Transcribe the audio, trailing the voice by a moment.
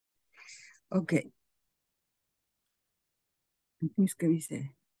Okay. Nu ska vi se.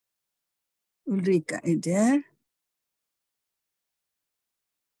 Ulrika är där.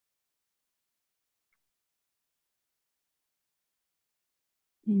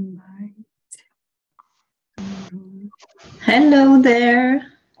 Invite. Hello there.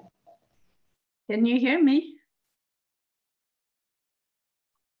 Can you hear me?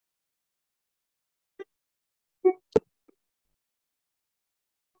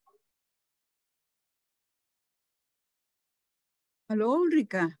 Hello,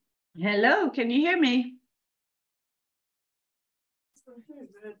 Ulrika. Hello, can you hear me?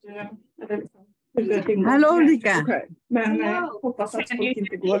 Hallå Ulrika. Okay. Men Hello. hoppas att Can folk you-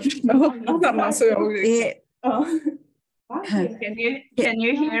 inte går med hundarna så jag... Ja. Can you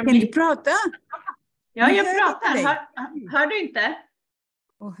hear Kan me? du prata? Ja, Jag jag hör pratar. inte dig. Hör du inte?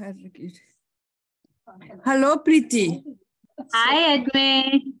 Åh herregud. Hallå Priti. Hi,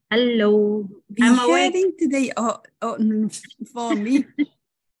 Edme. Hello. Vi I'm hör awake. inte dig. Vanlig.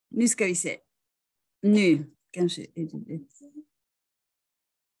 Nu ska vi se. Nu kanske är det.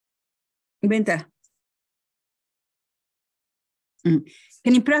 Vänta.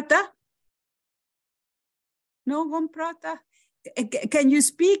 Kan ni prata? Någon prata? Can you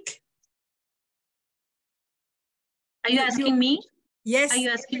speak? Are you asking me? Yes. Are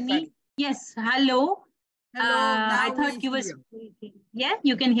you asking me? Yes. Hello. Hello. I now thought we you were hear. speaking. Yeah,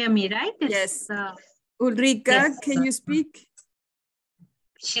 you can hear me, right? Yes. Ulrika, yes. can you speak?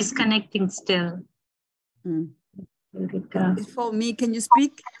 She's connecting still. Ulrika. For me, can you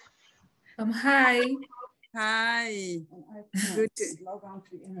speak? Hi. Hi. Good. Log on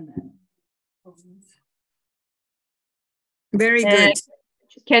to the internet. Very good.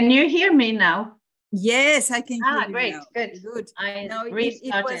 Can you hear me now? Yes, I can hear you Great, now. good. Good. I No, it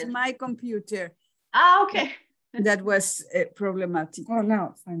restarted. was my computer Okay. that was problematic. Oh,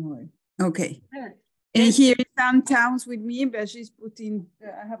 now finally. Okay. Good. And here is Sam Towns with me, but she's putting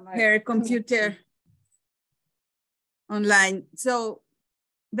I have my her computer online. So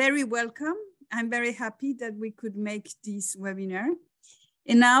very welcome. I'm very happy that we could make this webinar.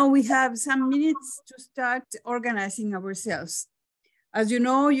 And now we have some minutes to start organizing ourselves. As you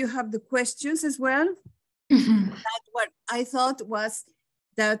know, you have the questions as well. But what I thought was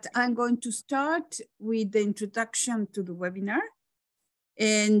that I'm going to start with the introduction to the webinar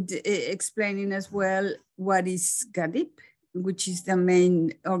and explaining as well what is Gadip, which is the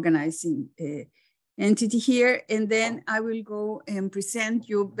main organizing entity here. And then I will go and present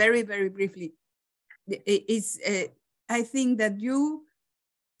you very, very briefly. I think that you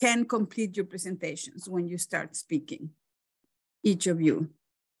can complete your presentations when you start speaking, each of you.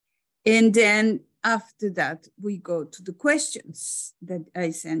 And then after that, we go to the questions that I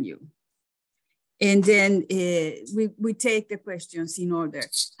send you. And then we take the questions in order.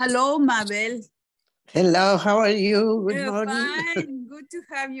 Hello, Mabel. Hello, how are you? Good morning. Fine, good to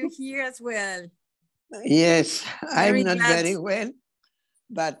have you here as well. Yes, Very I'm not glad. very well,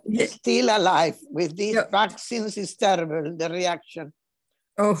 but Yeah. still alive. With these Yeah. vaccines, it's terrible, the reaction.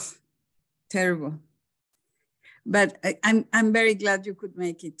 Oh, terrible. But I'm very glad you could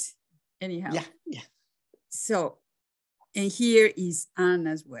make it anyhow. Yeah. So, and here is Anne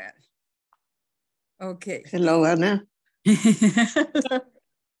as well. Okay. Hello, Anna.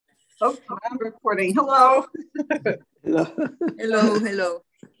 Oh, I'm recording. Hello. Hello. Hello.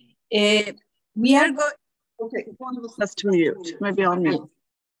 We are going. Okay, one of us has to mute. Maybe I'll mute.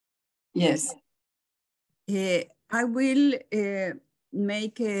 Yes. I will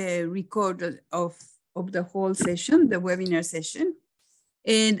make a record of the whole session, the webinar session.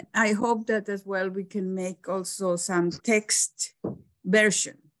 And I hope that as well we can make also some text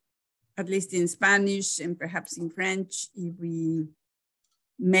version, at least in Spanish and perhaps in French, if we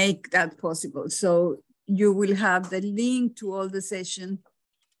make that possible. So you will have the link to all the session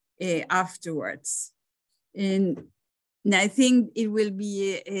afterwards. And I think it will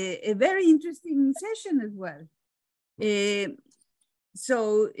be a very interesting session as well.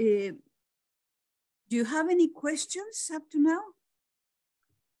 Do you have any questions up to now?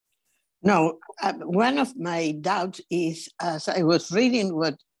 No, one of my doubts is, as I was reading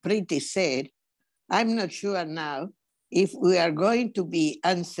what Priti said, I'm not sure now if we are going to be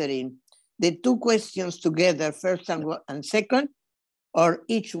answering the two questions together, first and second, or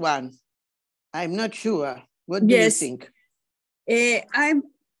each one. I'm not sure. What do you think?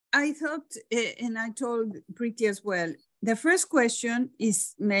 I thought, and I told Priti as well, the first question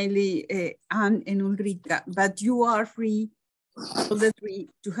is mainly Anne and Ulrika, but you are free, all the three,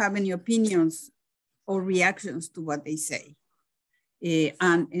 to have any opinions or reactions to what they say,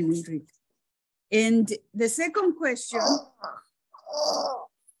 Anne and Ulrika. And the second question,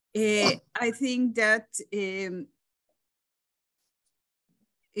 I I think that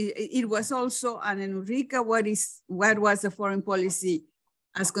it was also, and Ulrika, what was the foreign policy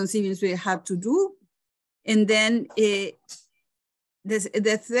as conceived we had to do? And then the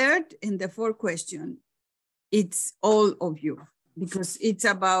third and the fourth question, it's all of you, because it's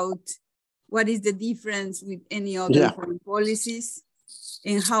about what is the difference with any other foreign policies,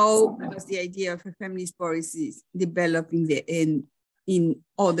 and how was the idea of a feminist policies developed in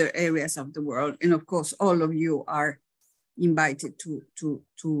other areas of the world. And of course, all of you are invited to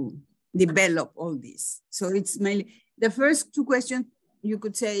develop all this. So it's mainly, the first two questions, you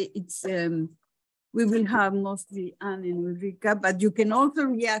could say it's, we will have mostly Anne and Ulrika, but you can also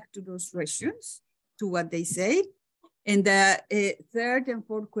react to those questions, to what they say. And the third and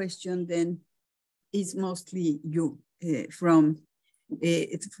fourth question then is mostly you, from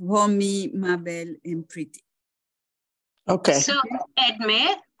me, Mabel, and Priti. Okay. So,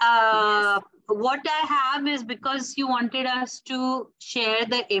 Edme, what I have is, because you wanted us to share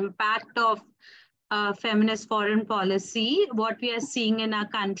the impact of feminist foreign policy, what we are seeing in our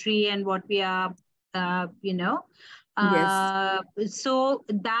country and what we are, so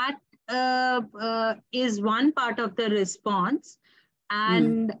that is one part of the response.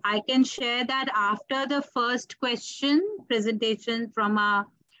 And I can share that after the first question presentation from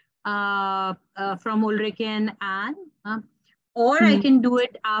Ulrika and Anne, or I can do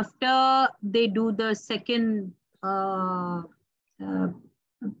it after they do the second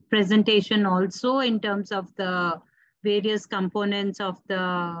presentation also, in terms of the various components of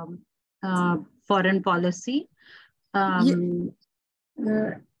the foreign policy.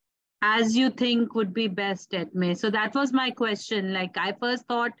 As you think would be best, Edme. So that was my question. Like, I first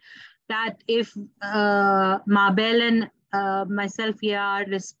thought that if Mabel and myself, we are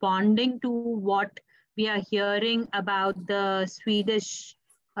responding to what we are hearing about the Swedish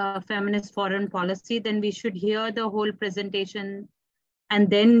feminist foreign policy, then we should hear the whole presentation, and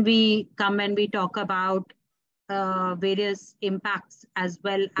then we come and we talk about various impacts as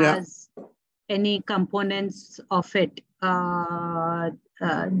well as any components of it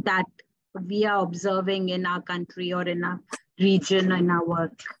that we are observing in our country or in our region, in our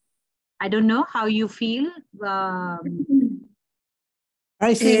work. I don't know how you feel.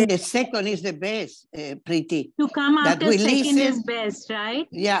 I think the second is the best, Priti. To come after second listen, is best, right?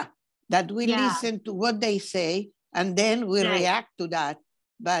 Yeah, that we listen to what they say and then we react to that.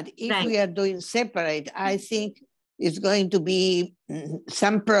 But if we are doing separate, I think it's going to be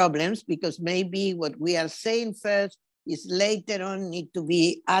some problems, because maybe what we are saying first is later on need to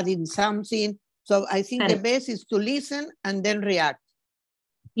be adding something. So I think the best is to listen and then react.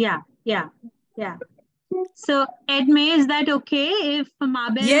 Yeah. So, Edme, is that okay if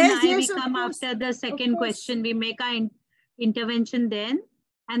Mabel and I, we come after the second question, we make our intervention then?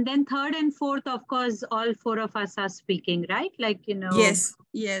 And then third and fourth, of course, all four of us are speaking, right? Like, Yes.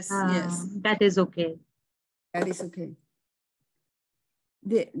 That is okay. That is okay.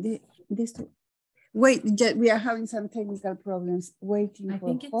 Wait, we are having some technical problems. Waiting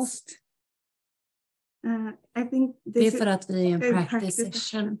for host. I think this is för att vi är en practice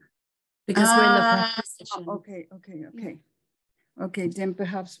session. Because we're in the practice session. Okay, then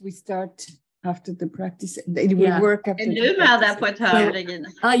perhaps we start after the practice. It will work after. Är du med där på ett hörn, Regina?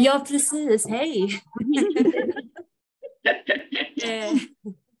 Ja, precis. Hej.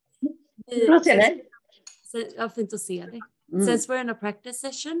 Fint att se dig. Since we're in a practice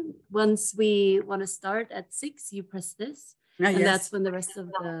session, once we want to start at 6, you press this. And that's when the rest of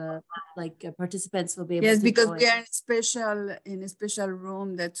the participants will be able to because join. we are in a special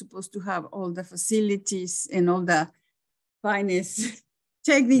room that's supposed to have all the facilities and all the finest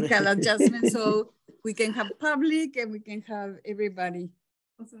technical adjustments, so we can have public and we can have everybody.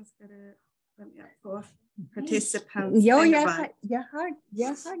 Participants. Ja, jag har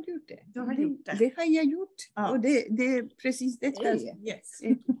gjort det. Du har gjort det. Det har jag gjort. Och det är precis detta. Yes.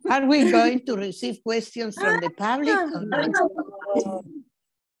 Are we going to receive questions from the public?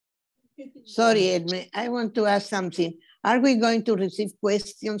 Sorry, Edme, I want to ask something. Are we going to receive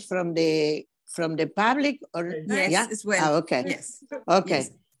questions from the public? Or yes, as well. Okay. Yes. Okay.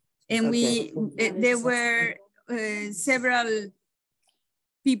 Yes. And there were several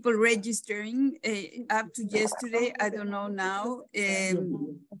people registering up to yesterday. I don't know now.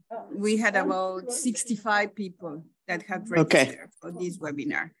 We had about 65 people that had registered for this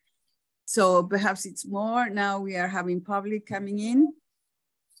webinar. So perhaps it's more. Now we are having public coming in.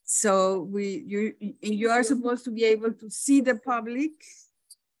 So you are supposed to be able to see the public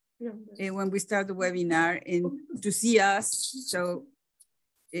when we start the webinar and to see us. So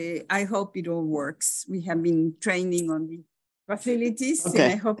I hope it all works. We have been training on this facilities, Okay.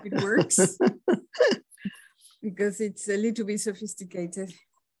 and I hope it works because it's a little bit sophisticated.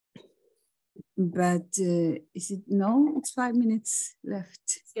 But is it? No, it's 5 minutes left.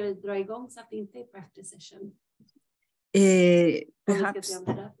 Ska vi dra igång så att det inte är practice session? Perhaps.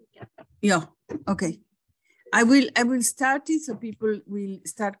 Yeah. Okay. I will start it so people will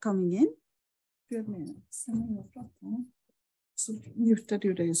start coming in. Så mutar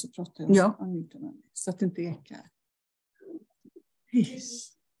du dig så pratar jag. Ja. Så att det inte ekar.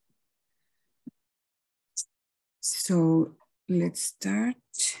 Yes. So let's start.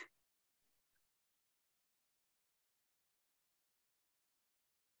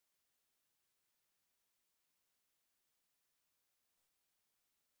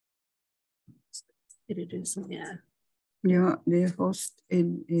 Är det du som är? Ja, det är host.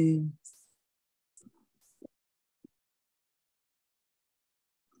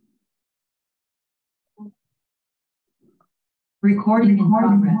 Recording in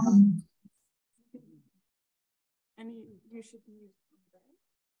progress. And you should mute.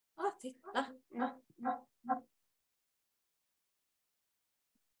 Titta.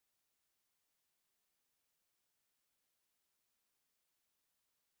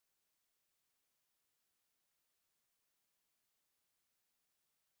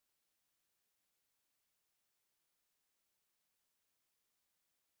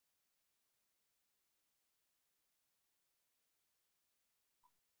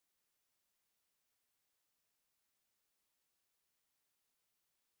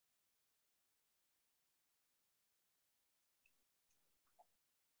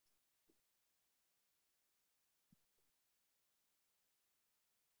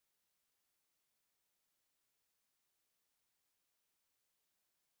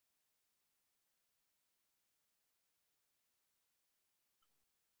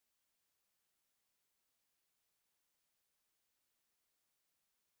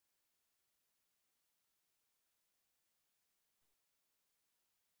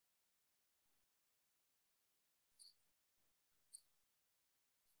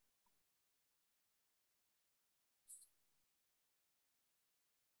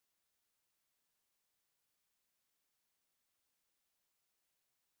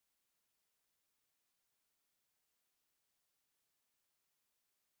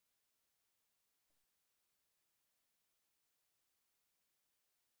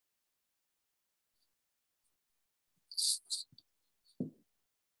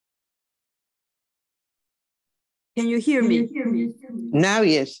 Can you hear me? Now,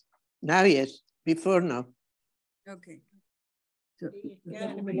 yes. Now, yes. Before, no. Okay. So,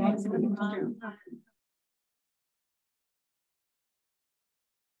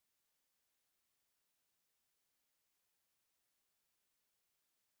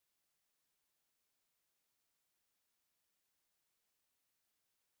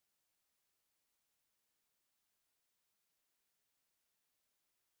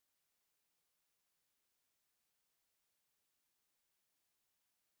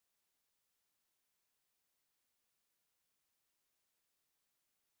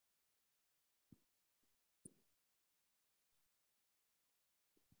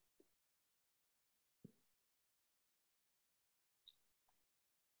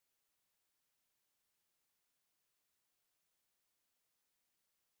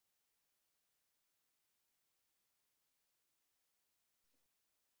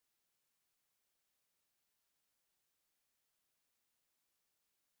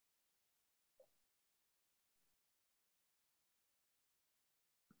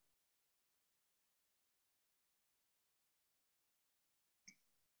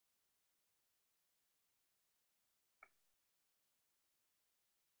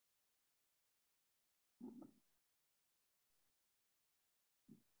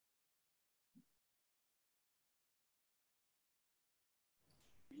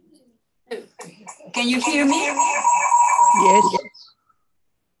 can you hear me? Yes.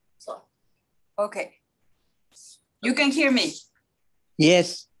 Okay. You can hear me?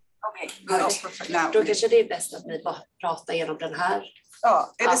 Yes. Okay, good. Now. Då kanske det är bäst att vi bara pratar genom den här. Oh,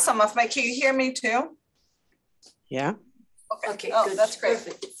 it is some of my. Can you hear me too? Yeah. Okay, Oh, good. that's great.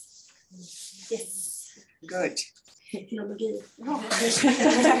 Perfect. Yes. Good. Teknologi.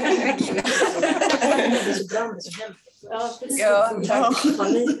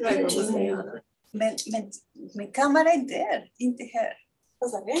 Men kameran är där, inte här.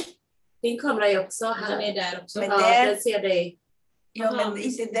 Vad sa vi? Din kamera är också här. Den är där också. Men Ja, där, den ser dig. ja, men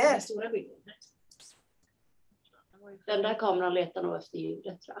inte där. Stora bilden. Den där kameran letar nog efter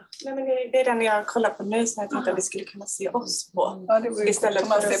ljudet, tror jag. Nej, men det är den jag kollar på nu, så jag tänkte att vi skulle kunna se oss på. Ja, det var Istället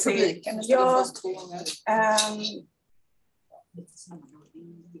för att för se att se publiken. ja,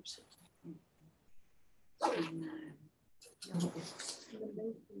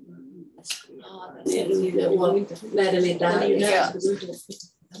 Nej, den är där. Ja.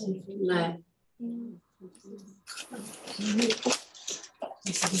 Nej.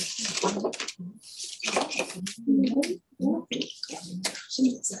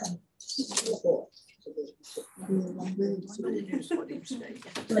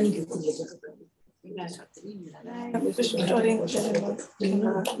 Jag förstår inte.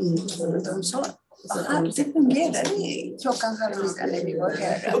 Det fungerar klockan halv när vi var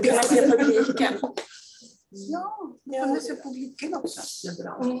här. Och kan man se publiken? Ja, man kan se publiken också. Fast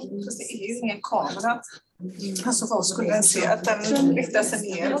det är ju ingen kamera. Alltså vad skulle den se? Att den riktar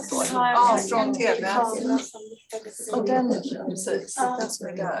sig neråt då? Ja, från tv. Och den, precis, den som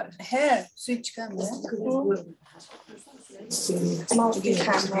är där. Här, switchcam.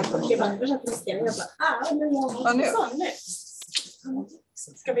 Multicamera. Vad nu?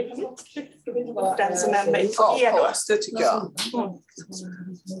 Ska vi ta bort den som är med på det tycker jag.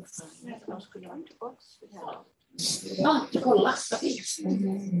 Ja, kolla.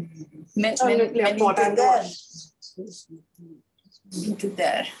 Men inte där. Inte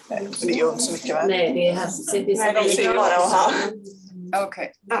där. Det gör inte så mycket va? Nej, det är här. Nej, de ser bara och ha.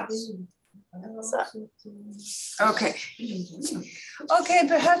 Okej. Okay,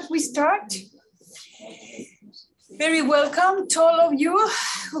 perhaps we start. Very welcome to all of you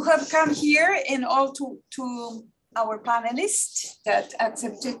who have come here and all to our panelists that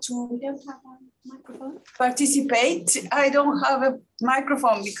accepted to participate. I don't have a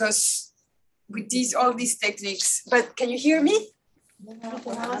microphone because with all these techniques, but can you hear me?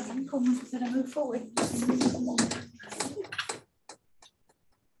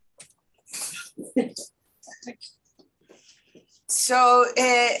 So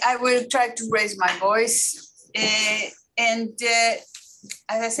I will try to raise my voice. As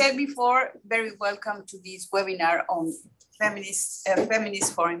I said before, very welcome to this webinar on feminist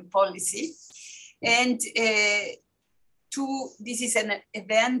foreign policy. And this is an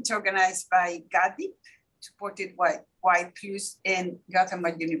event organized by Gadip, supported by Plus and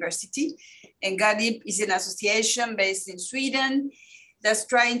Gothenburg University. And Gadip is an association based in Sweden that's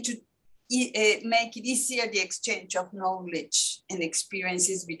trying to make it easier the exchange of knowledge and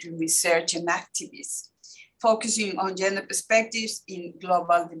experiences between research and activists, focusing on gender perspectives in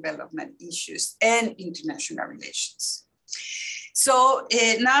global development issues and international relations. So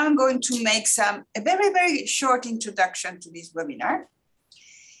now I'm going to make a very, very short introduction to this webinar.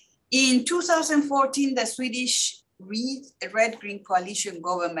 In 2014, the Swedish Red-Green Coalition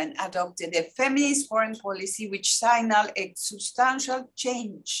government adopted a feminist foreign policy which signaled a substantial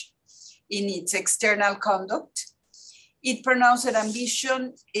change in its external conduct. It pronounced that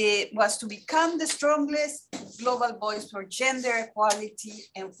ambition was to become the strongest global voice for gender equality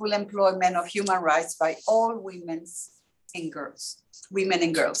and full employment of human rights by all women and girls.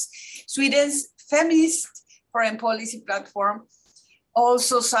 Sweden's feminist foreign policy platform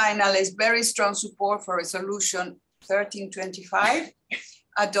also signaled very strong support for Resolution 1325,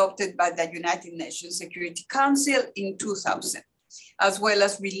 adopted by the United Nations Security Council in 2000. As well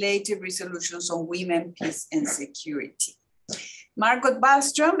as related resolutions on women, peace, and security. Margot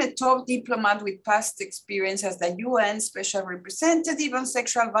Wallström, a top diplomat with past experience as the UN Special Representative on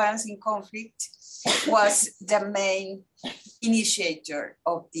Sexual Violence in Conflict, was the main initiator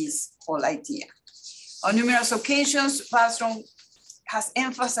of this whole idea. On numerous occasions, Wallström has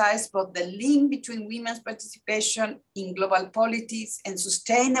emphasized both the link between women's participation in global politics and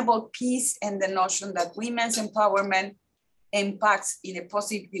sustainable peace and the notion that women's empowerment impacts in a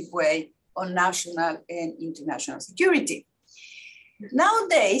positive way on national and international security.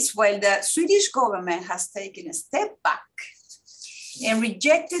 Nowadays, while the Swedish government has taken a step back and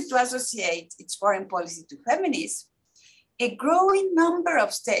rejected to associate its foreign policy to feminism, a growing number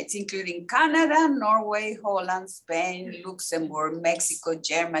of states, including Canada, Norway, Holland, Spain, Luxembourg, Mexico,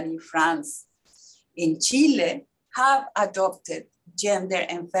 Germany, France, and Chile, have adopted gender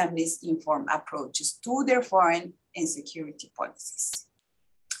and feminist informed approaches to their foreign and security policies.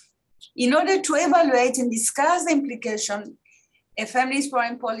 In order to evaluate and discuss the implication of feminist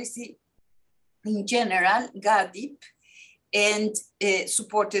foreign policy in general, Gadip, and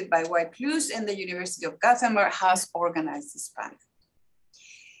supported by Plus and the University of Gothenburg, has organized this panel.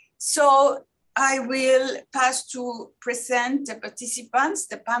 So I will pass to present the participants,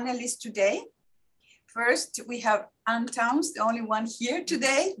 the panelists today. First, we have Ann Towns, the only one here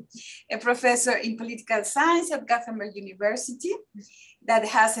today, a professor in political science at Gothenburg University that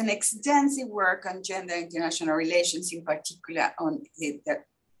has an extensive work on gender and international relations, in particular on the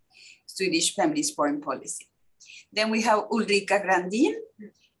Swedish feminist foreign policy. Then we have Ulrika Gradin,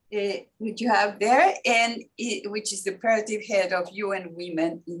 which you have there, and which is the operative head of UN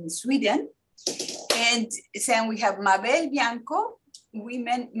Women in Sweden. And then we have Mabel Bianco,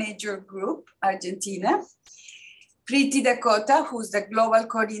 Women Major Group, Argentina. Priti Dakota, who's the global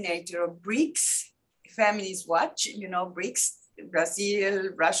coordinator of BRICS, Feminist Watch, you know, BRICS, Brazil,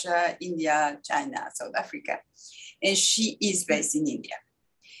 Russia, India, China, South Africa. And she is based in India.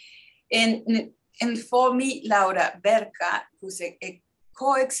 And for me, Laura Berka, who's a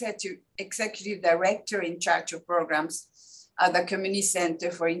co-executive director in charge of programs at the Community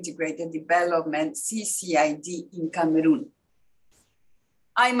Center for Integrated Development, CCID, in Cameroon.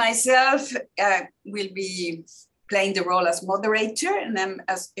 I myself will be playing the role as moderator, and I'm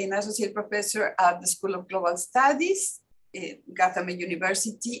an associate professor at the School of Global Studies at Gothenburg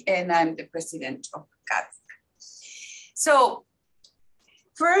University, and I'm the president of Gadip. So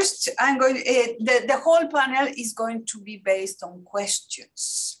first, I'm going. The whole panel is going to be based on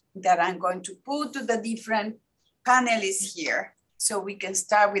questions that I'm going to put to the different panelists here, so we can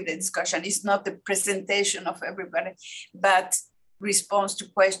start with the discussion. It's not the presentation of everybody, but response to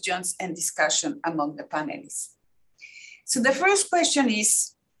questions and discussion among the panelists. So the first question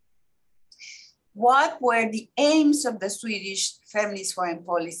is, what were the aims of the Swedish feminist foreign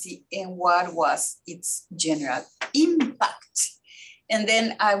policy and what was its general impact? And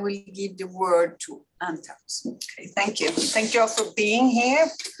then I will give the word to Antaus. Okay, thank you. Thank you all for being here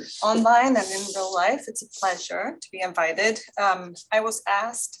online and in real life. It's a pleasure to be invited. I was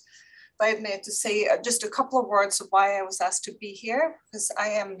asked by Edme to say just a couple of words of why I was asked to be here, because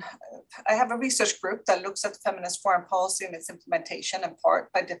I have a research group that looks at feminist foreign policy and its implementation in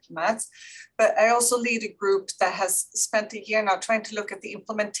part by diplomats, but I also lead a group that has spent a year now trying to look at the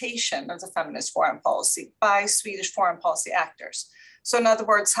implementation of the feminist foreign policy by Swedish foreign policy actors. So in other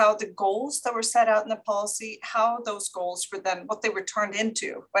words, how the goals that were set out in the policy, how those goals were then, what they were turned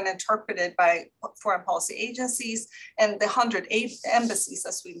into when interpreted by foreign policy agencies and the 100 embassies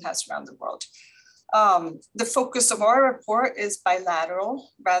that Sweden has around the world. The focus of our report is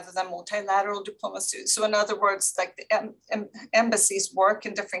bilateral rather than multilateral diplomacy. So in other words, like the embassies work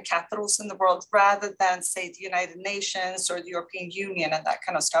in different capitals in the world rather than say the United Nations or the European Union and that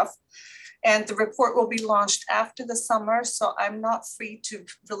kind of stuff. And the report will be launched after the summer. So I'm not free to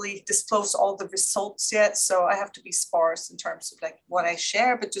really disclose all the results yet. So I have to be sparse in terms of like what I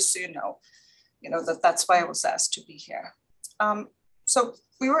share, but just so you know that's why I was asked to be here. So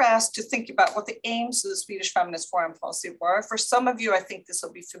we were asked to think about what the aims of the Swedish feminist foreign policy were. For some of you, I think this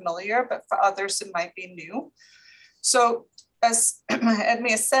will be familiar, but for others, it might be new. So as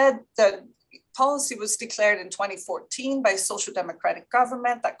Edme said, the policy was declared in 2014 by a social democratic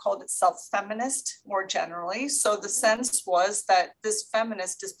government that called itself feminist more generally. So the sense was that this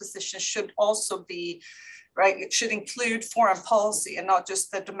feminist disposition should also be, right, it should include foreign policy and not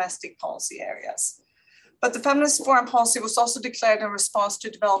just the domestic policy areas. But the feminist foreign policy was also declared in response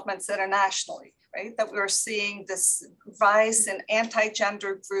to developments internationally, right? That we were seeing this rise in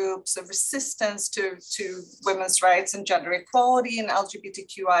anti-gender groups, of resistance to women's rights and gender equality and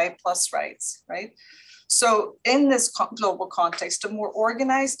LGBTQI plus rights, right? So in this global context, a more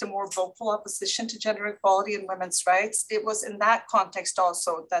organized, a more vocal opposition to gender equality and women's rights, it was in that context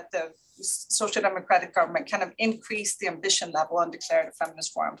also that the social democratic government kind of increased the ambition level and declared a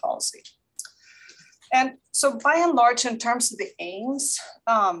feminist foreign policy. And so by and large, in terms of the aims,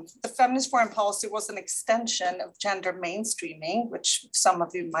 the feminist foreign policy was an extension of gender mainstreaming, which some of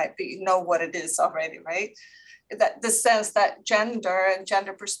you might know what it is already, right? That the sense that gender and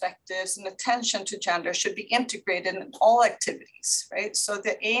gender perspectives and attention to gender should be integrated in all activities, right? So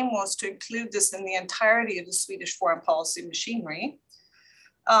the aim was to include this in the entirety of the Swedish foreign policy machinery.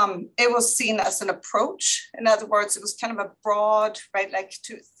 It was seen as an approach. In other words, it was kind of a broad, right, like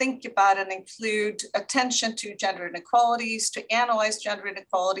to think about and include attention to gender inequalities, to analyze gender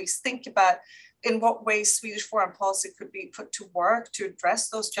inequalities, think about in what ways Swedish foreign policy could be put to work to address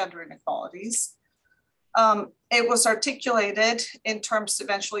those gender inequalities. It was articulated in terms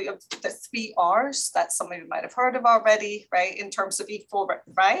eventually of the 3 R's that some of you might have heard of already, right? In terms of equal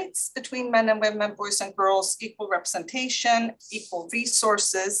rights between men and women, boys and girls, equal representation, equal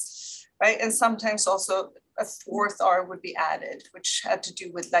resources, right? And sometimes also a 4th R would be added, which had to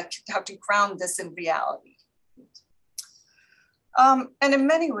do with like how to ground this in reality. And in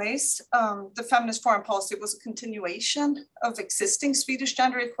many ways, the feminist foreign policy was a continuation of existing Swedish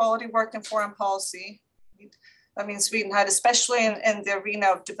gender equality work in foreign policy. I mean, Sweden had, especially in the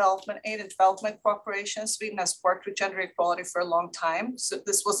arena of development aid and development cooperation, Sweden has worked with gender equality for a long time. So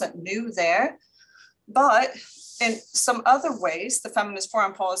this wasn't new there. But in some other ways, the feminist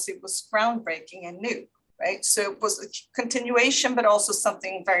foreign policy was groundbreaking and new, right? So it was a continuation, but also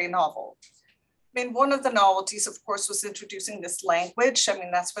something very novel. I mean, one of the novelties, of course, was introducing this language. I mean,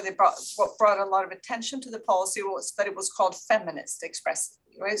 that's where what brought a lot of attention to the policy was that it was called feminist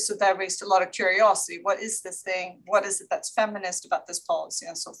expressively, right? So that raised a lot of curiosity. What is this thing? What is it that's feminist about this policy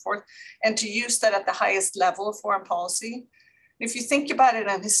and so forth? And to use that at the highest level of foreign policy. If you think about it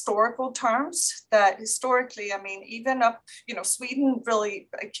in historical terms, that historically, I mean, even up, you know, Sweden really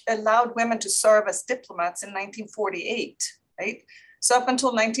allowed women to serve as diplomats in 1948, right? So up until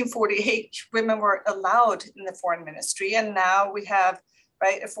 1948, women were allowed in the foreign ministry. And now we have,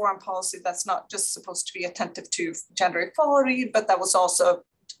 right, a foreign policy that's not just supposed to be attentive to gender equality, but that was also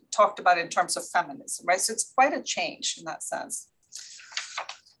talked about in terms of feminism, right? So it's quite a change in that sense.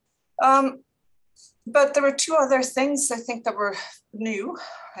 But there were two other things I think that were new,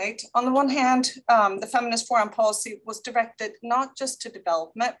 right? On the one hand, the feminist foreign policy was directed not just to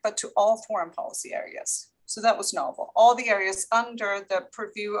development, but to all foreign policy areas. So that was novel. All the areas under the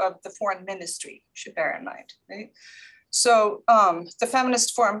purview of the foreign ministry should bear in mind, right? So the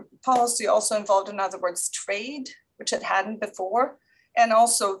feminist foreign policy also involved, in other words, trade, which it hadn't before, and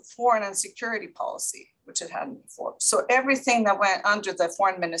also foreign and security policy, which it hadn't before. So everything that went under the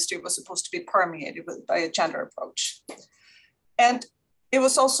foreign ministry was supposed to be permeated by a gender approach. And it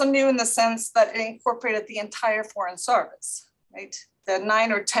was also new in the sense that it incorporated the entire foreign service, right? The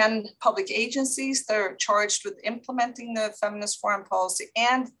 9 or 10 public agencies that are charged with implementing the feminist foreign policy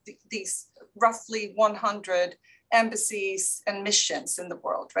and these roughly 100 embassies and missions in the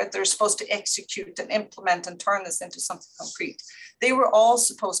world, right? They're supposed to execute and implement and turn this into something concrete. They were all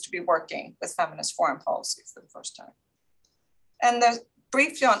supposed to be working with feminist foreign policy for the first time. And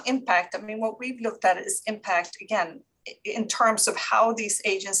briefly on impact, I mean, what we've looked at is impact, again, in terms of how these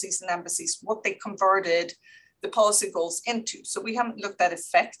agencies and embassies, what they converted the policy goals into. So we haven't looked at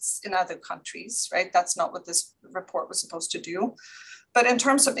effects in other countries, right? That's not what this report was supposed to do. But in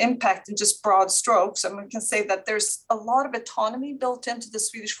terms of impact in just broad strokes, I mean, we can say that there's a lot of autonomy built into the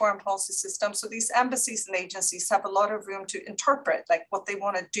Swedish foreign policy system. So these embassies and agencies have a lot of room to interpret like what they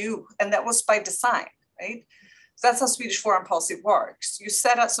want to do. And that was by design, right? So that's how Swedish foreign policy works. You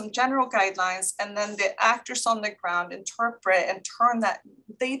set out some general guidelines and then the actors on the ground interpret and turn that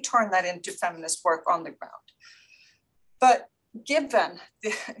into feminist work on the ground. But given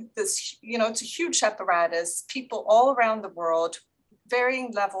this, you know, it's a huge apparatus, people all around the world,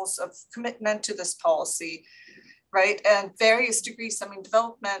 varying levels of commitment to this policy, right? And various degrees, I mean,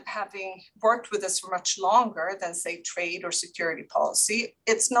 development having worked with this for much longer than say trade or security policy,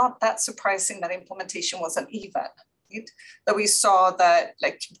 it's not that surprising that implementation wasn't even, right? That we saw that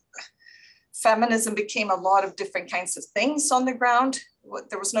like feminism became a lot of different kinds of things on the ground.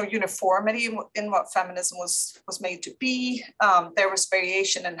 There was no uniformity in what feminism was made to be. There was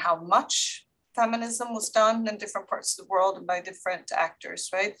variation in how much feminism was done in different parts of the world and by different actors,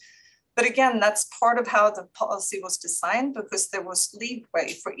 right? But again, that's part of how the policy was designed because there was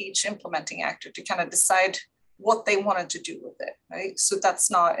leeway for each implementing actor to kind of decide what they wanted to do with it, right? So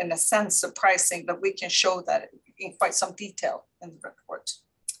that's not in a sense surprising, but we can show that in quite some detail in the report.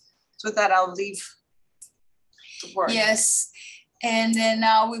 So with that, I'll leave the word. Yes, and then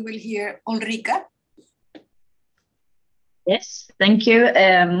now we will hear Ulrika. Yes, thank you.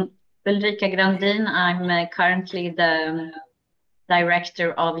 Ulrika Gradin, I'm currently the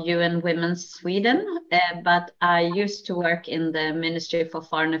director of UN Women's Sweden, but I used to work in the Ministry for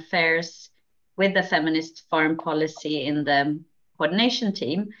Foreign Affairs with the feminist foreign policy in the coordination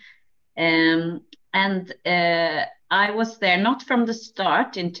team. I was there not from the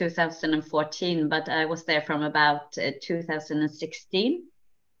start in 2014, but I was there from about 2016.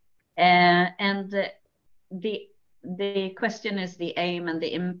 And the question is the aim and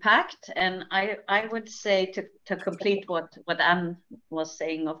the impact. And I would say to complete what Anne was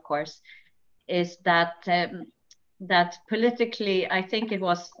saying, of course, is that that politically, I think it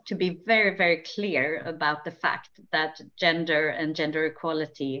was to be very, very clear about the fact that gender and gender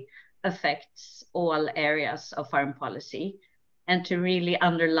equality affects all areas of foreign policy, and to really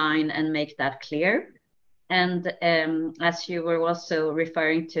underline and make that clear. And as you were also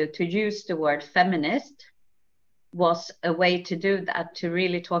referring to use the word feminist was a way to do that, to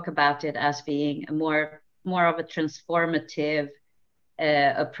really talk about it as being a more of a transformative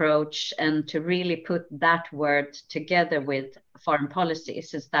approach, and to really put that word together with foreign policy,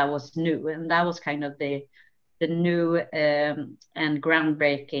 since that was new, and that was kind of the new and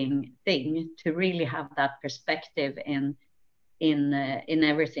groundbreaking thing, to really have that perspective in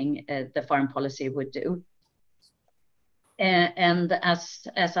everything the foreign policy would do. And as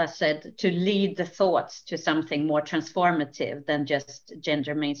I said, to lead the thoughts to something more transformative than just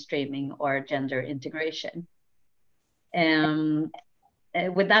gender mainstreaming or gender integration.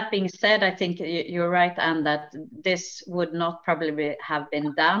 With that being said, I think you're right, Anne, that this would not probably have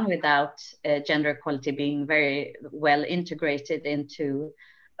been done without gender equality being very well integrated into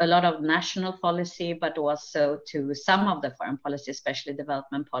a lot of national policy, but also to some of the foreign policy, especially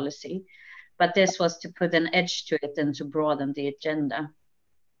development policy. But this was to put an edge to it and to broaden the agenda.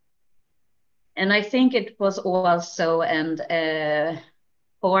 And I think it was also, and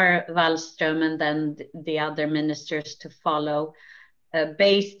for Wallström and then the other ministers to follow,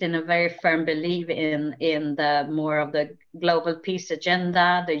 based in a very firm belief in the more of the global peace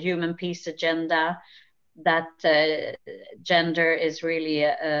agenda, the human peace agenda, that gender is really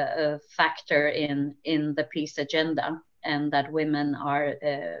a factor in the peace agenda, and that women are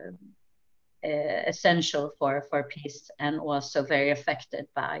essential for peace and also very affected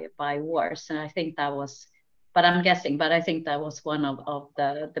by wars. And I think that was, but I'm guessing, but I think that was one of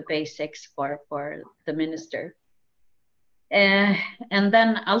the basics for the minister. And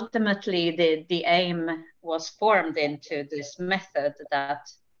then ultimately the aim was formed into this method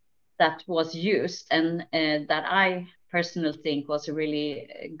that was used, and that I personally think was a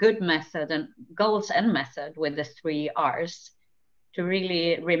really good method, and goals and method, with the 3 R's, to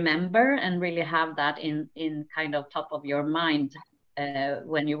really remember and really have that in kind of top of your mind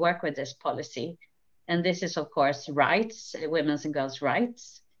when you work with this policy. And this is, of course, rights, women's and girls'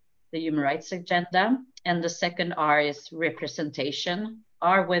 rights, the human rights agenda. And the second R is representation.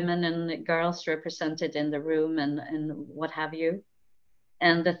 Are women and girls represented in the room and what have you?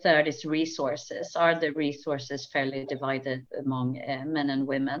 And the third is resources. Are the resources fairly divided among men and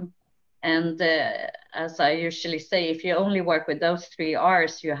women? And as I usually say, if you only work with those 3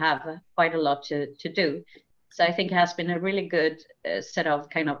 R's, you have quite a lot to do. So I think it has been a really good set of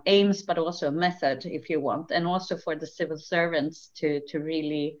kind of aims, but also a method, if you want, and also for the civil servants to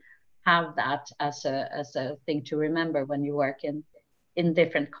really have that as a thing to remember when you work in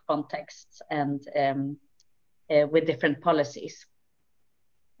different contexts and with different policies.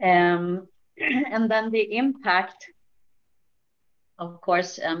 And then the impact, of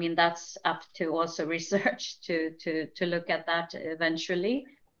course, I mean, that's up to also research to look at that eventually.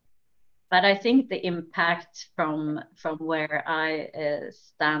 But I think the impact from where I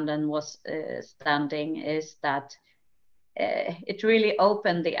stand and was standing is that it really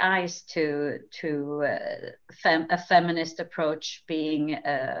opened the eyes to a feminist approach being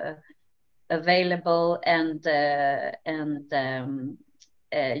available and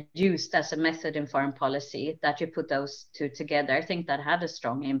used as a method in foreign policy, that you put those 2 together. I think that had a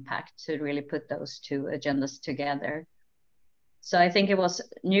strong impact to really put those 2 agendas together. So I think it was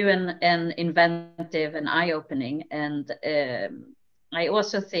new and inventive and eye-opening. And I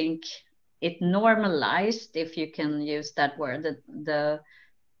also think it normalized, if you can use that word, the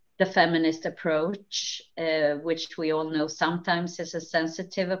feminist approach, which we all know sometimes is a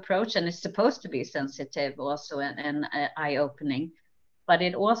sensitive approach, and it's supposed to be sensitive also and eye-opening. But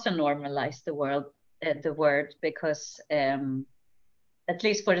it also normalized the word, because at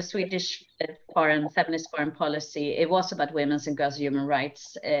least for the Swedish feminist foreign policy, it was about women's and girls' human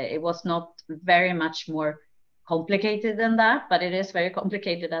rights. It was not very much more complicated than that, but it is very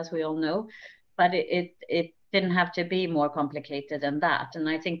complicated, as we all know. But it didn't have to be more complicated than that. And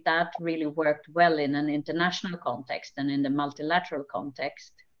I think that really worked well in an international context and in the multilateral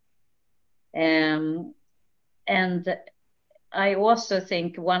context. And I also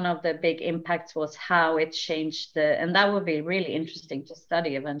think one of the big impacts was how it changed and that would be really interesting to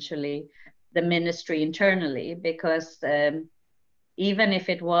study eventually, the ministry internally, because even if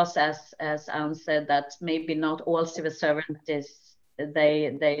it was, as Anne said, that maybe not all civil servants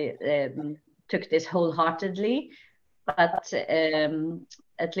they took this wholeheartedly, but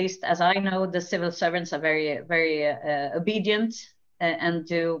at least as I know, the civil servants are very, very obedient and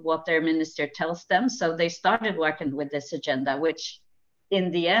do what their minister tells them. So they started working with this agenda, which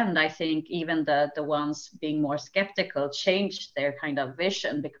in the end, I think even the ones being more skeptical changed their kind of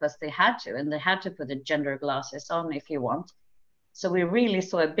vision, because they had to, and they had to put the gender glasses on, if you want. So we really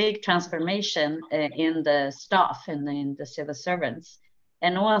saw a big transformation in the staff and in the civil servants.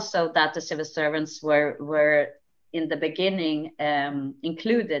 And also that the civil servants were in the beginning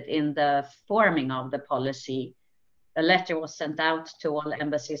included in the forming of the policy. A letter was sent out to all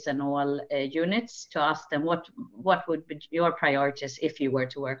embassies and all units to ask them what would be your priorities if you were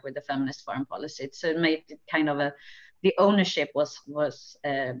to work with the feminist foreign policy. So it made it kind of the ownership was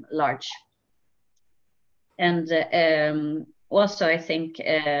large. And also I think,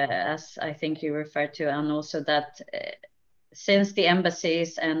 as I think you referred to, and also that since the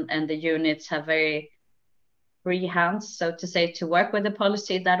embassies and the units have very free hands, so to say, to work with the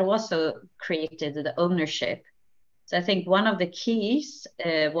policy, that also created the ownership. So I think one of the keys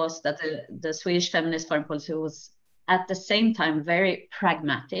was that the Swedish feminist foreign policy was at the same time very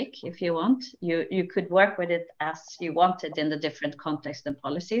pragmatic, if you want. You could work with it as you wanted in the different contexts and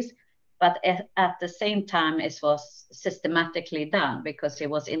policies, but at the same time it was systematically done because it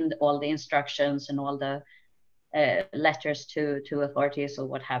was in all the instructions and all the letters to authorities or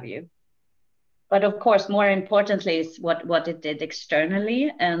what have you. But of course, more importantly is what it did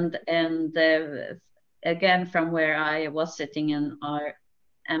externally, and again, from where I was sitting and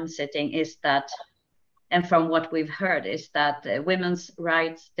am sitting, is that, and from what we've heard, is that women's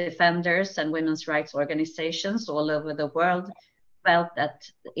rights defenders and women's rights organizations all over the world felt that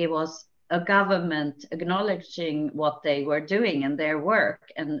it was a government acknowledging what they were doing and their work,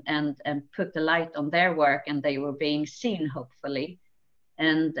 and put the light on their work, and they were being seen, hopefully.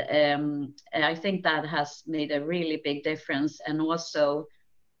 And I think that has made a really big difference. And also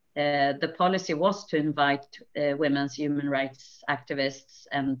the policy was to invite women's human rights activists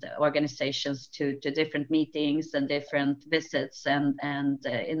and organizations to different meetings and different visits. And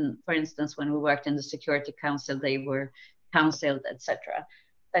for instance, when we worked in the Security Council, they were counseled, etc.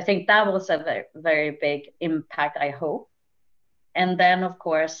 I think that was a very, very big impact, I hope. And then, of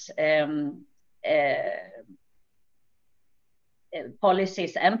course,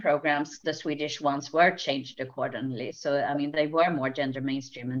 policies and programs, the Swedish ones, were changed accordingly. So, I mean, they were more gender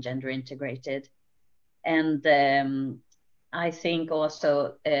mainstream and gender integrated. And I think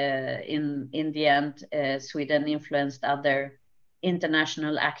also in the end, Sweden influenced other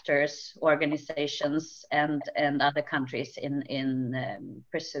international actors, organizations, and other countries in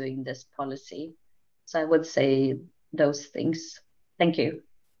pursuing this policy. So I would say those things. Thank you.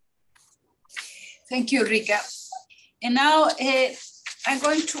 Thank you, Ulrika. And now I'm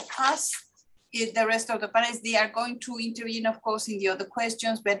going to ask the rest of the panelists. They are going to intervene, of course, in the other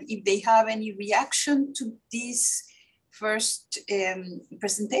questions, but if they have any reaction to these first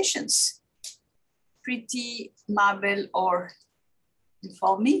presentations. Priti, Mabel, or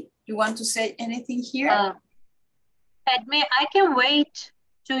me, you want to say anything here? Edme, I can wait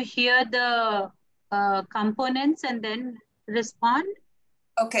to hear the components and then respond.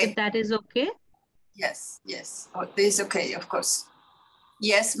 Okay. If that is okay. Yes, yes. Oh, this is okay, of course.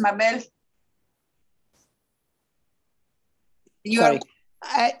 Yes, Mabel. Sorry.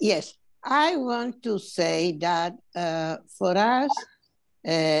 Yes, I want to say that for us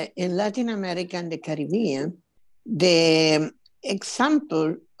in Latin America and the Caribbean, the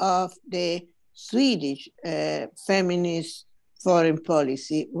example of the Swedish feminist foreign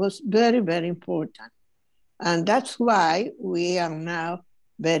policy was very, very important. And that's why we are now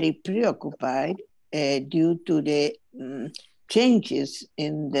very preoccupied due to the changes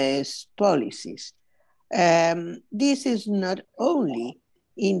in these policies. This is not only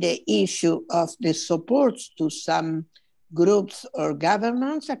in the issue of the supports to some groups or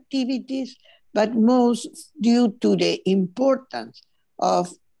governments' activities, but most due to the importance of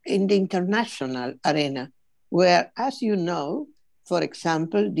in the international arena, where, as you know, for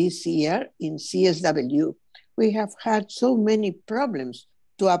example, this year in CSW, we have had so many problems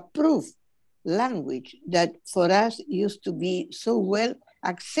to approve language that for us used to be so well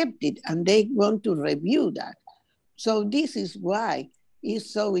accepted, and they want to review that. So this is why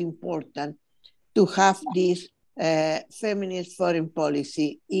it's so important to have this feminist foreign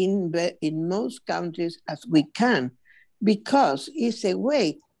policy in most countries as we can, because it's a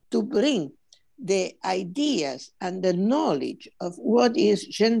way to bring the ideas and the knowledge of what is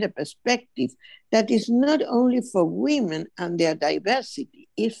gender perspective that is not only for women and their diversity,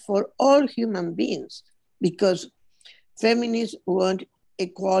 it's for all human beings, because feminists want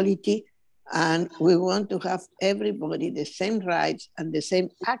equality and we want to have everybody the same rights and the same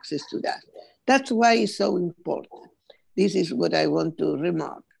access to that. That's why it's so important. This is what I want to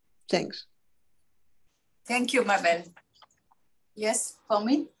remark. Thanks. Thank you, Mabel. Yes, for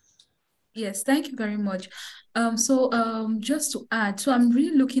me? Yes, thank you very much. Just to add, so I'm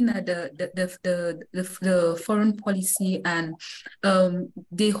really looking at the foreign policy and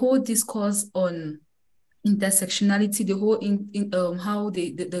the whole discourse on intersectionality, the whole how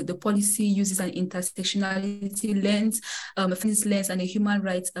the policy uses an intersectionality lens, a feminist lens, and a human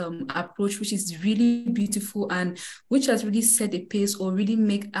rights approach, which is really beautiful and which has really set the pace or really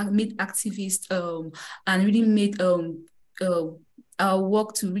made activists and really made our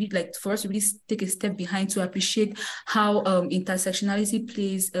work to really for us to really take a step behind to appreciate how intersectionality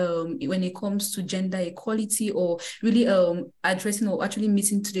plays when it comes to gender equality, or really addressing or actually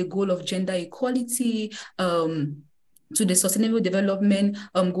meeting to the goal of gender equality, to the Sustainable Development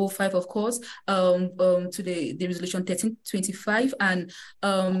Goal 5, of course, to the Resolution 1325, and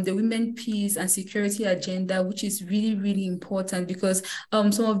the Women, Peace and Security Agenda, which is really, really important, because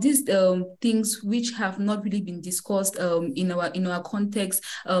some of these things which have not really been discussed in our context,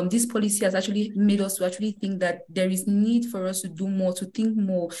 this policy has actually made us to actually think that there is need for us to do more, to think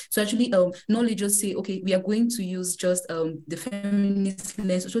more, to actually not only just say, okay, we are going to use just the feminist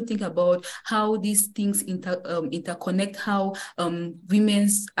lens, also think about how these things interconnect, how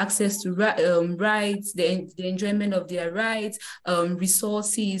women's access to rights, the enjoyment of their rights,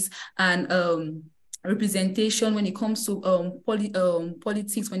 resources, and representation when it comes to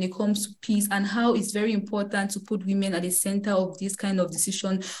politics, when it comes to peace, and how it's very important to put women at the center of this kind of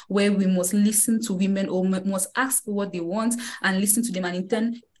decision, where we must listen to women, or must ask for what they want and listen to them, and in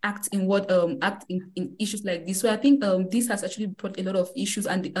turn act in issues like this. So I think this has actually brought a lot of issues,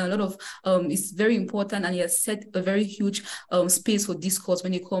 and a lot of it's very important, and it has set a very huge space for discourse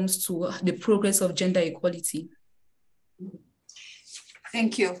when it comes to the progress of gender equality.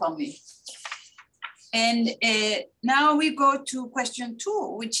 Thank you, Fami. And now we go to question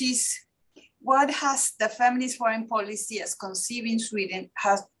 2, which is, what has the feminist foreign policy as conceived in Sweden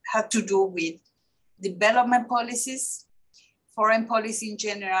had to do with development policies, foreign policy in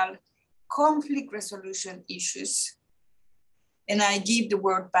general, conflict resolution issues? And I give the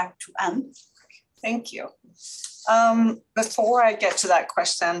word back to Anne. Thank you. Before I get to that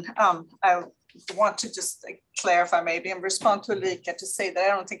question, I want to just clarify maybe and respond to Ulrika to say that I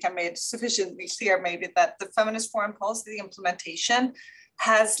don't think I made sufficiently clear maybe that the feminist foreign policy, the implementation,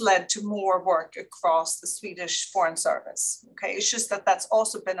 has led to more work across the Swedish Foreign Service. Okay, it's just that that's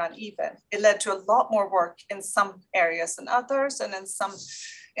also been uneven. It led to a lot more work in some areas than others, and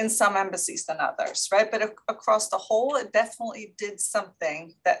in some embassies than others, right? But across the whole, it definitely did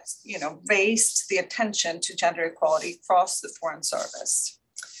something that, you know, raised the attention to gender equality across the Foreign Service.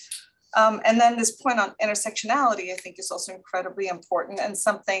 And then this point on intersectionality, I think, is also incredibly important, and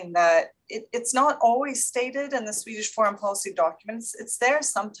something that it's not always stated in the Swedish foreign policy documents. It's there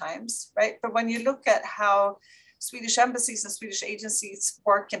sometimes, right? But when you look at how Swedish embassies and Swedish agencies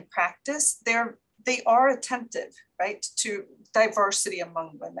work in practice, they are attentive, right, to diversity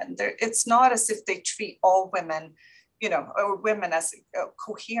among women. It's not as if they treat all women, you know, or women as a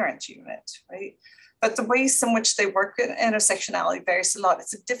coherent unit, right? But the ways in which they work in intersectionality varies a lot.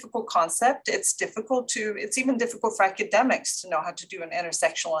 It's a difficult concept. It's even difficult for academics to know how to do an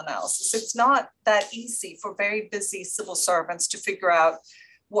intersectional analysis. It's not that easy for very busy civil servants to figure out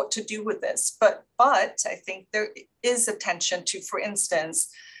what to do with this. But I think there is attention to, for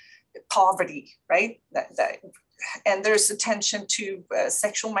instance, poverty, right? And there's attention to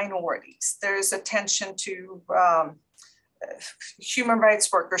sexual minorities. There's attention to human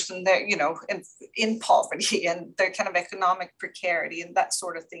rights workers and their, you know, in poverty and their kind of economic precarity and that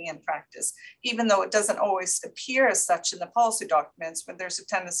sort of thing in practice, even though it doesn't always appear as such in the policy documents, when there's a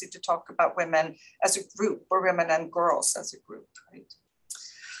tendency to talk about women as a group or women and girls as a group, right?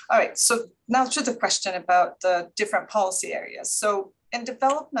 All right, so now to the question about the different policy areas. So in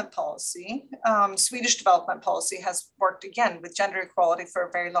development policy, Swedish development policy has worked again with gender equality for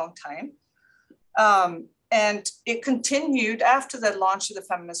a very long time. And it continued after the launch of the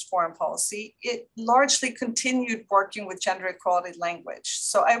feminist foreign policy. It largely continued working with gender equality language.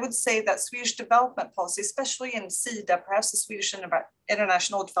 So I would say that Swedish development policy, especially in SIDA, perhaps the Swedish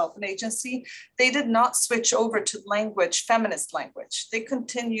International Development Agency, they did not switch over to language, feminist language. They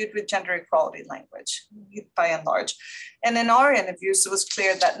continued with gender equality language by and large. And in our interviews, it was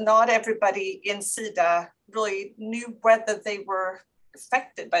clear that not everybody in SIDA really knew whether they were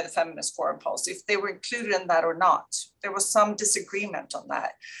affected by the feminist foreign policy, if they were included in that or not. There was some disagreement on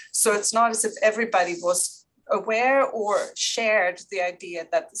that. So it's not as if everybody was aware or shared the idea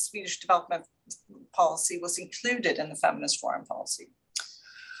that the Swedish development policy was included in the feminist foreign policy.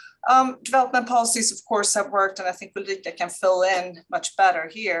 Development policies, of course, have worked, and I think Ulrika can fill in much better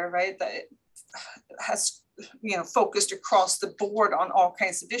here, right? That it has, you know, focused across the board on all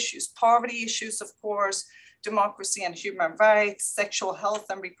kinds of issues. Poverty issues, of course, democracy and human rights, sexual health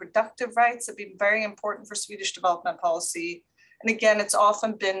and reproductive rights have been very important for Swedish development policy. And again, it's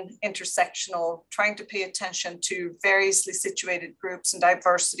often been intersectional, trying to pay attention to variously situated groups and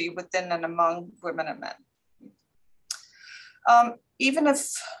diversity within and among women and men. Even if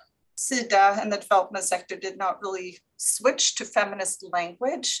SIDA and the development sector did not really switch to feminist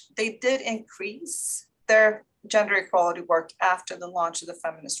language, they did increase their gender equality work after the launch of the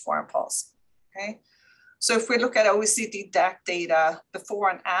feminist foreign policy, okay? So if we look at OECD DAC data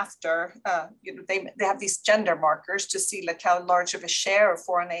before and after, you know, they have these gender markers to see like how large of a share of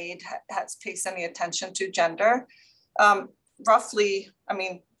foreign aid has paid any attention to gender. Roughly, I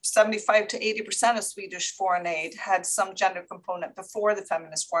mean, 75 to 80% of Swedish foreign aid had some gender component before the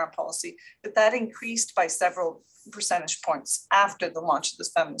feminist foreign policy, but that increased by several percentage points after the launch of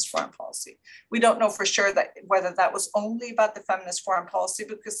this feminist foreign policy. We don't know for sure that whether that was only about the feminist foreign policy,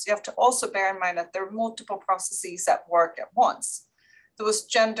 because you have to also bear in mind that there are multiple processes at work at once. There was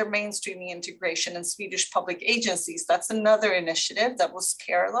gender mainstreaming integration in Swedish public agencies. That's another initiative that was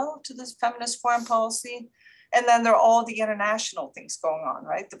parallel to this feminist foreign policy. And then there are all the international things going on,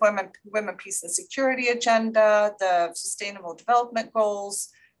 right? The women, peace and security agenda, the sustainable development goals,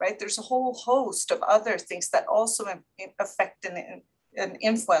 right? There's a whole host of other things that also affect and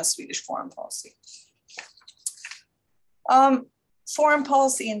influence Swedish foreign policy. Foreign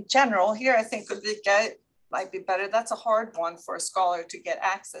policy in general, here I think Ulrika might be better. That's a hard one for a scholar to get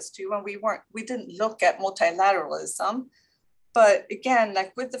access to. And we didn't look at multilateralism. But again,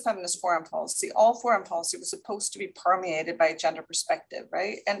 like with the feminist foreign policy, all foreign policy was supposed to be permeated by a gender perspective,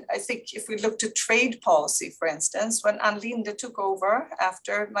 right? And I think if we look to trade policy, for instance, when Ann Linde took over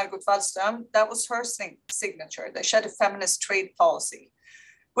after Margot Wallström, that was her signature. They had a feminist trade policy,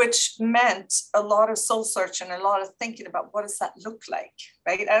 which meant a lot of soul searching and a lot of thinking about what does that look like,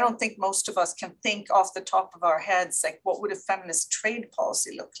 right? I don't think most of us can think off the top of our heads, like what would a feminist trade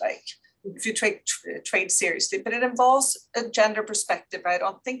policy look like if you take trade seriously, but it involves a gender perspective, right?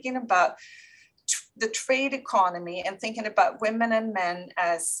 On thinking about the trade economy and thinking about women and men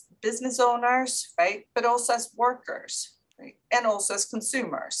as business owners, right? But also as workers, right? And also as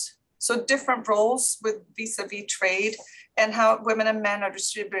consumers. So different roles with vis-a-vis trade and how women and men are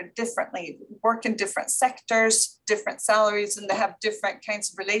distributed differently, work in different sectors, different salaries, and they have different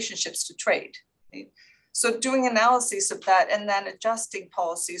kinds of relationships to trade, right? So doing analyses of that and then adjusting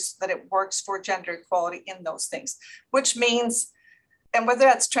policies so that it works for gender equality in those things, which means, and whether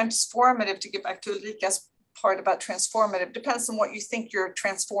that's transformative, to get back to Ulrika's part about transformative, depends on what you think you're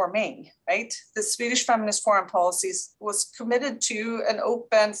transforming, right? The Swedish feminist foreign policies was committed to an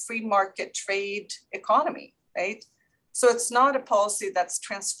open free market trade economy, right? So it's not a policy that's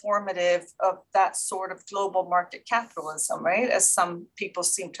transformative of that sort of global market capitalism, right? As some people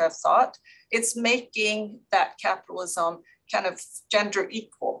seem to have thought. It's making that capitalism kind of gender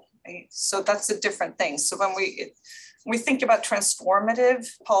equal, right? So that's a different thing. So when we think about transformative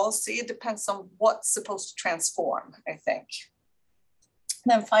policy, it depends on what's supposed to transform, I think.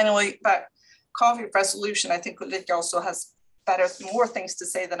 And then finally, about conflict resolution, I think Ulrika also has more things to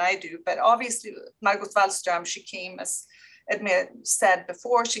say than I do, but obviously Margot Wallström, she came, as Edme said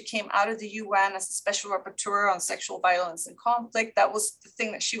before, she came out of the UN as a special rapporteur on sexual violence and conflict. That was the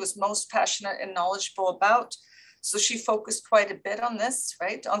thing that she was most passionate and knowledgeable about. So she focused quite a bit on this,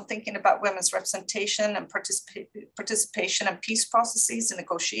 right? On thinking about women's representation and participation in peace processes and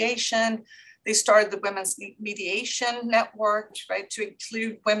negotiation. They started the Women's Mediation Network, right? To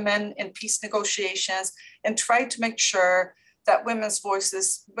include women in peace negotiations and tried to make sure that women's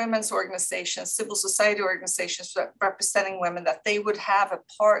voices, women's organizations, civil society organizations representing women, that they would have a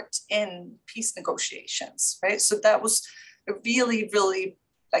part in peace negotiations, right? So that was a really, really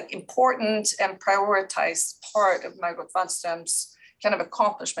like important and prioritized part of Margot Wallström's kind of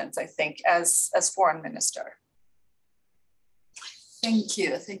accomplishments, I think, as foreign minister. Thank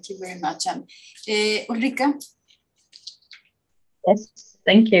you very much. Ulrika? Yes,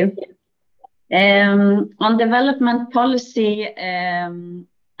 thank you. On development policy,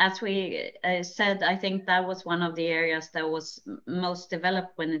 as we said, I think that was one of the areas that was most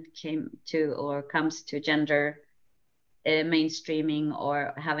developed when it comes to gender mainstreaming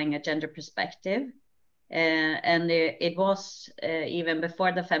or having a gender perspective. And it was, even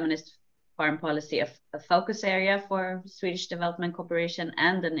before the feminist foreign policy, a focus area for Swedish development cooperation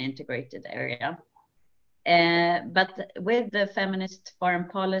and an integrated area. But with the feminist foreign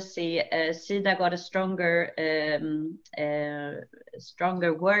policy, SIDA got a stronger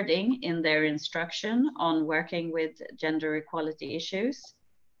wording in their instruction on working with gender equality issues.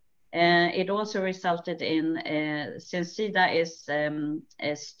 It also resulted in, since SIDA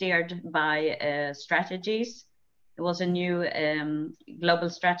is steered by strategies, there was a new global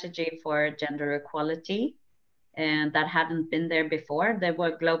strategy for gender equality. And that hadn't been there before. There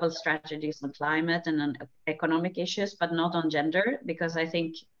were global strategies on climate and on economic issues, but not on gender, because I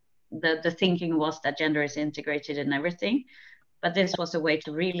think the thinking was that gender is integrated in everything. But this was a way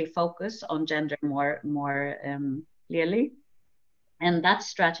to really focus on gender more clearly. And that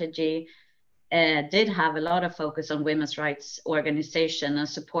strategy did have a lot of focus on women's rights organization and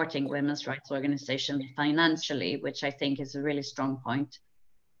supporting women's rights organizations financially, which I think is a really strong point.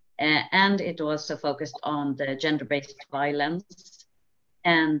 And it also focused on the gender-based violence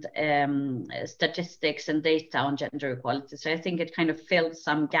and statistics and data on gender equality. So I think it kind of filled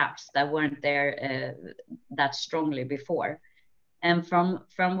some gaps that weren't there that strongly before. And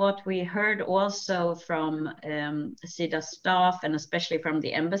from what we heard also from SIDA staff, and especially from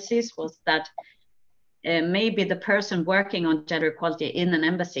the embassies, was that maybe the person working on gender equality in an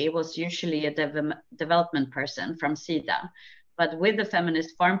embassy was usually a development person from SIDA. But with the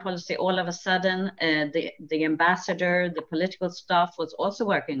feminist foreign policy, all of a sudden, the ambassador, the political staff was also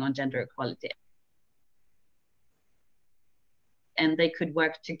working on gender equality. And they could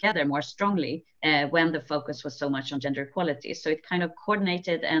work together more strongly when the focus was so much on gender equality. So it kind of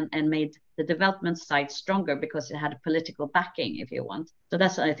coordinated and made the development side stronger because it had political backing, if you want. So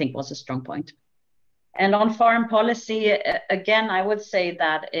that's, I think, was a strong point. And on foreign policy, again, I would say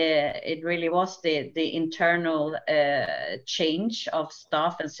that it really was the internal change of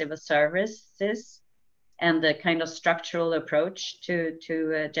staff and civil services and the kind of structural approach to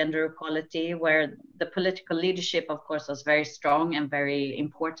gender equality, where the political leadership, of course, was very strong and very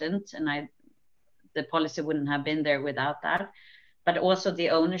important. And the policy wouldn't have been there without that. But also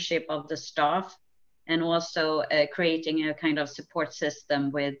the ownership of the staff, and also creating a kind of support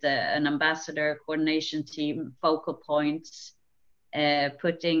system with an ambassador, coordination team, focal points,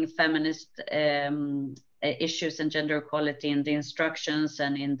 putting feminist issues and gender equality in the instructions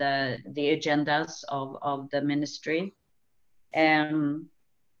and in the agendas of the ministry. And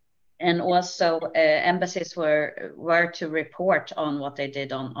also embassies were to report on what they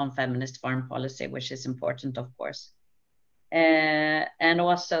did on feminist foreign policy, which is important, of course. And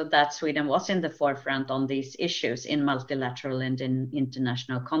also that Sweden was in the forefront on these issues in multilateral and in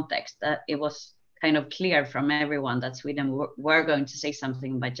international context. That it was kind of clear from everyone that Sweden were going to say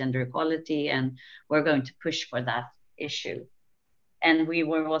something about gender equality and we're going to push for that issue. And we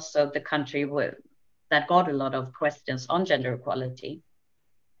were also the country that got a lot of questions on gender equality.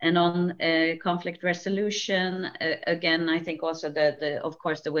 And on conflict resolution, again, I think also of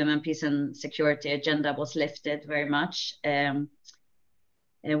course, the women, peace and security agenda was lifted very much.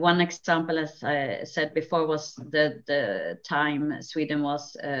 One example, as I said before, was the time Sweden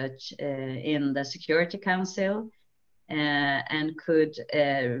was in the Security Council and could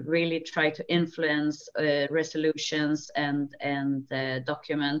really try to influence resolutions and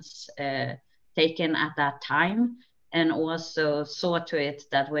documents taken at that time, and also saw to it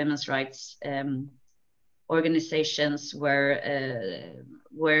that women's rights organizations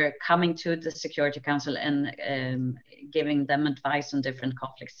were coming to the Security Council and giving them advice on different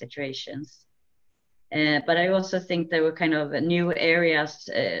conflict situations. But I also think there were kind of new areas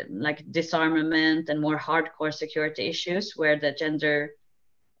like disarmament and more hardcore security issues where the gender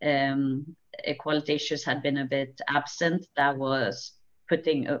equality issues had been a bit absent. That was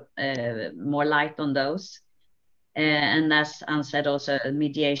putting more light on those. And as Anne said, also a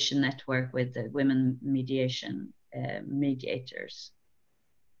mediation network with the women mediation mediators.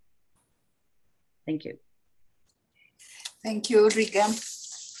 Thank you. Thank you, Ulrika.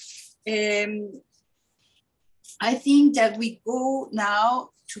 I think that we go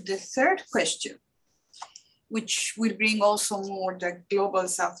now to the third question, which will bring also more the global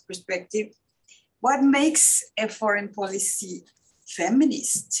South perspective. What makes a foreign policy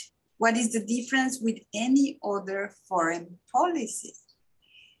feminist? What is the difference with any other foreign policy?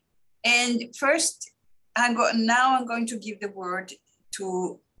 And first, I'm going to give the word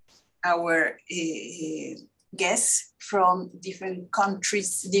to our guests from different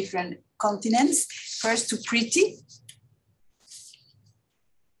countries, different continents. First to Priti.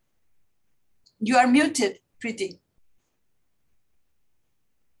 You are muted, Priti.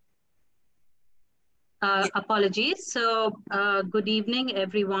 Apologies. So good evening,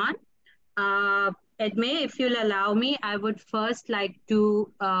 everyone. Edme, if you'll allow me, I would first like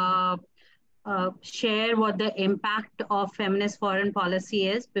to share what the impact of feminist foreign policy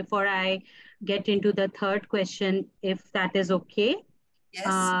is before I get into the third question, if that is okay.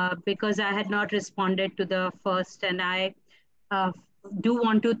 Yes. Because I had not responded to the first, and I do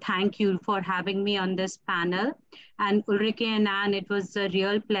want to thank you for having me on this panel. And Ulrika and Anne, it was a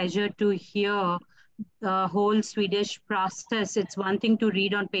real pleasure to hear the whole Swedish process. It's one thing to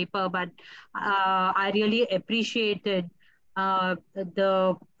read on paper, but I really appreciated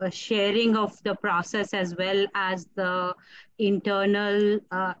the sharing of the process as well as the internal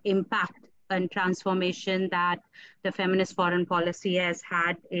impact and transformation that the feminist foreign policy has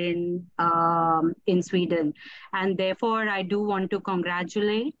had in Sweden. And therefore, I do want to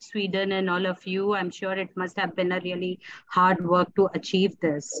congratulate Sweden and all of you. I'm sure it must have been a really hard work to achieve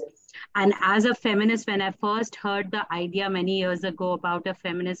this. And as a feminist, when I first heard the idea many years ago about a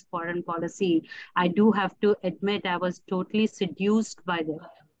feminist foreign policy, I do have to admit I was totally seduced by that.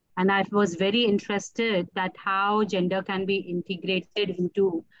 And I was very interested that how gender can be integrated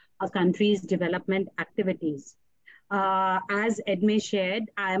into a country's development activities. As Edme shared,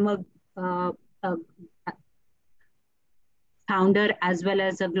 I am a founder as well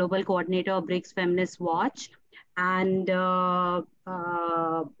as a global coordinator of BRICS Feminist Watch. And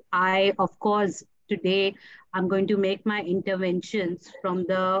I, of course, today I'm going to make my interventions from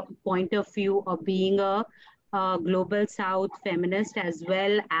the point of view of being a global South feminist as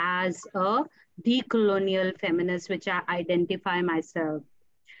well as a decolonial feminist, which I identify myself.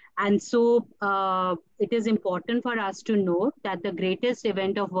 And so it is important for us to note that the greatest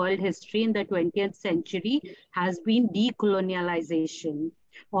event of world history in the 20th century has been decolonialization.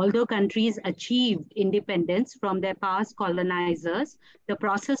 Although countries achieved independence from their past colonizers, the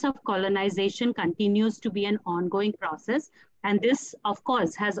process of colonization continues to be an ongoing process. And this, of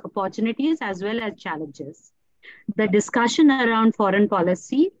course, has opportunities as well as challenges. The discussion around foreign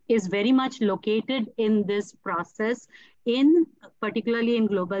policy is very much located in this process, particularly in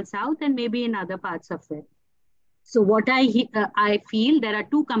Global South and maybe in other parts of it. So what I feel there are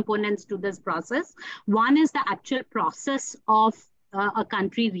two components to this process. One is the actual process of a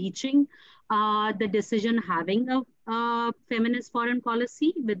country reaching the decision having a feminist foreign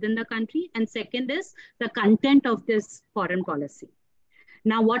policy within the country. And second is the content of this foreign policy.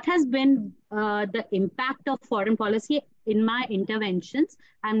 Now, what has been the impact of foreign policy in my interventions?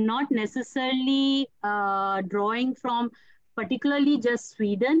 I'm not necessarily drawing from particularly just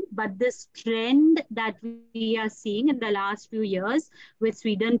Sweden, but this trend that we are seeing in the last few years with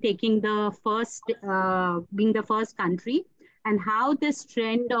Sweden taking the first, being the first country, and how this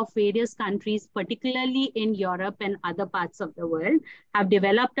trend of various countries, particularly in Europe and other parts of the world, have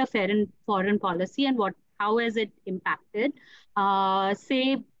developed a foreign policy and how has it impacted? I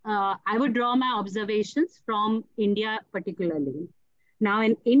would draw my observations from India particularly. Now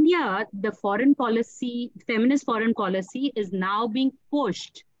in India, the foreign policy, feminist foreign policy is now being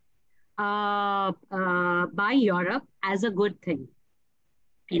pushed by Europe as a good thing.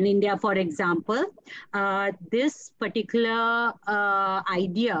 In India, for example, this particular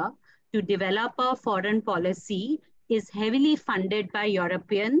idea to develop a foreign policy is heavily funded by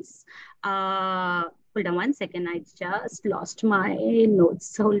Europeans. Hold on one second, I just lost my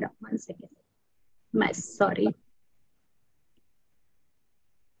notes. Hold on one second. Sorry.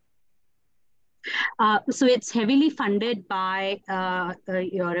 So it's heavily funded by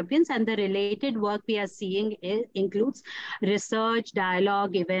Europeans, and the related work we are seeing includes research,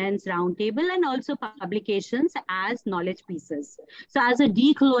 dialogue, events, roundtable, and also publications as knowledge pieces. So as a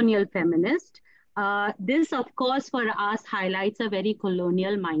decolonial feminist, this of course for us highlights a very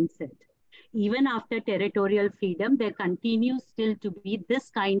colonial mindset. Even after territorial freedom, there continues still to be this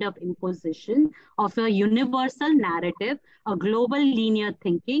kind of imposition of a universal narrative, a global linear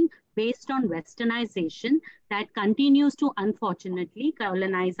thinking based on westernization that continues to unfortunately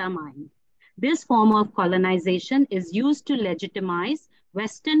colonize our mind. This form of colonization is used to legitimize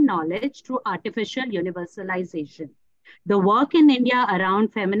Western knowledge through artificial universalization. The work in India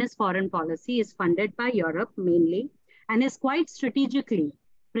around feminist foreign policy is funded by Europe mainly and is quite strategically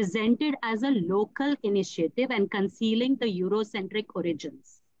presented as a local initiative and concealing the Eurocentric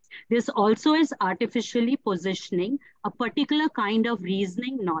origins. This also is artificially positioning a particular kind of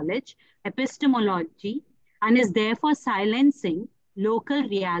reasoning knowledge, epistemology, and is therefore silencing local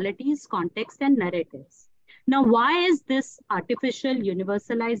realities, context, and narratives. Now, why is this artificial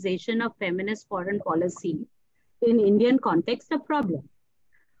universalization of feminist foreign policy in Indian context a problem?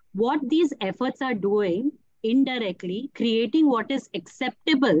 What these efforts are doing indirectly creating what is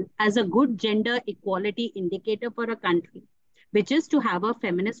acceptable as a good gender equality indicator for a country, which is to have a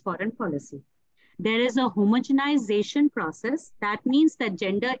feminist foreign policy. There is a homogenization process. That means that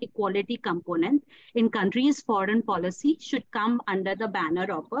gender equality component in countries' foreign policy should come under the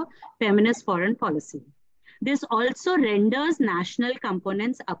banner of a feminist foreign policy. This also renders national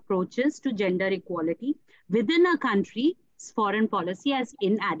components approaches to gender equality within a country's foreign policy as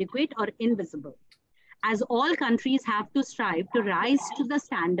inadequate or invisible. As all countries have to strive to rise to the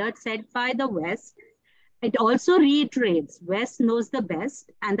standards set by the West, it also reiterates West knows the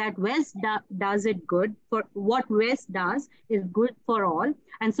best and that West does it good for what West does is good for all.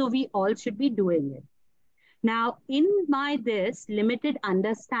 And so we all should be doing it. Now, in this limited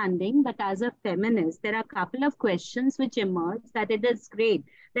understanding, but as a feminist, there are a couple of questions which emerge that it is great.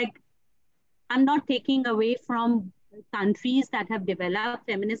 Like, I'm not taking away from countries that have developed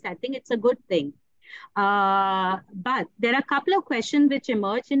feminist. I think it's a good thing. But there are a couple of questions which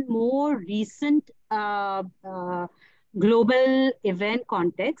emerge in more recent global event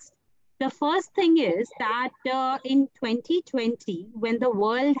context. The first thing is that in 2020, when the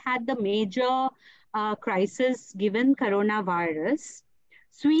world had the major crisis given coronavirus,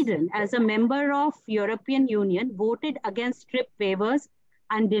 Sweden, as a member of European Union, voted against trip waivers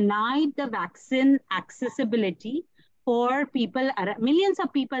and denied the vaccine accessibility for people, millions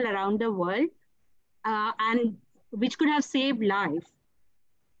of people around the world, and which could have saved life.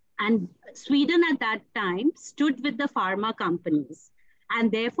 And Sweden at that time stood with the pharma companies.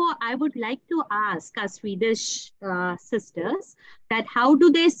 And therefore, I would like to ask our Swedish sisters that how do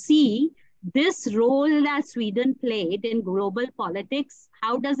they see this role that Sweden played in global politics?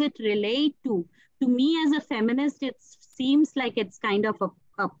 How does it relate to me as a feminist, it seems like it's kind of a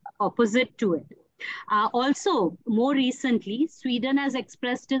opposite to it. Also, more recently, Sweden has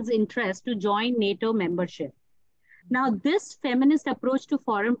expressed its interest to join NATO membership. Now, this feminist approach to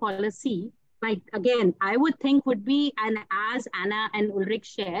foreign policy, like again, I would think would be, and as Anna and Ulrika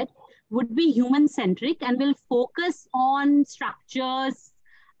shared, would be human-centric and will focus on structures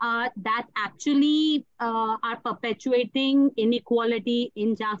that actually are perpetuating inequality,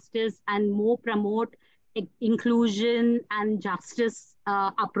 injustice, and more promote inclusion and justice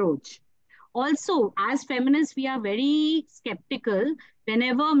approach. Also, as feminists, we are very skeptical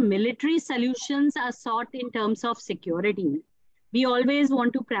whenever military solutions are sought in terms of security. We always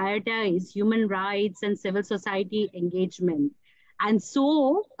want to prioritize human rights and civil society engagement. And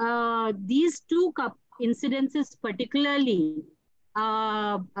so these two incidences particularly,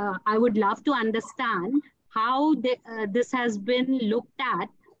 I would love to understand how this has been looked at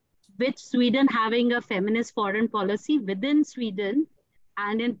with Sweden having a feminist foreign policy within Sweden,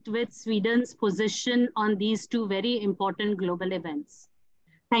 and with Sweden's position on these two very important global events.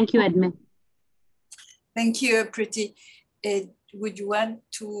 Thank you, Edme. Thank you, Priti. Would you want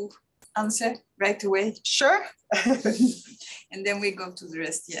to answer right away? Sure. And then we go to the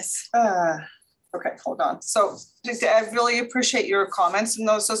rest, yes. Okay, hold on. So I really appreciate your comments, and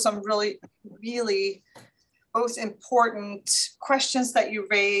those are some really, really both important questions that you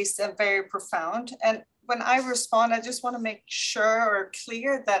raised and very profound. And when I respond, I just want to make sure or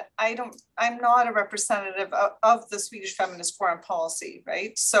clear that I'm not a representative of the Swedish feminist foreign policy,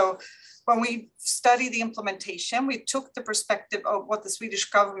 right? So when we study the implementation, we took the perspective of what the Swedish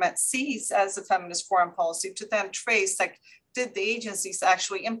government sees as a feminist foreign policy to then trace, like, did the agencies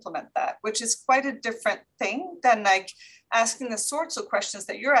actually implement that? Which is quite a different thing than like asking the sorts of questions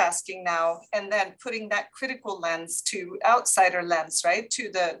that you're asking now, and then putting that critical lens to outsider lens, right,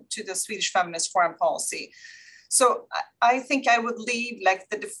 to the Swedish feminist foreign policy. So I think I would leave like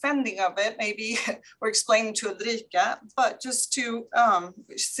the defending of it, maybe, or explaining to Ulrika, but just to,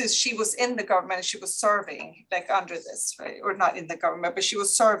 since she was in the government, she was serving like under this, right? Or not in the government, but she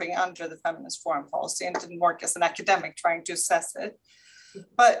was serving under the feminist foreign policy and didn't work as an academic trying to assess it.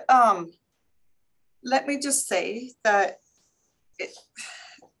 But let me just say that,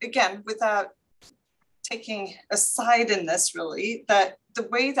 again, without taking a side in this really, that the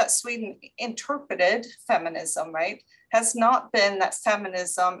way that Sweden interpreted feminism, right, has not been that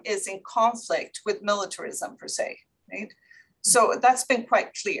feminism is in conflict with militarism per se, right? So that's been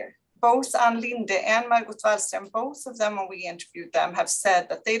quite clear. Both Ann Linde and Margot Wallström, both of them, when we interviewed them, have said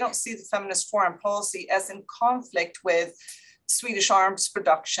that they don't see the feminist foreign policy as in conflict with Swedish arms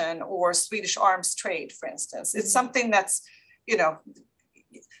production or Swedish arms trade, for instance. It's something that's, you know,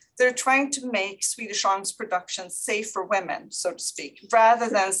 they're trying to make Swedish arms production safe for women, so to speak, rather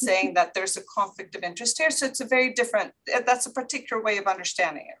than saying that there's a conflict of interest here. So it's a very different, that's a particular way of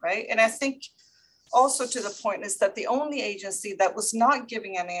understanding it, right? And I think also to the point is that the only agency that was not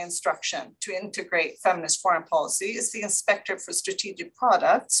giving any instruction to integrate feminist foreign policy is the Inspector for Strategic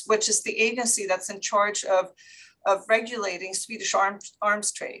Products, which is the agency that's in charge of regulating Swedish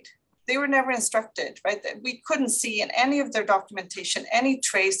arms trade. They were never instructed, right? We couldn't see in any of their documentation any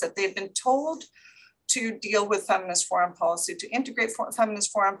trace that they'd been told to deal with feminist foreign policy, to integrate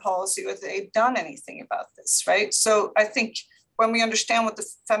feminist foreign policy, or they'd done anything about this, right? So I think when we understand what the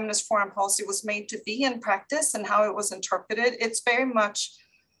feminist foreign policy was made to be in practice and how it was interpreted, it's very much,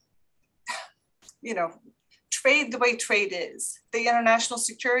 you know, trade the way trade is, the international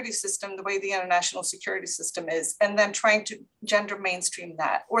security system the way the international security system is, and then trying to gender mainstream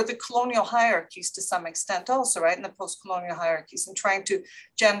that, or the colonial hierarchies to some extent also, right, in the post-colonial hierarchies, and trying to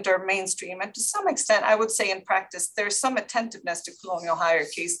gender mainstream. And to some extent, I would say in practice, there's some attentiveness to colonial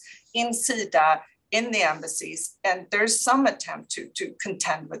hierarchies in SIDA, in the embassies, and there's some attempt to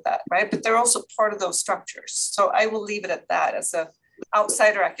contend with that, right? But they're also part of those structures. So I will leave it at that as a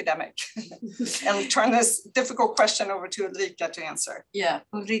outsider academic and turn this difficult question over to Ulrika to answer. Yeah,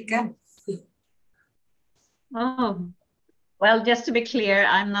 Ulrika. Oh, well, just to be clear,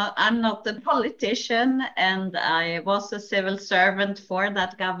 I'm not the politician, and I was a civil servant for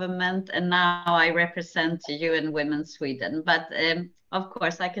that government, and now I represent UN Women Sweden. But of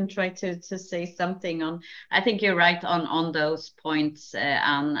course, I can try to say something on. I think you're right on those points,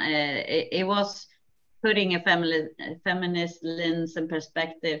 Anne. It was putting a feminist lens and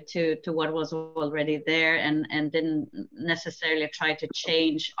perspective to what was already there, and didn't necessarily try to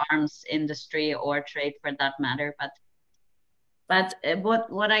change arms industry or trade for that matter, but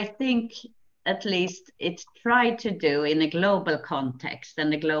what I think, at least, it's tried to do in a global context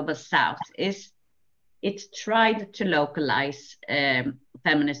and the global South is it's tried to localize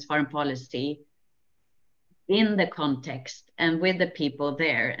feminist foreign policy in the context and with the people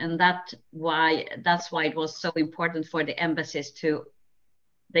there, and that's why it was so important for the embassies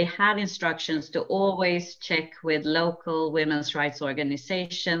they had instructions to always check with local women's rights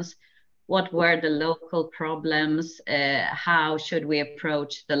organizations. What were the local problems? How should we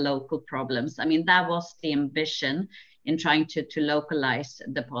approach the local problems? I mean, that was the ambition in trying to localize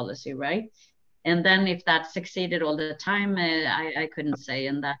the policy, right? And then if that succeeded all the time, I couldn't say,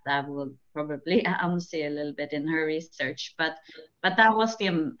 and that will probably see a little bit in her research. But that was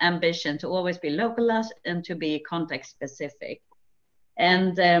the ambition, to always be localized and to be context specific.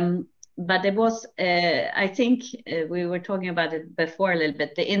 And but it was, I think we were talking about it before a little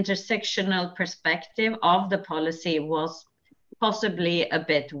bit, the intersectional perspective of the policy was possibly a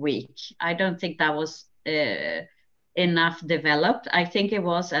bit weak. I don't think that was enough developed. I think it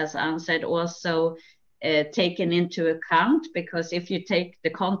was, as Anne said, also taken into account, because if you take the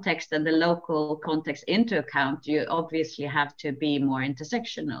context and the local context into account, you obviously have to be more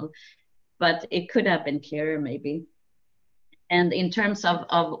intersectional, but it could have been clearer maybe. And in terms of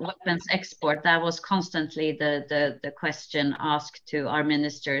weapons export, that was constantly the question asked to our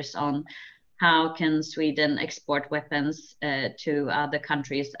ministers on how can Sweden export weapons to other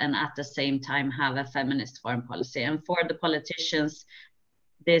countries and at the same time have a feminist foreign policy. And for the politicians,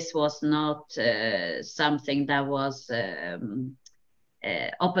 this was not something that was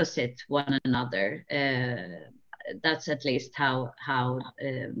opposite one another. That's at least how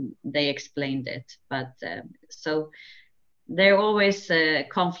they explained it. But so there are always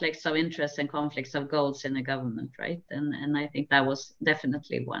conflicts of interest and conflicts of goals in the government, right? And I think that was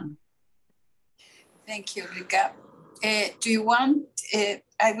definitely one. Thank you, Ulrika. Do you want,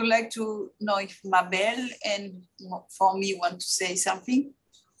 I would like to know if Mabel and Fomi want to say something.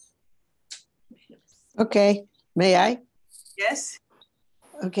 Okay, may I? Yes.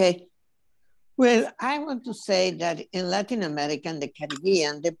 Okay. Well, I want to say that in Latin America and the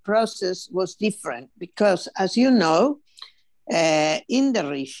Caribbean, the process was different because, as you know, in the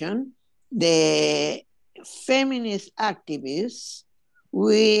region, the feminist activists,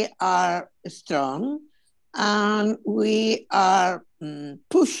 we are strong and we are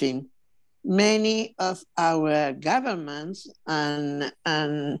pushing many of our governments and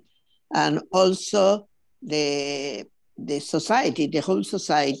also the society, the whole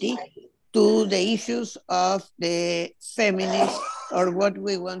society, to the issues of the feminist or what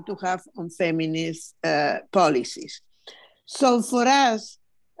we want to have on feminist policies. So for us,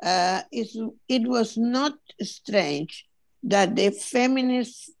 it was not strange that the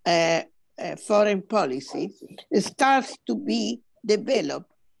feminist foreign policy starts to be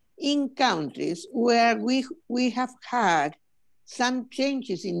developed in countries where we have had some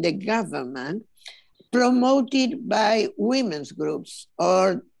changes in the government promoted by women's groups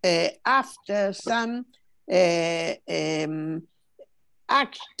or after some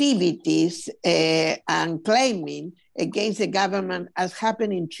activities and claiming against the government, as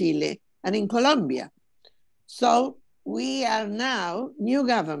happened in Chile and in Colombia. So we are now new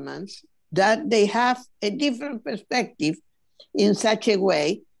governments that they have a different perspective in such a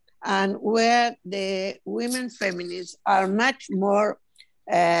way, and where the women feminists are much more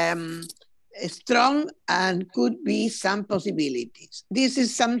strong and could be some possibilities. This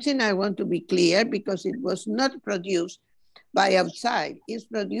is something I want to be clear, because it was not produced by outside, it's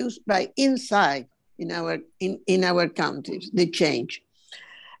produced by inside in our countries, the change.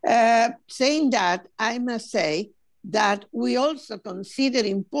 Saying that, I must say that we also consider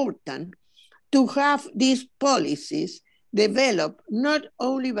important to have these policies developed not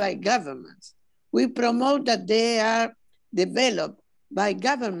only by governments. We promote that they are developed by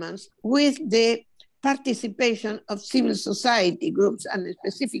governments with the participation of civil society groups and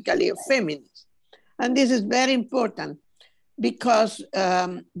specifically of feminists. And this is very important because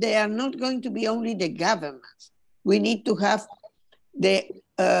they are not going to be only the governments. We need to have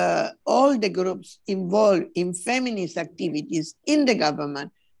all the groups involved in feminist activities in the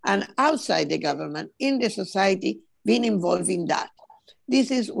government and outside the government, in the society, being involved in that.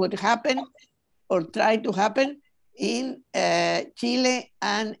 This is what happened or tried to happen in Chile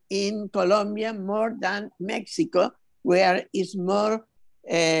and in Colombia more than Mexico, where it's more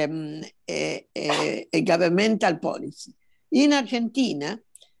a governmental policy. In Argentina,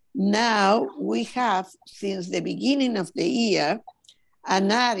 now we have, since the beginning of the year,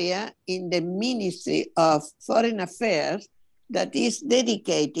 an area in the Ministry of Foreign Affairs that is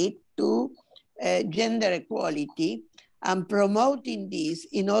dedicated to gender equality and promoting this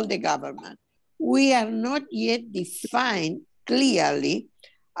in all the government. We are not yet defined clearly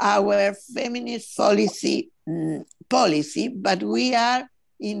our feminist policy, but we are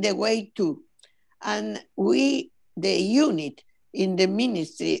in the way too. And we, the unit in the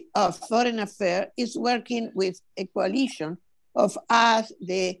Ministry of Foreign Affairs, is working with a coalition of us,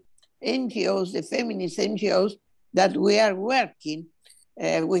 the NGOs, the feminist NGOs, that we are working.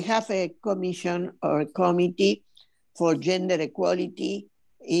 We have a commission or a committee for gender equality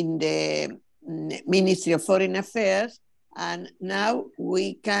in the Ministry of Foreign Affairs, and now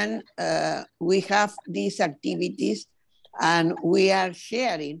we can, we have these activities and we are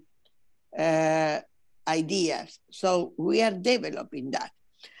sharing ideas. So we are developing that.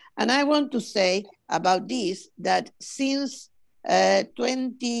 And I want to say about this that since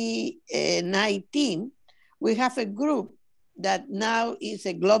 2019, we have a group that now is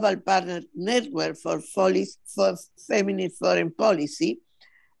a global partner network for feminist foreign policy,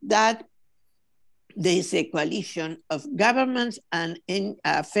 that there is a coalition of governments and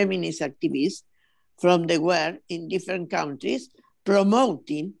feminist activists from the world in different countries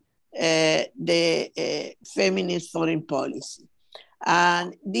promoting the feminist foreign policy.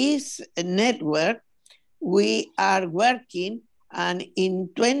 And this network, we are working, and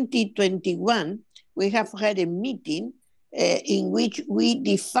in 2021, we have had a meeting in which we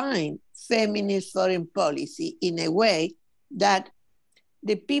define feminist foreign policy in a way that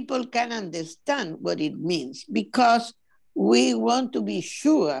the people can understand what it means, because we want to be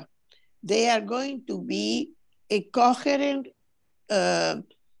sure they are going to be a coherent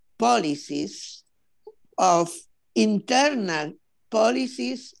policies of internal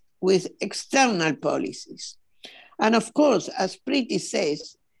policies with external policies. And of course, as Priti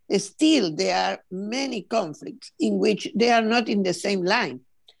says, still there are many conflicts in which they are not in the same line.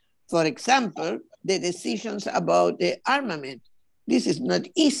 For example, the decisions about the armament. This is not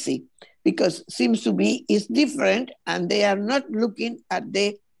easy because seems to be is different, and they are not looking at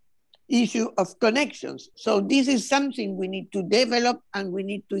the issue of connections. So this is something we need to develop and we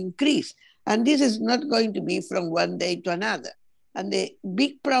need to increase. And this is not going to be from one day to another. And the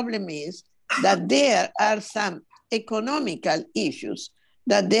big problem is that there are some economical issues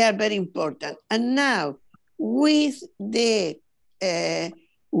that they are very important. And now with the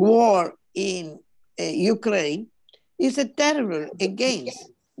war in Ukraine, it's a terrible against,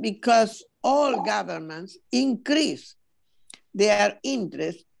 because all governments increase their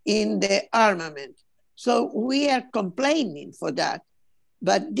interest in the armament. So we are complaining for that.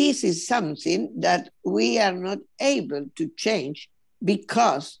 But this is something that we are not able to change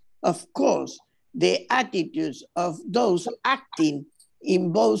because, of course, the attitudes of those acting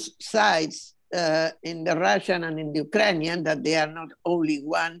in both sides, in the Russian and in the Ukrainian, that they are not only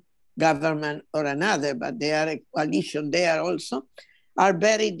one government or another, but they are a coalition there also, are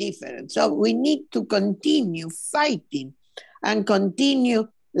very different. So we need to continue fighting and continue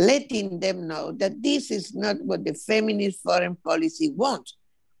letting them know that this is not what the feminist foreign policy wants.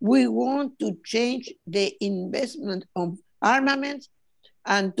 We want to change the investment of armaments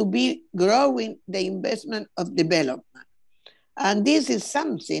and to be growing the investment of development. And this is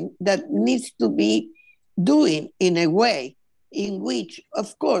something that needs to be doing in a way in which,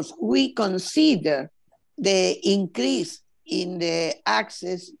 of course, we consider the increase in the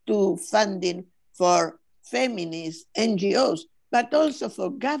access to funding for feminist NGOs, but also for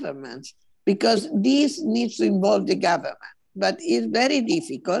governments, because this needs to involve the government. But it's very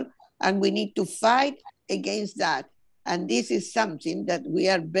difficult, and we need to fight against that. And this is something that we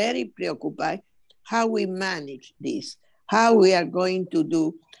are very preoccupied, how we manage this, how we are going to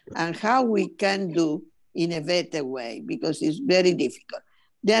do, and how we can do in a better way, because it's very difficult.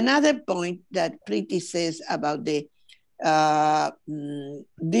 The another point that Priti says about the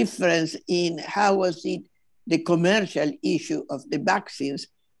difference in how was it the commercial issue of the vaccines,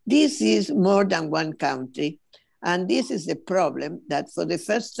 this is more than one country. And this is the problem that for the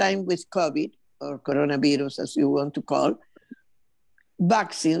first time with COVID, or coronavirus as you want to call,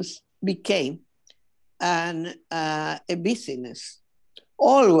 vaccines became a business.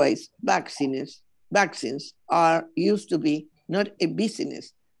 always vaccines are used to be not a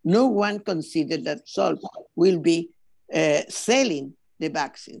business. No one considered that Sol will be selling the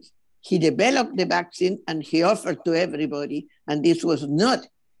vaccines. He developed the vaccine and he offered to everybody, and this was not.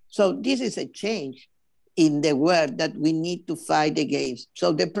 So this is a change in the world that we need to fight against.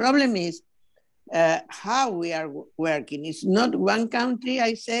 So the problem is how we are working. It's not one country,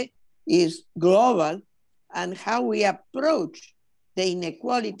 I say, it's global, and how we approach the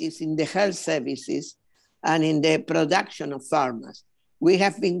inequalities in the health services and in the production of pharmas. We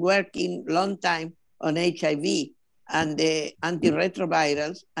have been working a long time on HIV and the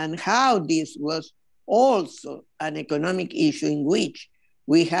antiretrovirals, and how this was also an economic issue in which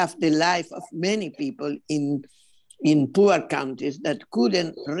we have the life of many people in poor countries that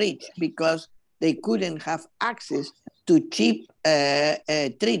couldn't reach because they couldn't have access to cheap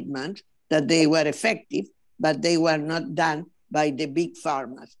treatments that they were effective, but they were not done by the big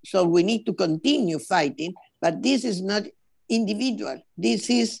pharmas. So we need to continue fighting, but this is not individual. This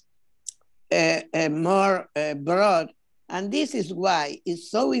is more broad. And this is why it's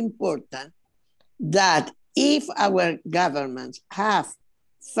so important that if our governments have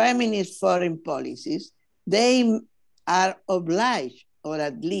feminist foreign policies, they are obliged, or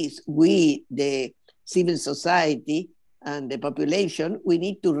at least we, the civil society and the population, we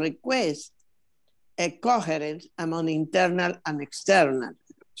need to request a coherence among internal and external.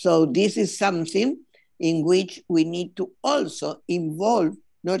 So this is something in which we need to also involve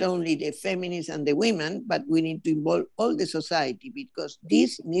not only the feminists and the women, but we need to involve all the society, because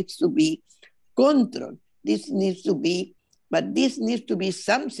this needs to be controlled. This needs to be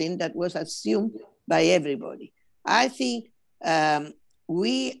something that was assumed by everybody. I think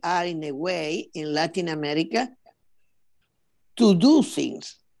we are in a way in Latin America to do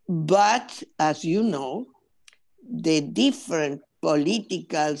things, but as you know, the different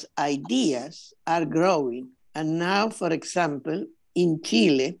political ideas are growing. And now, for example, in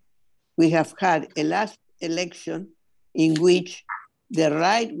Chile, we have had a last election in which the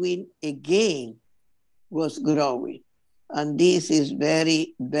right wing again was growing. And this is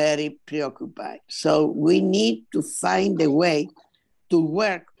very, very preoccupied. So we need to find a way to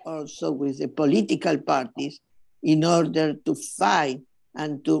work also with the political parties in order to find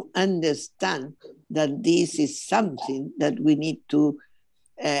and to understand that this is something that we need to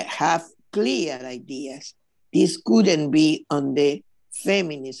have clear ideas. This couldn't be on the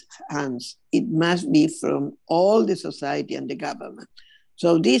feminist hands. It must be from all the society and the government.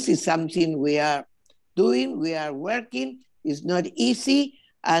 So this is something we are doing, we are working. It's not easy.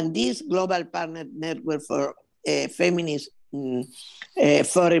 And this Global Partner Network for Feminist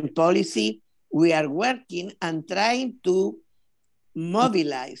Foreign Policy, we are working and trying to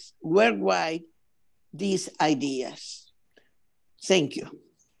mobilize worldwide these ideas. Thank you.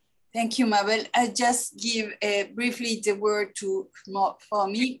 Thank you, Mabel. I just give briefly the word for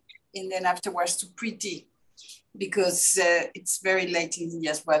me, and then afterwards to Priti, because it's very late in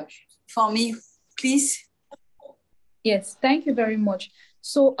India as well. For me, please. Yes, thank you very much.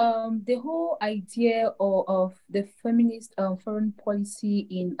 So the whole idea of the feminist foreign policy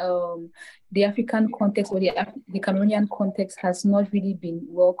in the African context or the Cameroonian context has not really been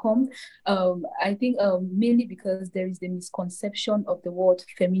welcomed. I think mainly because there is the misconception of the word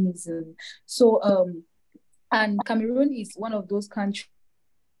feminism. So, and Cameroon is one of those countries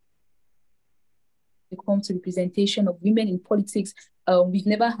when it comes to representation of women in politics. We've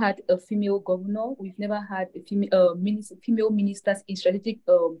never had a female governor. We've never had a female ministers in strategic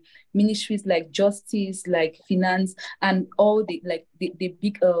ministries like justice, like finance, and all the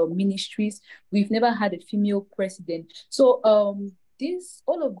big ministries. We've never had a female president. So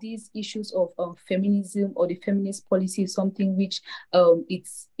all of these issues of feminism or the feminist policy is something which it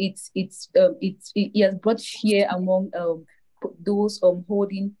has brought fear among those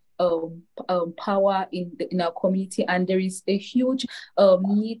holding power in our community, and there is a huge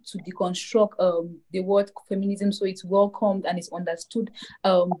need to deconstruct the word feminism so it's welcomed and it's understood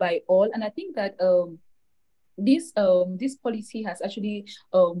by all. And I think that this policy has actually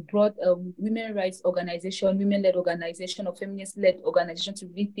brought women rights organization, women-led organization, or feminist-led organization to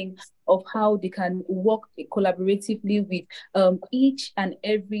really think of how they can work collaboratively with each and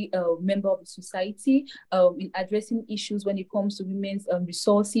every member of the society in addressing issues when it comes to women's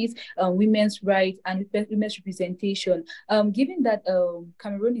resources, women's rights, and women's representation. Given that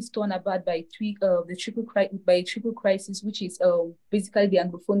Cameroon is torn apart by a triple crisis, which is basically the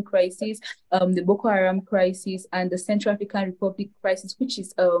Anglophone crisis, the Boko Haram crisis, and the Central African Republic crisis, which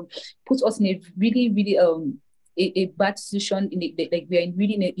is puts us in a really, really a bad situation. We are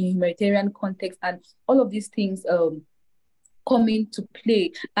in a humanitarian context, and all of these things come into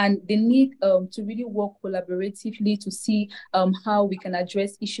play, and they need to really work collaboratively to see how we can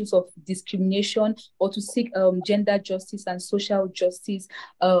address issues of discrimination or to seek gender justice and social justice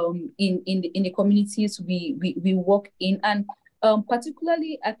in the communities we work in. And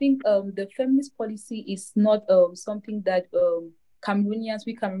particularly, I think the feminist policy is not something that we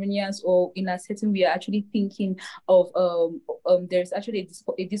Cameroonians, or in a setting we are actually thinking of. There's actually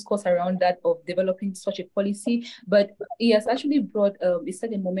a discourse around that of developing such a policy, but it has actually brought a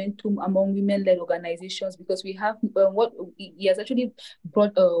certain momentum among women-led organizations, because we have he has actually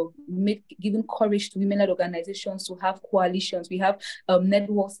brought given courage to women-led organizations to have coalitions. We have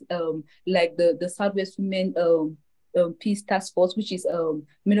networks like the Southwest Women Peace Task Force, which is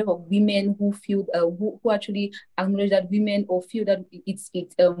made up of women who feel who actually acknowledge that women, or feel that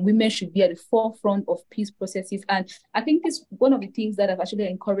women should be at the forefront of peace processes. And I think this one of the things that have actually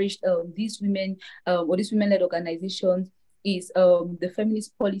encouraged these women or these women-led organizations is the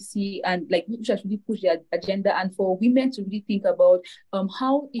feminist policy, and like which actually push their agenda, and for women to really think about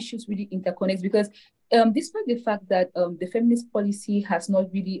how issues really interconnect, because despite the fact that the feminist policy has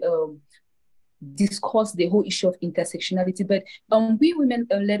not really discuss the whole issue of intersectionality, but we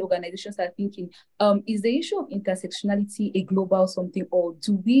women-led organizations are thinking, is the issue of intersectionality a global something, or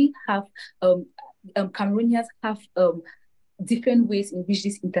do we have Cameroonians have different ways in which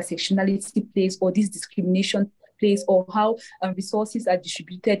this intersectionality plays, or this discrimination plays, or how resources are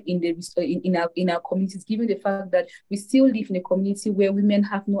distributed in our communities, given the fact that we still live in a community where women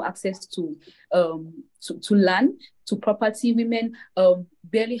have no access to land, to property. Women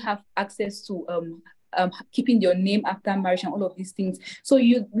barely have access to keeping their name after marriage and all of these things. So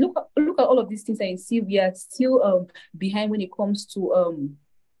you look at all of these things and you see we are still behind when it comes to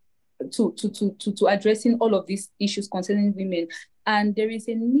addressing all of these issues concerning women. And there is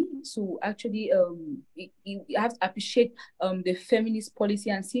a need to actually you have to appreciate the feminist policy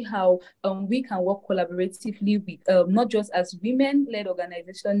and see how we can work collaboratively with not just as women-led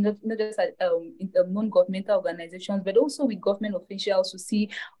organizations, not just as non-governmental organizations, but also with government officials to see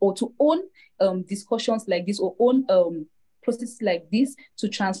or to own discussions like this, or own processes like this to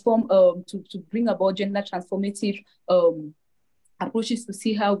transform, to bring about gender transformative approaches, to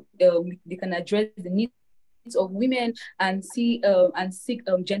see how they can address the needs of women and see and seek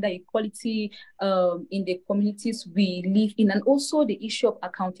gender equality in the communities we live in, and also the issue of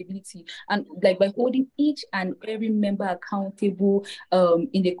accountability, and like by holding each and every member accountable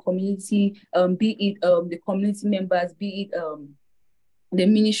in the community, be it the community members, be it the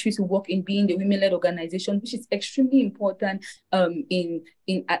ministries who work in being the women-led organization, which is extremely important in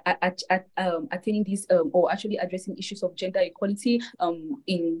attaining this or actually addressing issues of gender equality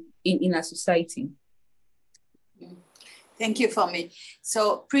in our society. Thank you, Femi.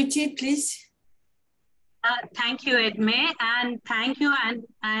 So Priti, please. Thank you, Edme, and thank you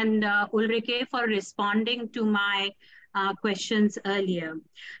and Ulrika for responding to my questions earlier.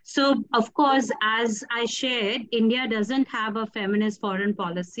 So, of course, as I shared, India doesn't have a feminist foreign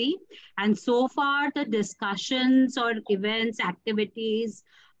policy. And so far, the discussions or events, activities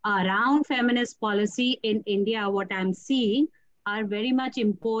around feminist policy in India, what I'm seeing, are very much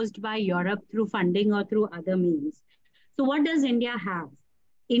imposed by Europe through funding or through other means. So what does India have?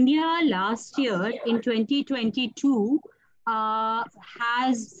 India last year in 2022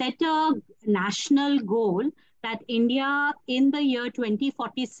 has set a national goal that India in the year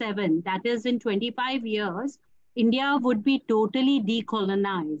 2047, that is in 25 years, India would be totally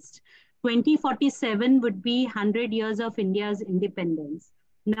decolonized. 2047 would be 100 years of India's independence.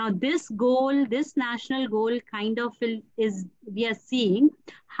 Now this goal, this national goal kind of is, we are seeing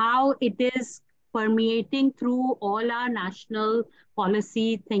how it is permeating through all our national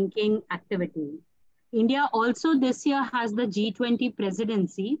policy thinking activity. India also this year has the G20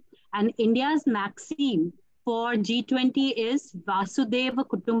 presidency, and India's maxim for G20 is Vasudhaiva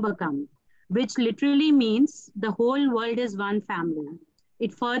Kutumbakam, which literally means the whole world is one family.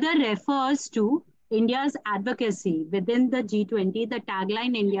 It further refers to India's advocacy within the G20. The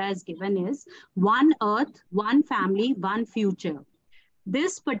tagline India has given is one earth, one family, one future.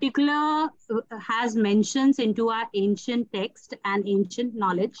 This particular has mentions into our ancient text and ancient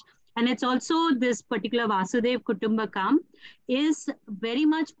knowledge. And it's also this particular Vasudhaiva Kutumbakam is very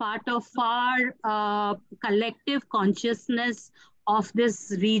much part of our collective consciousness of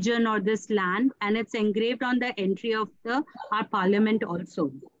this region or this land. And it's engraved on the entry of our parliament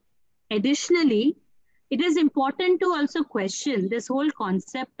also. Additionally, it is important to also question this whole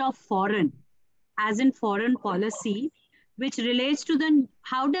concept of foreign, as in foreign policy, which relates to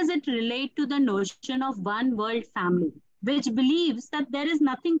how does it relate to the notion of one world family, which believes that there is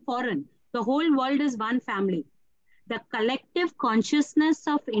nothing foreign. The whole world is one family. the collective consciousness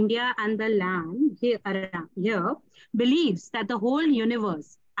of India and the land here believes that the whole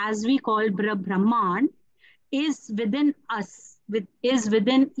universe, as we call Brahman, is within us, is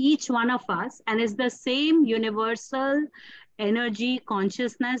within each one of us, and is the same universal energy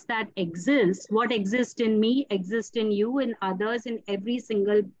consciousness that exists. What exists in me exists in you, in others, in every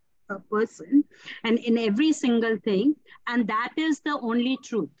single person, and in every single thing. And that is the only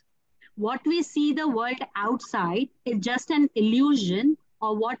truth. What we see the world outside is just an illusion,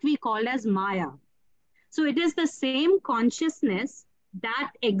 or what we call as Maya. So it is the same consciousness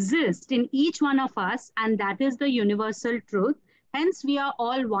that exists in each one of us, and that is the universal truth. Hence, we are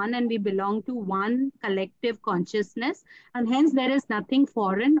all one and we belong to one collective consciousness, and hence there is nothing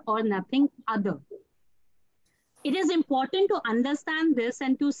foreign or nothing other. It is important to understand this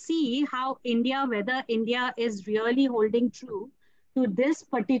and to see how India, whether India is really holding true to this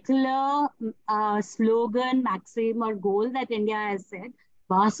particular slogan, maxim, or goal that India has said,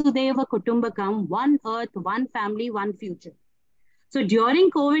 Vasudeva Kutumbakam, one earth, one family, one future. So during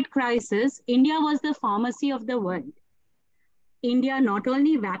COVID crisis, India was the pharmacy of the world. India not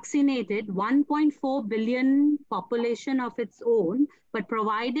only vaccinated 1.4 billion population of its own, but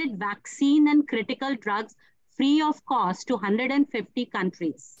provided vaccine and critical drugs free of cost to 150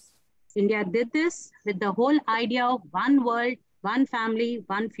 countries. India did this with the whole idea of one world, one family,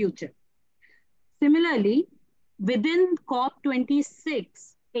 one future. Similarly, within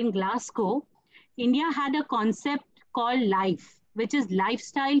COP26 in Glasgow, India had a concept called LIFE, which is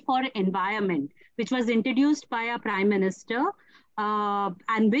Lifestyle for Environment, which was introduced by our Prime Minister,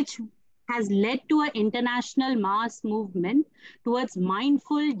 and which has led to an international mass movement towards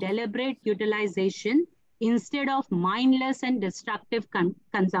mindful, deliberate utilization instead of mindless and destructive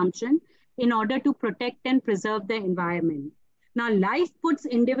consumption in order to protect and preserve the environment. Now, life puts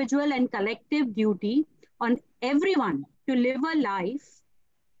individual and collective duty on everyone to live a life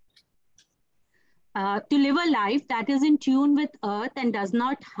that is in tune with earth and does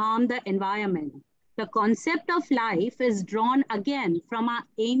not harm the environment. The concept of life is drawn again from our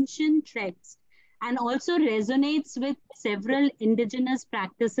ancient texts and also resonates with several indigenous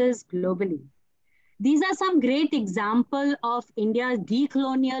practices globally. These are some great examples of India's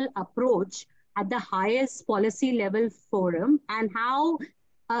decolonial approach at the highest policy level forum and how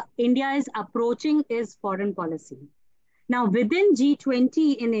India is approaching its foreign policy. Now, within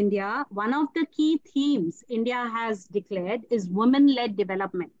G20 in India, one of the key themes India has declared is women-led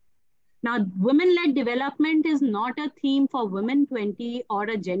development. Now, women-led development is not a theme for Women 20 or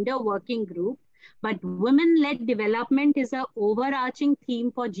a gender working group, but women-led development is an overarching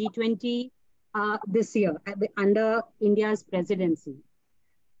theme for G20 this year under India's presidency.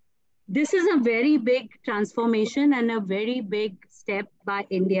 This is a very big transformation and a very big step by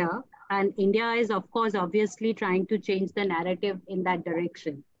India. And India is, of course, obviously trying to change the narrative in that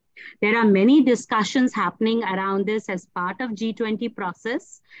direction. There are many discussions happening around this as part of G20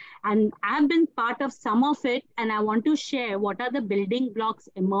 process. And I've been part of some of it, and I want to share what are the building blocks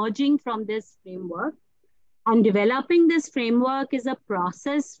emerging from this framework. And developing this framework is a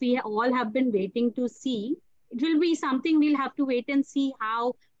process we all have been waiting to see. It will be something we'll have to wait and see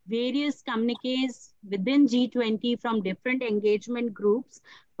how various communiques within G20 from different engagement groups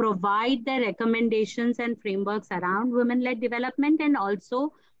provide their recommendations and frameworks around women-led development, and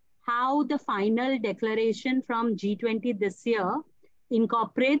also how the final declaration from G20 this year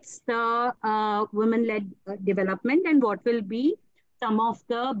incorporates the women-led development and what will be some of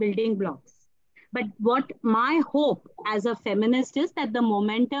the building blocks. But what my hope as a feminist is that the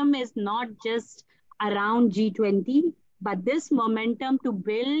momentum is not just around G20, but this momentum to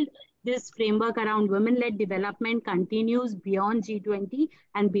build this framework around women-led development continues beyond G20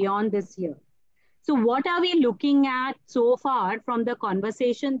 and beyond this year. So what are we looking at so far from the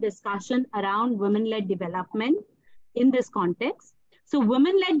conversation discussion around women-led development in this context? So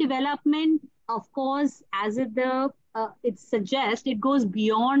women-led development, of course, as it suggests, it goes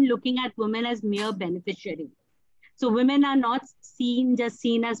beyond looking at women as mere beneficiaries. So women are not just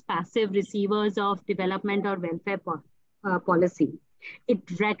seen as passive receivers of development or welfare policy. It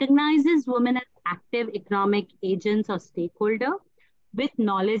recognizes women as active economic agents or stakeholders with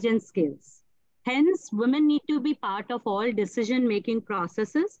knowledge and skills. Hence, women need to be part of all decision-making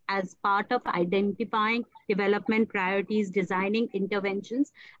processes as part of identifying development priorities, designing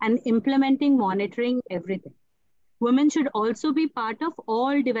interventions, and implementing monitoring everything. Women should also be part of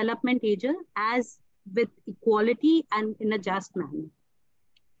all development agents as with equality and in a just manner.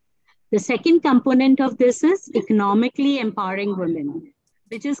 The second component of this is economically empowering women,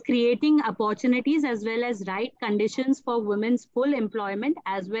 which is creating opportunities as well as right conditions for women's full employment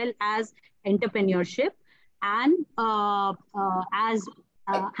as well as entrepreneurship and as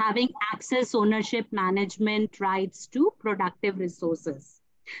having access, ownership, management rights to productive resources.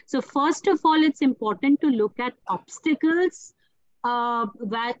 So first of all, it's important to look at obstacles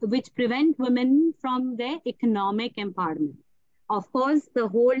which prevent women from their economic empowerment. Of course, the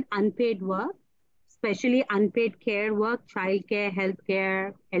whole unpaid work, especially unpaid care work, childcare,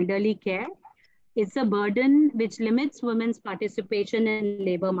 healthcare, elderly care, it's a burden which limits women's participation in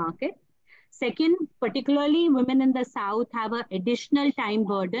labor market. Second, particularly women in the South have an additional time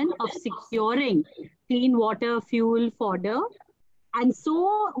burden of securing clean water, fuel, fodder. And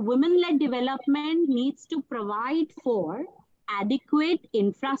so women-led development needs to provide for adequate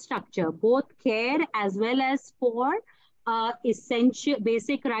infrastructure, both care as well as for essential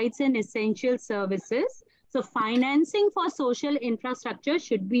basic rights and essential services. So financing for social infrastructure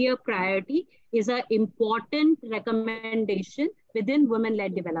should be a priority, is an important recommendation within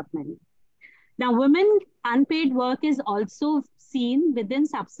women-led development. Now, women unpaid work is also seen within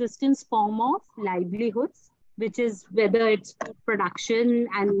subsistence form of livelihoods, which is whether it's production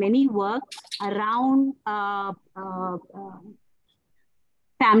and many work around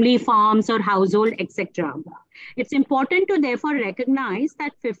family farms or household, etc. It's important to therefore recognize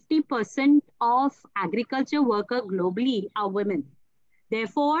that 50% of agriculture workers globally are women.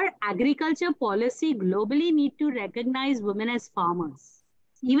 Therefore, agriculture policy globally need to recognize women as farmers.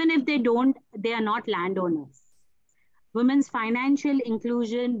 Even if they don't, they are not landowners. Women's financial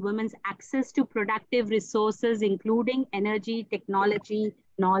inclusion, women's access to productive resources, including energy, technology,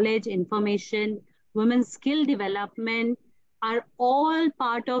 knowledge, information, women's skill development, are all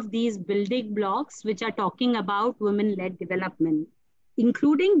part of these building blocks which are talking about women-led development,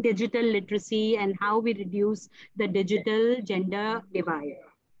 including digital literacy and how we reduce the digital gender divide.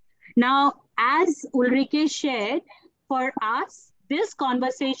 Now, as Ulrika shared, for us, this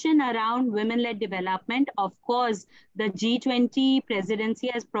conversation around women-led development, of course, the G20 presidency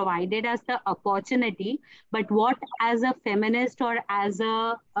has provided us the opportunity, but what as a feminist or as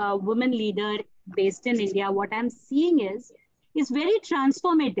a woman leader based in India, what I'm seeing is very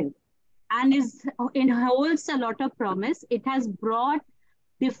transformative and it holds a lot of promise. It has brought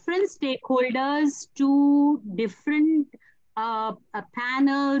different stakeholders to different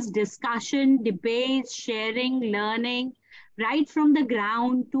panels, discussion, debates, sharing, learning, right from the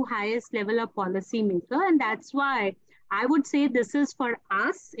ground to highest level of policy maker. And that's why I would say this is for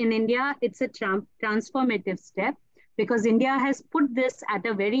us in India, it's a transformative step because India has put this at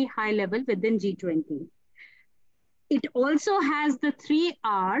a very high level within G20. It also has the 3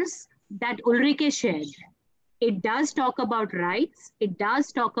 R's that Ulrika shared. It does talk about rights, it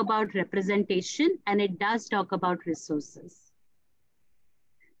does talk about representation, and it does talk about resources.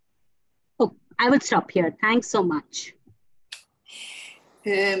 Oh, I would stop here. Thanks so much.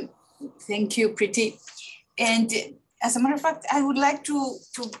 Thank you, Priti. And as a matter of fact, I would like to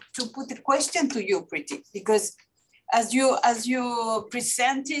put a question to you, Priti, because as you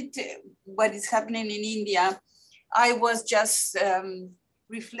presented what is happening in India, I was just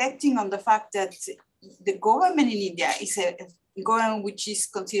reflecting on the fact that the government in India is a government which is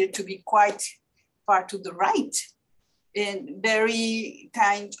considered to be quite far to the right and very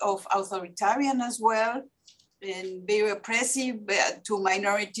kind of authoritarian as well, and very oppressive to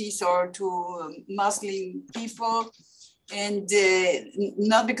minorities or to Muslim people. And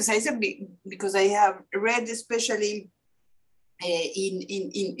not because I said, because I have read especially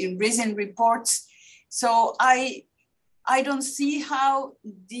in recent reports. So I don't see how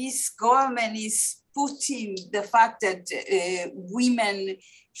this government is putting the fact that women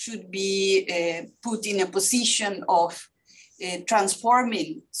should be put in a position of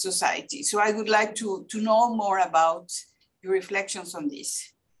transforming society. So I would like to know more about your reflections on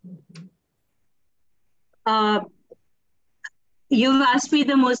this. You've asked me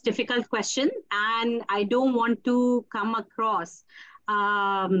the most difficult question, and I don't want to come across.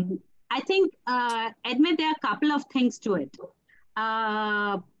 I think, Edme, there are a couple of things to it.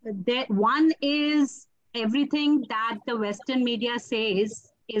 One is everything that the Western media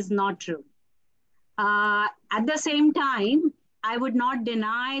says is not true. At the same time, I would not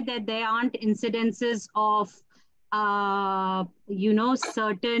deny that there aren't incidences of,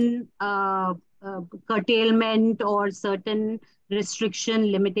 certain curtailment or certain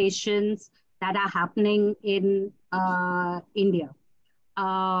restriction limitations that are happening in India.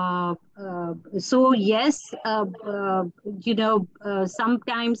 So yes,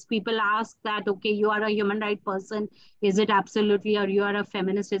 sometimes people ask that, okay, you are a human rights person, is it absolutely, or you are a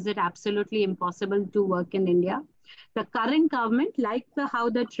feminist, is it absolutely impossible to work in India? The current government, like how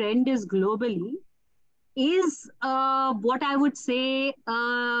the trend is globally, is what I would say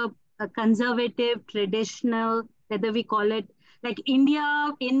conservative, traditional, whether we call it, like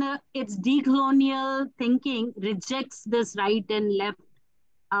India in its decolonial thinking rejects this right and left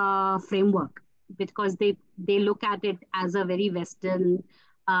framework, because they look at it as a very Western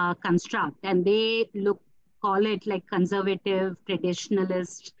construct, and they call it like conservative,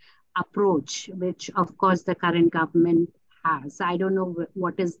 traditionalist approach, which of course the current government has. I don't know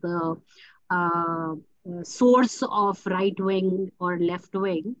what is the source of right wing or left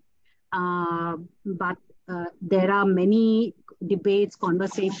wing, but there are many debates,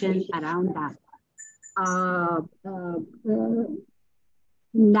 conversations around that.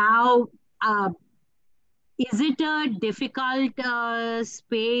 Now, is it a difficult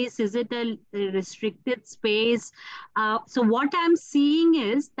space? Is it a restricted space? So what I'm seeing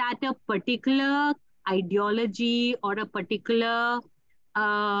is that a particular ideology or a particular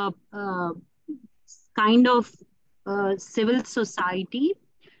kind of civil society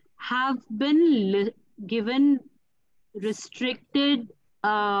have been given restricted,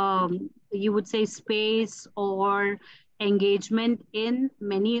 you would say, space or engagement in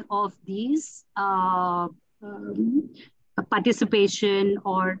many of these participation,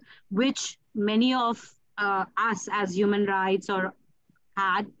 or which many of us as human rights or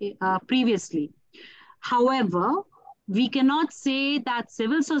had previously. However, we cannot say that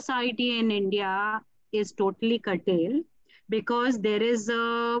civil society in India is totally curtailed, because there is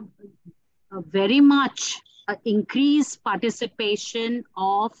a very much increased participation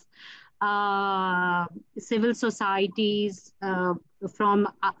of civil societies from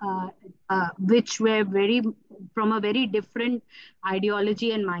which were from a very different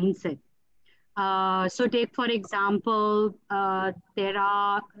ideology and mindset. So take, for example, there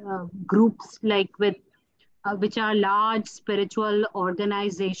are groups like which are large spiritual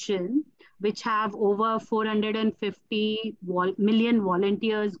organizations, which have over 450 million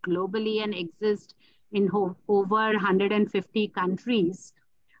volunteers globally and exist in over 150 countries,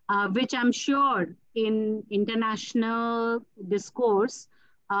 which I'm sure in international discourse,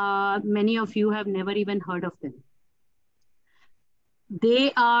 many of you have never even heard of them.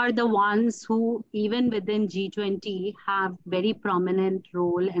 They are the ones who, even within G20, have very prominent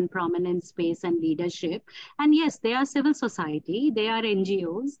role and prominent space and leadership. And yes, they are civil society, they are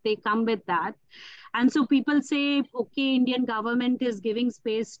NGOs, they come with that. And so people say, okay, Indian government is giving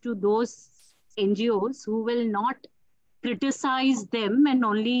space to those NGOs who will not criticize them, and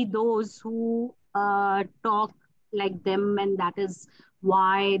only those who talk like them, and that is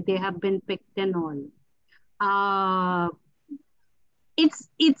why they have been picked and all.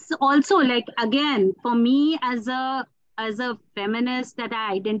 It's also like, again, for me as a feminist, that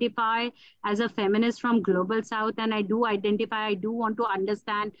I identify as a feminist from Global South, and I do want to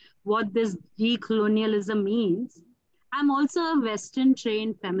understand what this decolonialism means. I'm also a Western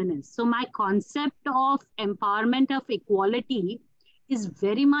trained feminist. So my concept of empowerment of equality is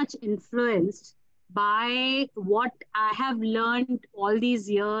very much influenced by what I have learned all these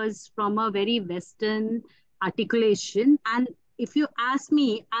years from a very Western articulation. And if you ask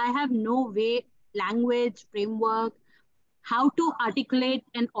me, I have no way, language, framework, how to articulate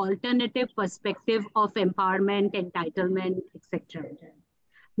an alternative perspective of empowerment, entitlement, etc.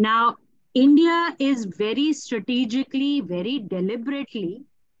 Now, India is very strategically, very deliberately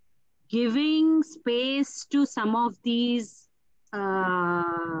giving space to some of these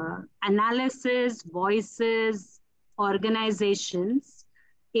analysis, voices, organizations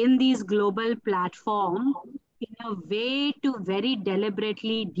in these global platforms in a way to very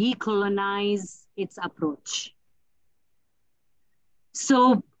deliberately decolonize its approach.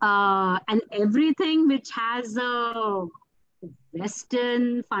 So, and everything which has a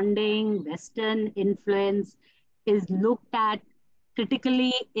Western funding, Western influence is looked at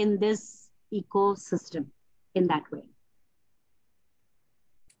critically in this ecosystem in that way.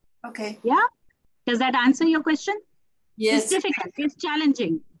 Okay. Yeah? Does that answer your question? Yes. It's difficult, it's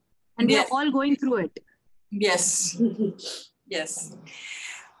challenging, and yes. we're all going through it. Yes. Yes.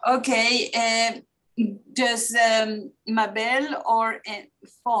 Okay. Does Mabel or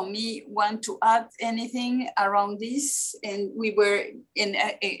FIEM want to add anything around this? And we were in,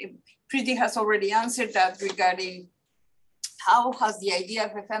 Priti has already answered that regarding how has the idea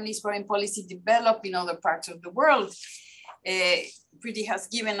of a feminist foreign policy developed in other parts of the world. Priti has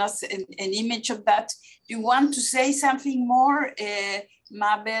given us an image of that. Do you want to say something more,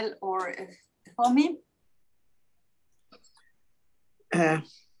 Mabel or FIEM?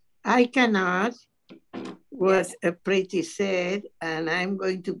 I cannot what Priti said, and I'm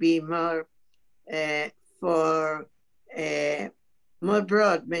going to be more more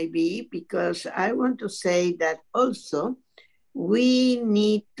broad maybe, because I want to say that also we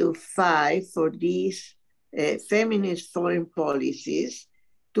need to fight for these feminist foreign policies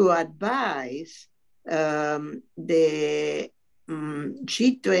to advise the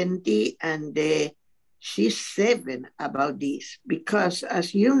G20 and the G7 about this, because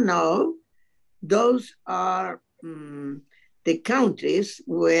as you know, those are the countries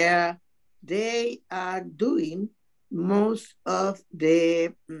where they are doing most of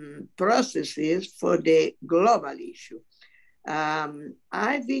the processes for the global issue.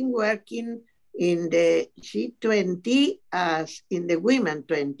 I've been working in the G20 as in the Women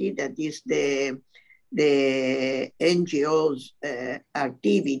 20, that is the NGOs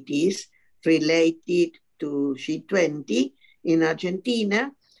activities related to G20 in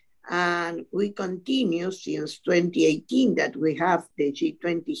Argentina. And we continue since 2018 that we have the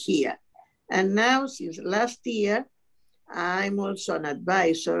G20 here. And now since last year, I'm also an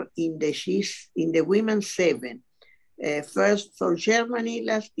advisor in the Women 7. First for Germany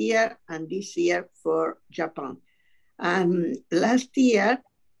last year, and this year for Japan. And last year,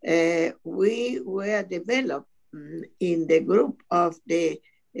 we were developed in the group of the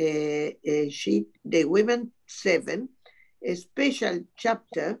Women 7, a special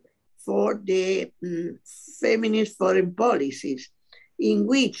chapter for the feminist foreign policies, in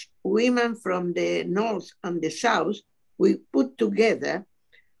which women from the North and the South, we put together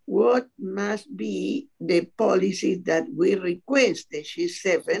what must be the policies that we request the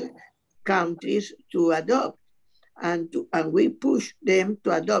G7 countries to adopt, and we push them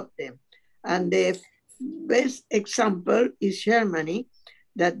to adopt them. And the best example is Germany,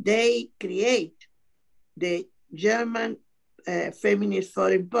 that they create the German feminist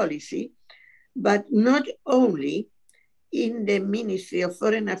foreign policy, but not only in the Ministry of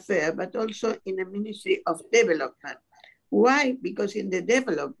Foreign Affairs, but also in the Ministry of Development. Why? Because in the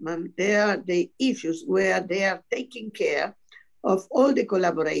development, there are the issues where they are taking care of all the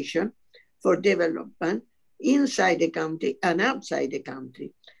collaboration for development inside the country and outside the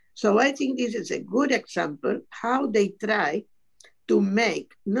country. So I think this is a good example how they try to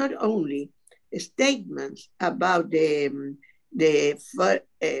make not only statements about the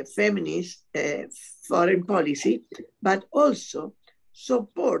feminist foreign policy, but also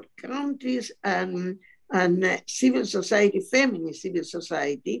support countries and civil society, feminist civil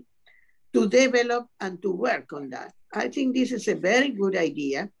society, to develop and to work on that. I think this is a very good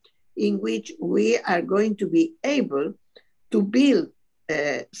idea in which we are going to be able to build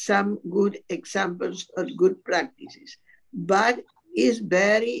some good examples of good practices. But it's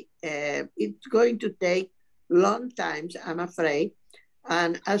going to take long times, I'm afraid.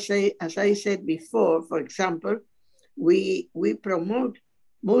 And as I said before, for example, we promote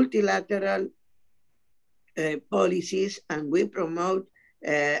multilateral policies, and we promote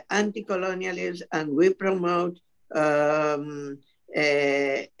anti-colonialism, and we promote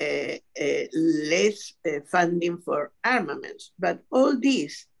less funding for armaments. But all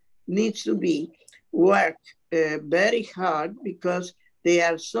this needs to be worked very hard, because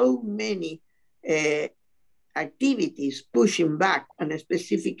there are so many activities pushing back, and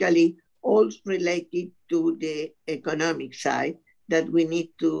specifically all related to the economic side, that we need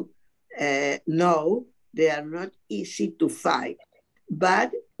to know they are not easy to fight.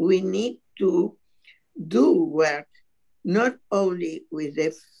 But we need to do work not only with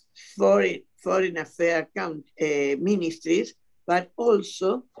the foreign affairs ministries, but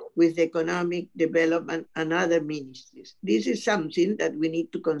also with economic development and other ministries. This is something that we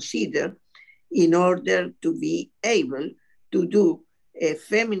need to consider in order to be able to do a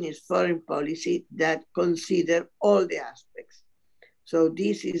feminist foreign policy that consider all the aspects. So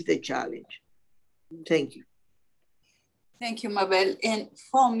this is the challenge. Thank you. Thank you, Mabel. And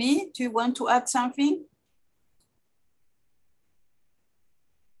for me, do you want to add something?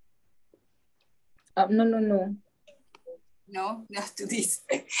 No. No, not to this.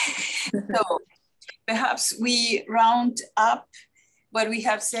 So perhaps we round up what we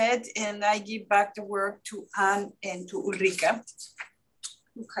have said, and I give back the word to Anne and to Ulrika.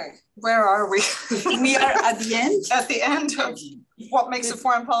 Okay, where are we? We are at the end. At the end of what makes a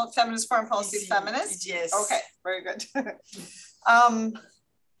feminist foreign policy feminist? Yes. Okay, very good.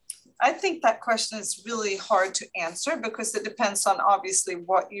 I think that question is really hard to answer, because it depends on obviously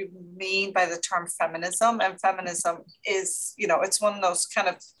what you mean by the term feminism. And feminism is, it's one of those kind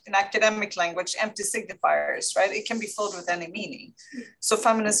of, in academic language, empty signifiers, right? It can be filled with any meaning. So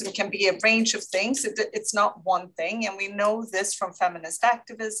feminism can be a range of things. It's not one thing. And we know this from feminist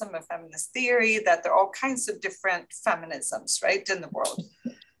activism and feminist theory, that there are all kinds of different feminisms, right, in the world.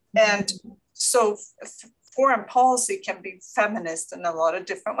 And so foreign policy can be feminist in a lot of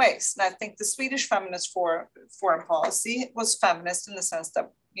different ways. And I think the Swedish feminist foreign policy was feminist in the sense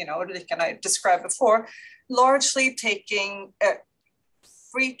that, you know, Ulrika and I described before, largely taking a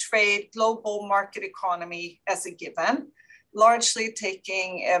free trade, global market economy as a given, largely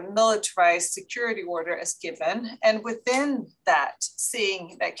taking a militarized security order as given. And within that,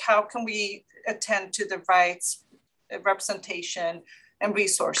 seeing like, how can we attend to the rights, representation, and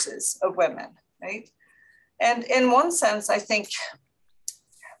resources of women, right? And in one sense, I think,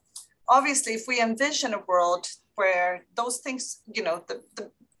 obviously, if we envision a world where those things, you know,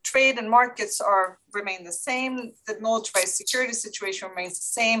 the trade and markets remain the same, the militarized security situation remains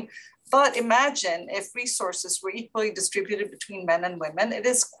the same, but imagine if resources were equally distributed between men and women, it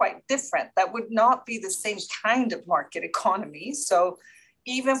is quite different. That would not be the same kind of market economy. So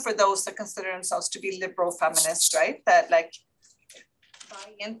even for those that consider themselves to be liberal feminists, right, that like,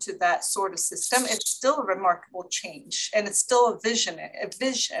 buy into that sort of system, it's still a remarkable change, and it's still a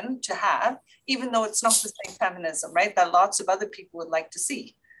vision to have, even though it's not the same feminism, right, that lots of other people would like to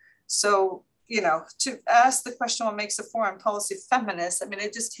see. So, you know, to ask the question, what makes a foreign policy feminist, I mean,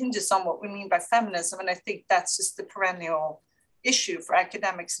 it just hinges on what we mean by feminism, and I think that's just the perennial issue for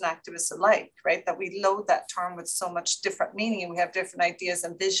academics and activists alike, right, that we load that term with so much different meaning, and we have different ideas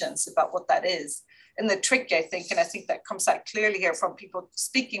and visions about what that is. And the trick, I think, and I think that comes out clearly here from people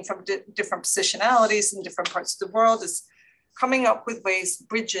speaking from different positionalities in different parts of the world, is coming up with ways,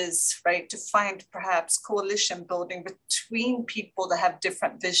 bridges, right, to find perhaps coalition building between people that have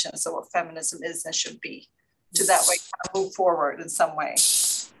different visions of what feminism is and should be, to that way move forward in some way.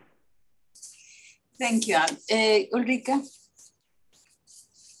 Thank you, Ulrika.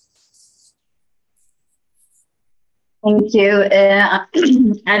 Thank you.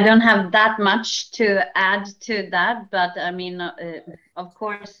 I don't have that much to add to that, but I mean, of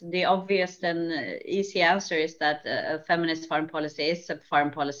course, the obvious and easy answer is that a feminist foreign policy is a foreign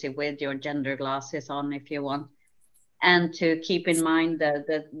policy with your gender glasses on, if you want, and to keep in mind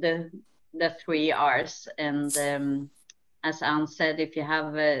the 3 R's. And as Anne said, if you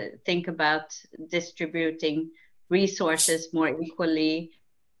have think about distributing resources more equally,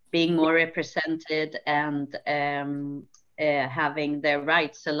 being more represented, and having their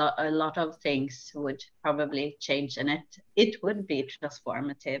rights, a lot of things would probably change, and it would be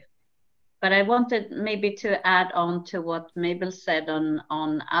transformative. But I wanted maybe to add on to what Mabel said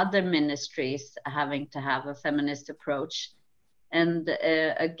on other ministries having to have a feminist approach. And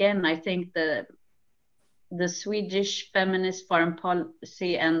again, I think the Swedish feminist foreign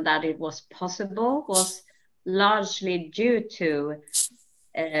policy, and that it was possible, was largely due to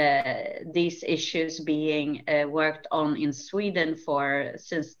these issues being worked on in Sweden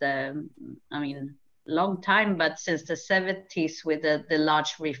since long time, but since the 70s, with the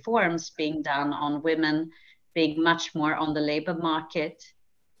large reforms being done on women being much more on the labor market,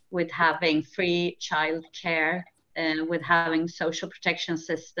 with having free childcare, and with having social protection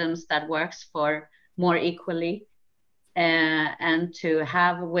systems that works for more equally, and to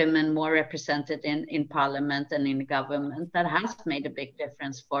have women more represented in parliament and in government. That has made a big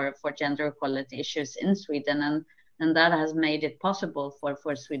difference for gender equality issues in Sweden, and that has made it possible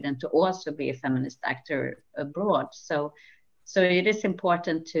for Sweden to also be a feminist actor abroad. So it is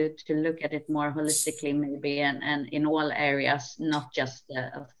important to look at it more holistically, maybe, and in all areas, not just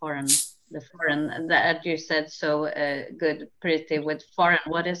the foreign, that you said so good, Priti, with foreign.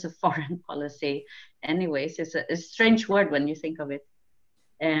 What is a foreign policy? Anyways, it's a strange word when you think of it.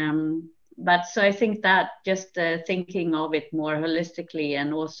 But so I think that just thinking of it more holistically,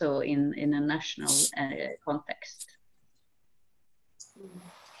 and also in a national context.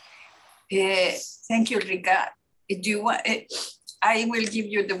 Thank you, Ulrika. Do you want? I will give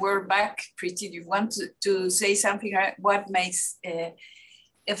you the word back, Priti. Do you want to say something? What makes a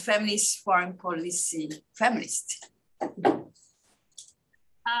feminist foreign policy feminist?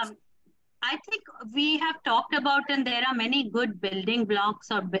 I think we have talked about, and there are many good building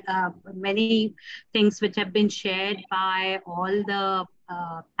blocks, or many things which have been shared by all the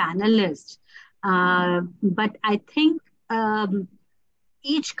panelists. But I think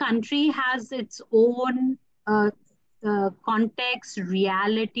each country has its own context,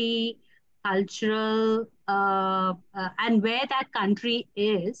 reality, cultural, and where that country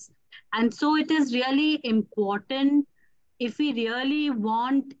is. And so it is really important, if we really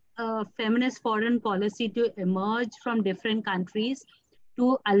want feminist foreign policy to emerge from different countries,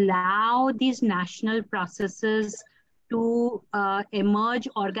 to allow these national processes to emerge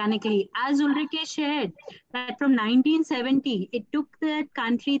organically. As Ulrika shared, that from 1970, it took that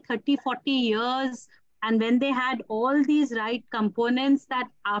country 30, 40 years And when they had all these right components, that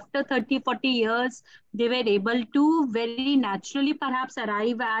after 30, 40 years, they were able to very naturally perhaps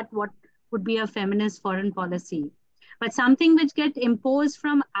arrive at what would be a feminist foreign policy. But something which gets imposed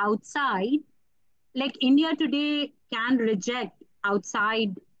from outside, like India today can reject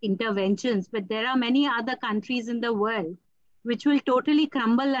outside interventions, but there are many other countries in the world which will totally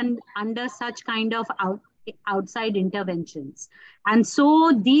crumble under such kind of outside interventions. And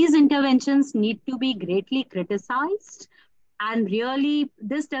so these interventions need to be greatly criticized. And really,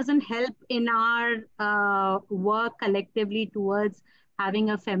 this doesn't help in our work collectively towards having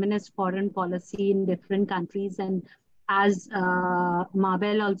a feminist foreign policy in different countries. And as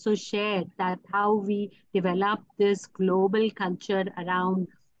Mabel also shared, that how we develop this global culture around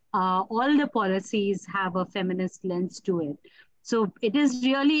all the policies have a feminist lens to it. So it is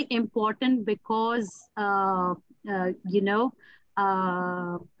really important because, that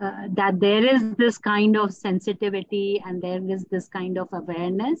there is this kind of sensitivity and there is this kind of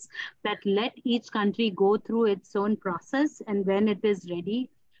awareness that let each country go through its own process, and when it is ready,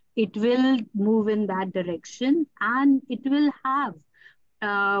 it will move in that direction, and it will have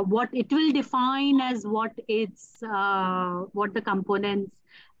what it will define as what its what the components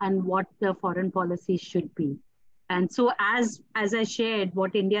and what the foreign policy should be. And so as I shared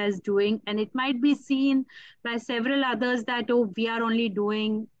what India is doing, and it might be seen by several others that, oh, we are only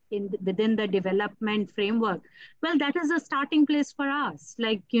doing within the development framework. Well, that is a starting place for us.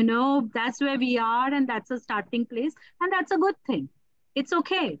 Like, that's where we are, and that's a starting place, and that's a good thing. It's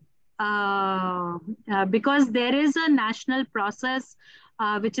okay. Because there is a national process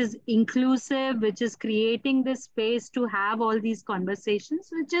which is inclusive, which is creating this space to have all these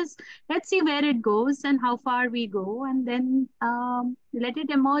conversations, which is, let's see where it goes and how far we go, and then let it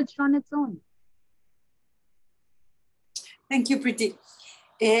emerge on its own. Thank you, Priti.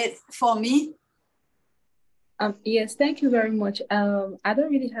 For me? Yes, thank you very much. I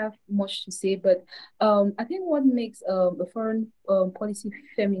don't really have much to say, but I think what makes a foreign policy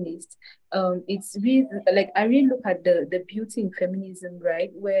feminist, it's really like I really look at the beauty in feminism,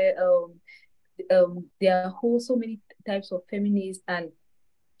 right? Where there are so many types of feminists, and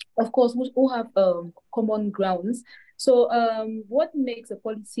of course who have common grounds. So what makes a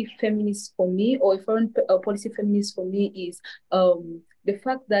policy feminist for me, or a foreign policy feminist for me, is the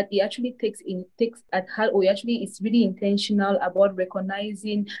fact that it actually takes at heart, or actually is really intentional about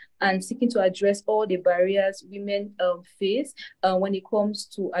recognizing and seeking to address all the barriers women face when it comes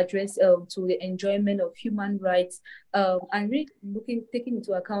to address to the enjoyment of human rights, and really taking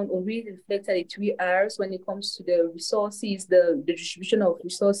into account or really reflect at the 3 R's when it comes to the resources, the distribution of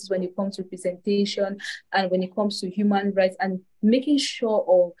resources, when it comes to representation, and when it comes to human rights, and making sure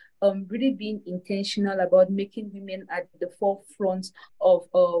of really being intentional about making women at the forefront of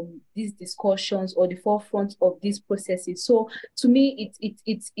these discussions, or the forefront of these processes. So to me,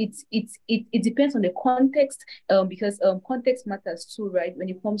 it depends on the context, because context matters too, right? When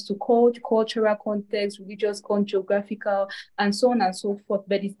it comes to cultural context, religious context, geographical, and so on and so forth.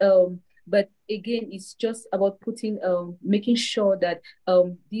 But but again, it's just about making sure that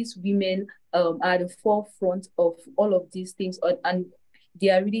these women are at the forefront of all of these things, and they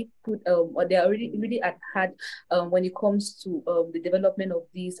are really or they are really at heart when it comes to the development of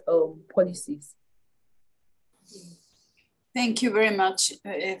these policies. Thank you very much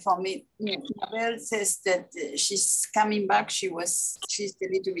for me. Mabel says that she's coming back. She's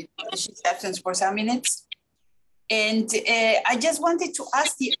absent for some minutes. And I just wanted to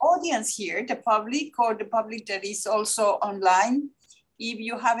ask the audience here, the public, or the public that is also online, if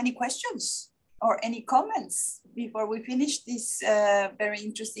you have any questions or any comments before we finish this very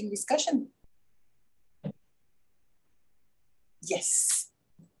interesting discussion. Yes,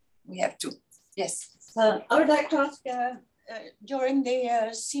 we have to. Yes. I would like to ask, during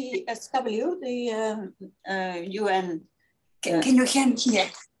the CSW, the UN. Can you hear here?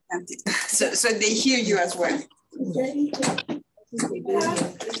 So they hear you as well.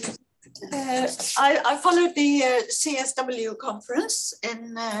 I followed the CSW conference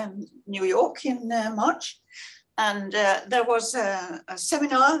in New York in March, and there was a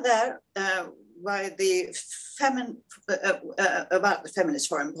seminar there by the about the feminist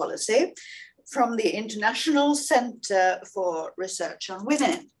foreign policy from the International Center for Research on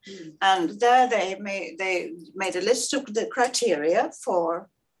Women. And there they made a list of the criteria for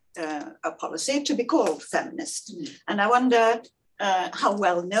a policy to be called feminist. And I wondered, how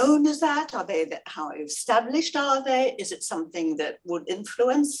well known is that? How established are they? Is it something that would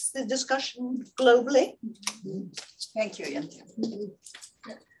influence the discussion globally? Thank you, Jan.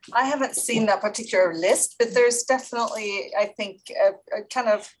 I haven't seen that particular list, but there's definitely, I think, a kind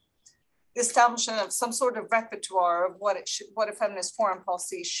of establishment of some sort of repertoire of what a feminist foreign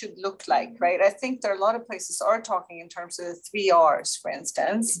policy should look like, right? I think there are a lot of places are talking in terms of the 3 R's, for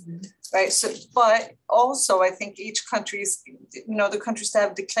instance, right? So, but also I think each country's, the countries that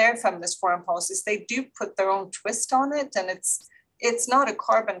have declared feminist foreign policies, they do put their own twist on it, and it's not a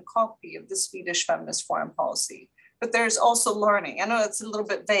carbon copy of the Swedish feminist foreign policy. But there's also learning. I know it's a little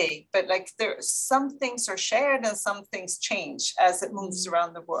bit vague, but like some things are shared and some things change as it moves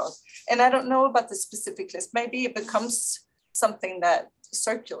around the world. And I don't know about the specific list. Maybe it becomes something that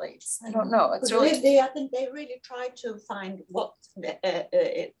circulates. I don't know. It's really. I think they really try to find what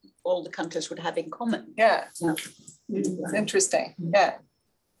all the countries would have in common. Yeah. It's interesting. Yeah.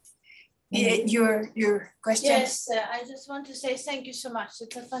 Your question? Yes, I just want to say thank you so much.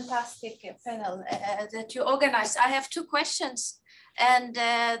 It's a fantastic panel that you organized. I have 2 questions, and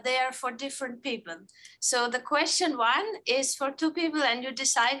they are for different people. So the question 1 is for 2 people, and you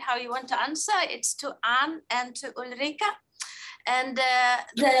decide how you want to answer. It's to Anne and to Ulrika. And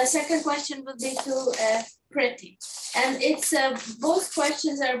the second question will be to Priti. And it's both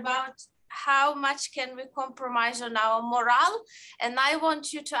questions are about how much can we compromise on our morale? And I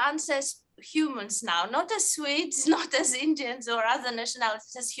want you to answer as humans now, not as Swedes, not as Indians or other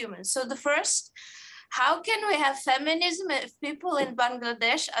nationalities, as humans. So the first, how can we have feminism if people in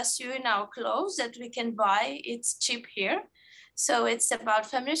Bangladesh are sewing our clothes that we can buy? It's cheap here. So it's about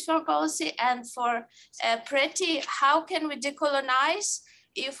feminist foreign policy. And for Priti, how can we decolonize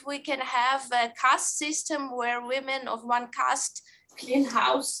if we can have a caste system where women of one caste clean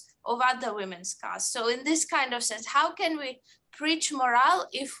house of other women's caste? So in this kind of sense, how can we preach morale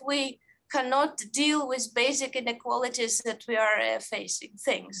if we cannot deal with basic inequalities that we are facing?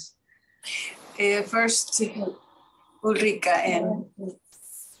 Things. First, Ulrika and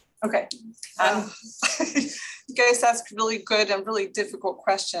okay. You guys ask really good and really difficult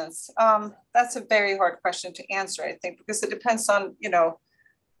questions. That's a very hard question to answer, I think, because it depends on,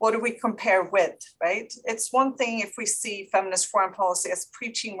 what do we compare with, right? It's one thing if we see feminist foreign policy as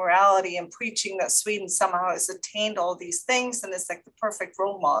preaching morality and preaching that Sweden somehow has attained all these things and it's like the perfect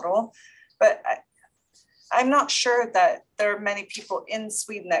role model. But I'm not sure that there are many people in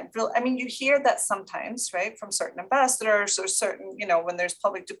Sweden that you hear that sometimes, right? From certain ambassadors or certain, when there's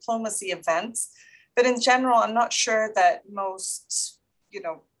public diplomacy events. But in general, I'm not sure that most,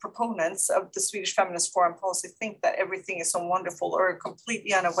 proponents of the Swedish feminist foreign policy think that everything is so wonderful or are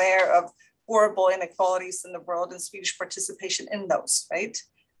completely unaware of horrible inequalities in the world and Swedish participation in those, right?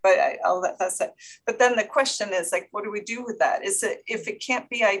 But I'll let that say. But then the question is like, what do we do with that? Is it, if it can't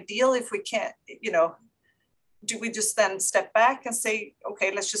be ideal, if we can't, do we just then step back and say,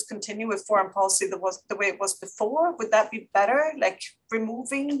 okay, let's just continue with foreign policy the way it was before? Would that be better? Like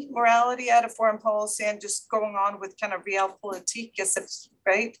removing morality out of foreign policy and just going on with kind of realpolitik as if,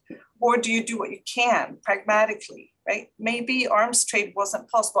 right? Or do you do what you can pragmatically, right? Maybe arms trade wasn't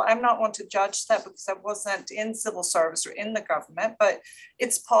possible. I'm not one to judge that because I wasn't in civil service or in the government, but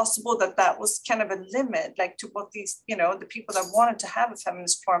it's possible that that was kind of a limit, like to what these, the people that wanted to have a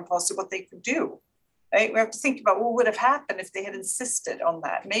feminist foreign policy, what they could do. Right? We have to think about what would have happened if they had insisted on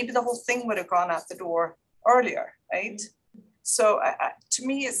that. Maybe the whole thing would have gone out the door earlier, right? So to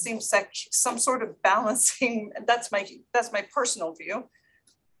me, it seems like some sort of balancing. That's my personal view.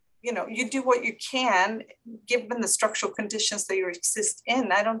 You do what you can given the structural conditions that you exist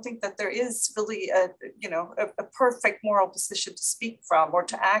in. I don't think that there is really a perfect moral position to speak from or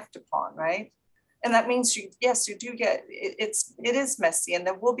to act upon, right? And that means you do get, it is messy and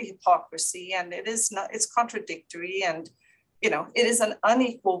there will be hypocrisy and it's contradictory and, it is an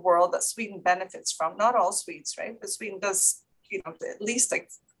unequal world that Sweden benefits from. Not all Swedes, right? But Sweden does, at least like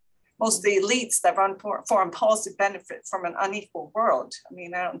most of the elites that run foreign policy benefit from an unequal world.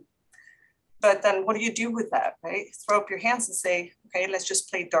 But then what do you do with that, right? Throw up your hands and say, okay, let's just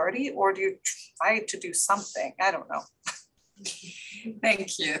play dirty, or do you try to do something? I don't know.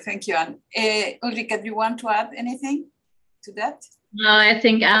 Thank you, Anne. Ulrika, do you want to add anything to that? No, I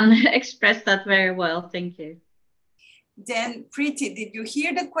think Anne expressed that very well. Thank you. Then Priti, did you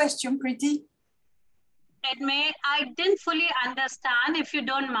hear the question, Priti? Edme, I didn't fully understand. If you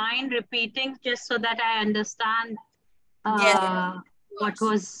don't mind repeating, just so that I understand what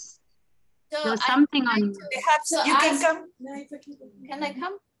was. So there was something on. You can come. Can I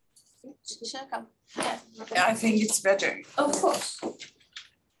come? Shall I come? Yeah, I think it's better. Of course.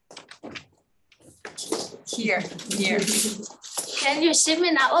 Here. Can you see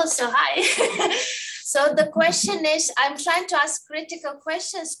me now also? Hi. So the question is, I'm trying to ask critical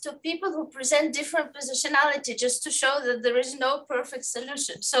questions to people who present different positionality, just to show that there is no perfect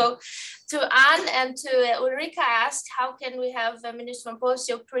solution. So to Anne and to Ulrika asked, how can we have feminist from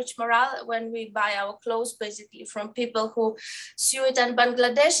policy or preach morale when we buy our clothes basically from people who sew it in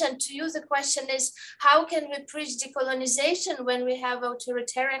Bangladesh? And to you, the question is, how can we preach decolonization when we have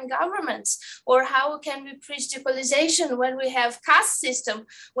authoritarian governments? Or how can we preach decolonization when we have caste system,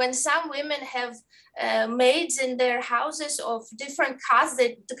 when some women have maids in their houses of different castes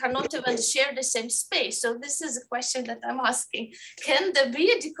that cannot even share the same space? So this is a question that I'm asking. Can there be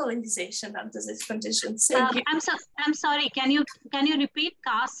a decolonization under these conditions? Thank you. I'm sorry, can you repeat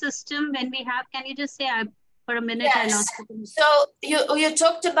caste system when we have, can you just say, for a minute, yes. I lost it. So you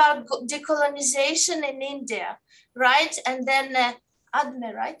talked about decolonization in India, right? And then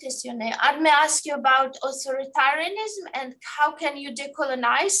Edme, right, is your name? Edme asked you about authoritarianism and how can you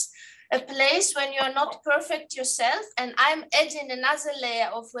decolonize a place when you're not perfect yourself. And I'm adding another layer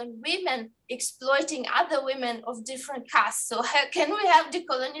of when women exploiting other women of different castes. So how can we have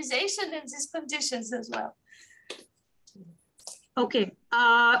decolonization in these conditions as well? Okay,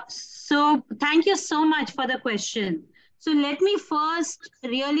 so thank you so much for the question. So let me first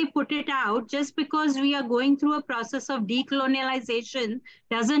really put it out, just because we are going through a process of decolonialization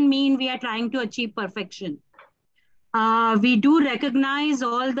doesn't mean we are trying to achieve perfection. We do recognize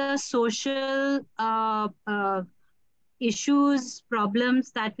all the social issues,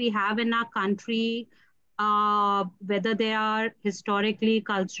 problems that we have in our country, whether they are historically,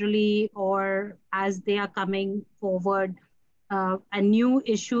 culturally, or as they are coming forward, and new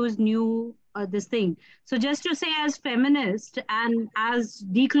issues, new this thing. So just to say, as feminist and as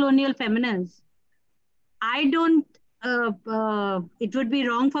decolonial feminists, I don't, it would be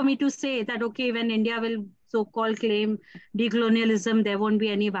wrong for me to say that, okay, when India will so-called claim decolonialism, there won't be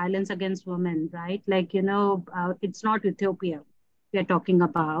any violence against women, right? Like, you know, it's not Ethiopia we are talking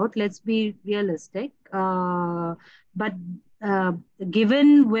about. Let's be realistic. But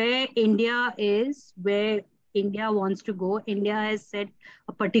given where India is, where India wants to go, India has set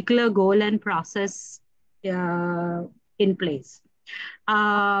a particular goal and process in place.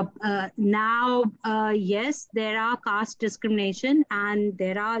 Now, yes, there are caste discrimination and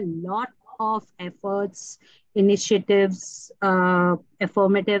there are a lot of efforts, initiatives,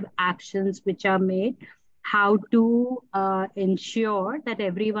 affirmative actions which are made, how to ensure that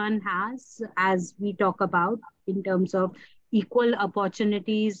everyone has, as we talk about, in terms of equal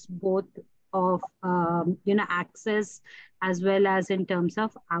opportunities, both of access as well as in terms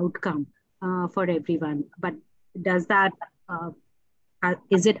of outcome for everyone. But does that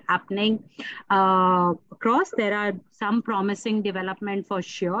is it happening across? There are some promising development for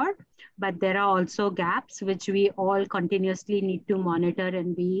sure, but there are also gaps which we all continuously need to monitor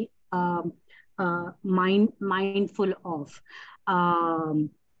and be mindful of.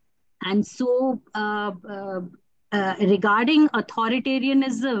 And so regarding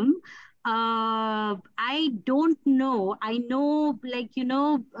authoritarianism, I don't know. I know, like, you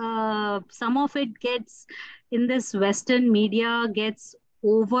know, some of it gets in this Western media gets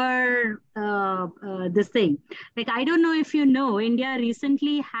over this thing. Like, I don't know if you know, India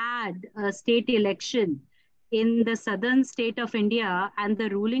recently had a state election in the southern state of India, and the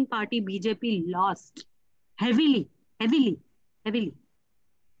ruling party BJP lost heavily.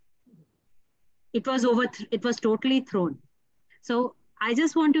 It was totally thrown. So I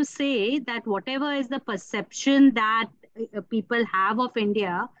just want to say that whatever is the perception that people have of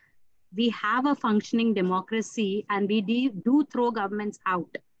India, we have a functioning democracy and we do throw governments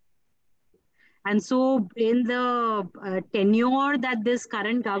out. And so in the tenure that this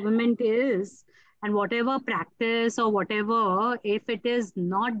current government is, and whatever practice or whatever, if it is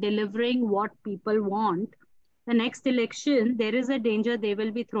not delivering what people want, the next election, there is a danger they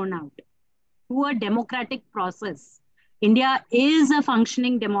will be thrown out through a democratic process. India is a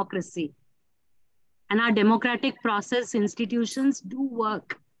functioning democracy, and our democratic process institutions do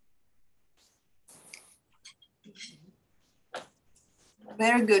work.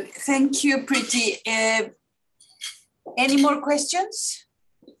 Very good. Thank you, Priti. Any more questions?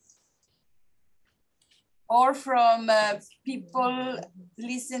 Or from people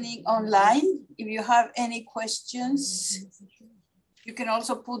listening online, if you have any questions, you can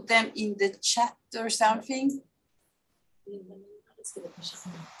also put them in the chat or something.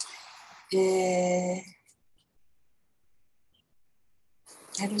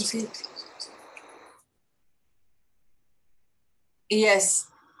 I don't see it. Yes.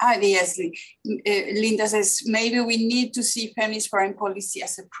 Yes, Linda says, maybe we need to see feminist foreign policy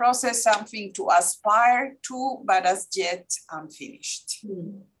as a process, something to aspire to, but as yet unfinished.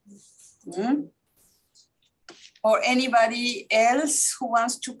 Or anybody else who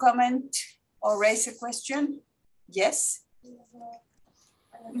wants to comment or raise a question? Yes.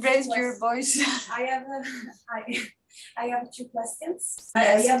 Raise your voice. I have two questions. I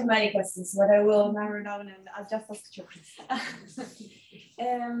have many questions, but I will narrow down and I'll just ask two questions.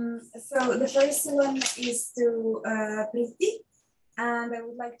 So the first one is to Priti, and I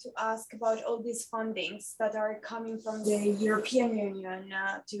would like to ask about all these fundings that are coming from the European Union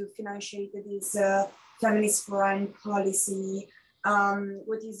to financiate this feminist foreign policy.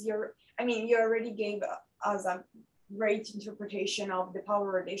 What is your, I mean, you already gave us a great interpretation of the power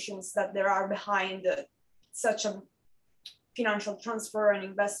relations that there are behind such a financial transfer and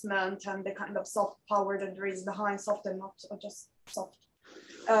investment and the kind of soft power that there is behind, soft and not just soft.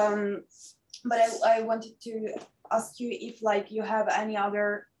 But I wanted to ask you if like you have any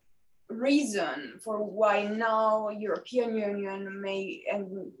other reason for why now European Union may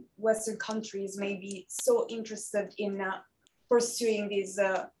and Western countries may be so interested in pursuing these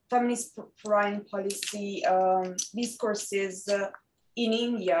feminist foreign policy discourses in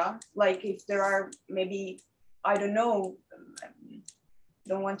India, like if there are maybe, I don't know,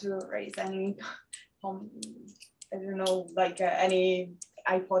 don't want to raise any, I don't know, like any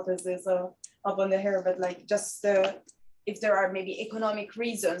hypothesis up on the hair, but like just if there are maybe economic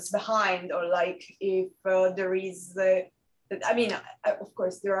reasons behind, or like if there is, I mean, of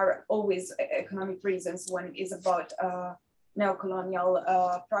course, there are always economic reasons when it is about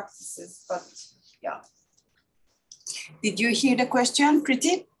neocolonial practices, but yeah. Did you hear the question,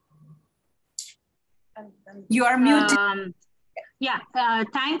 Priti? You are muted. Yeah,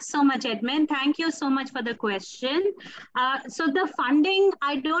 thanks so much, Edme. Thank you so much for the question. So the funding,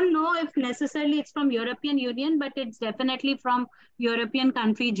 I don't know if necessarily it's from European Union, but it's definitely from European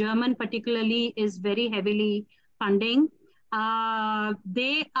country. German particularly is very heavily funding.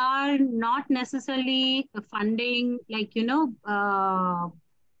 They are not necessarily funding like, you know,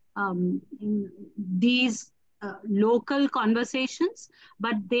 these local conversations,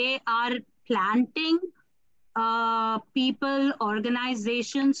 but they are planting people,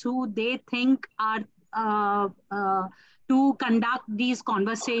 organizations who they think are to conduct these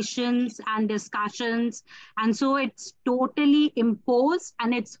conversations and discussions. And so it's totally imposed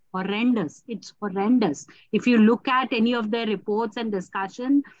and it's horrendous. It's horrendous. If you look at any of their reports and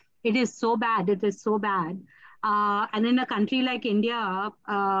discussion, it is so bad. It is so bad. And in a country like India,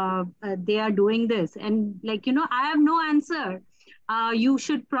 they are doing this. And like, you know, I have no answer. You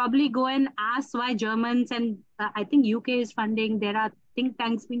should probably go and ask why Germans and I think UK is funding. There are think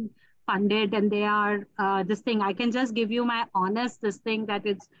tanks being funded and they are this thing. I can just give you my honest this thing that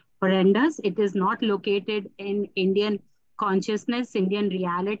it's horrendous. It is not located in Indian consciousness, Indian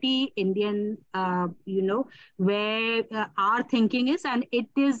reality, Indian, you know, where our thinking is. And it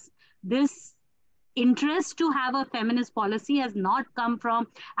is this interest to have a feminist policy has not come from,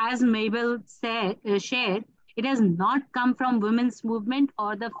 as Mabel said, shared, it has not come from women's movement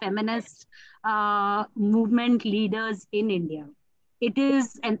or the feminist movement leaders in India. It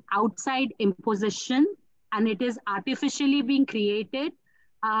is an outside imposition and it is artificially being created.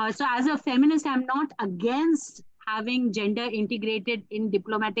 So as a feminist, I'm not against having gender integrated in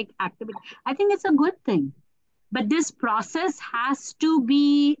diplomatic activity. I think it's a good thing. But this process has to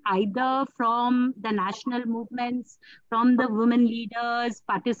be either from the national movements, from the women leaders,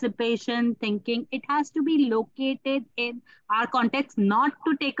 participation, thinking. It has to be located in our context, not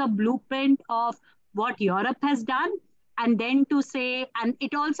to take a blueprint of what Europe has done and then to say, and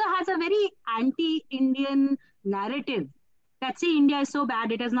it also has a very anti-Indian narrative. That see, India is so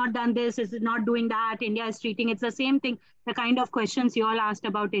bad, it has not done this, it is not doing that, India is treating, it's the same thing, the kind of questions you all asked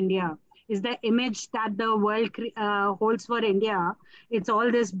about India. Is the image that the world holds for India. It's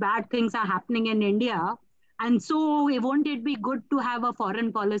all these bad things are happening in India. And so won't it be good to have a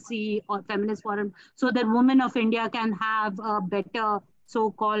foreign policy or feminist foreign so that women of India can have a better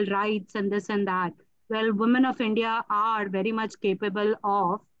so-called rights and this and that. Well, women of India are very much capable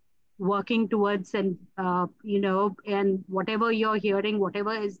of working towards and, you know, and whatever you're hearing,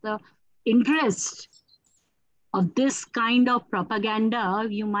 whatever is the interest of this kind of propaganda,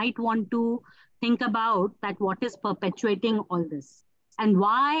 you might want to think about that what is perpetuating all this and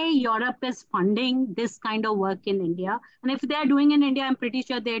why Europe is funding this kind of work in India. And if they're doing in India, I'm pretty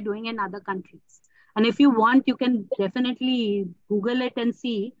sure they're doing in other countries. And if you want, you can definitely Google it and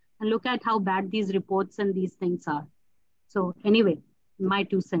see and look at how bad these reports and these things are. So anyway, my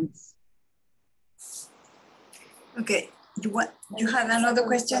 2 cents. Okay, you had another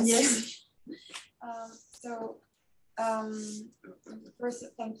question? Yes. First,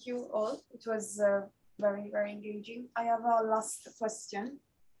 thank you all. It was very, very engaging. I have a last question.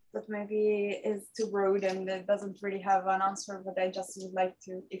 that maybe is too broad and it doesn't really have an answer, but I just would like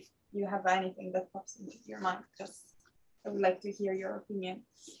to, if you have anything that pops into your mind, I would like to hear your opinion.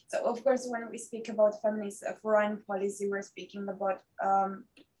 So of course, when we speak about feminist foreign policy, we're speaking about,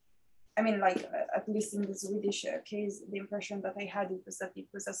 I mean, like, at least in the Swedish case, the impression that I had was that it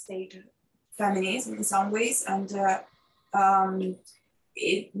was a state feminism in some ways, and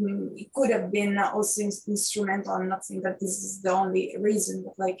it could have been also instrumental. I'm not saying that this is the only reason,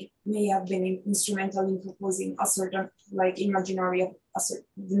 but like it may have been instrumental in proposing a certain like imaginary of a certain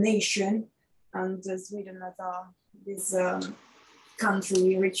nation, and Sweden as this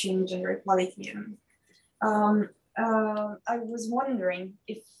country reaching gender equality. I was wondering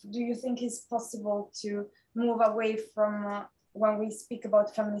do you think it's possible to move away from when we speak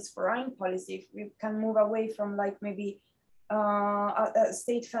about feminist foreign policy, if we can move away from like maybe a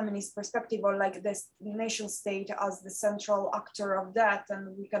state feminist perspective, or like the nation state as the central actor of that,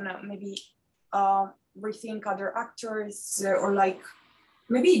 and we can maybe rethink other actors, or like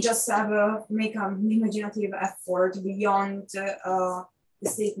maybe just make an imaginative effort beyond the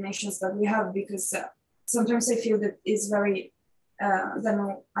state nations that we have, because sometimes I feel that it's very,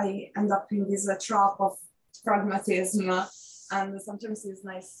 then I end up in this trap of pragmatism, and sometimes it's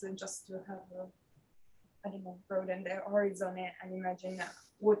nice just to have I don't know, broaden the horizon and imagine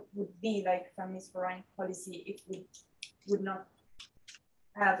what would be like feminist foreign policy if we would not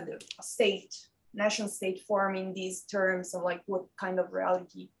have a state, nation state forming these terms of like what kind of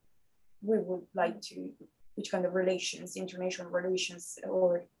reality we would like to, which kind of relations, international relations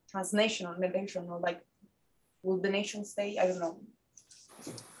or transnational relation, or like, will the nation state? I don't know.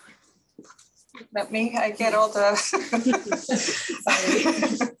 Let me, I get all the,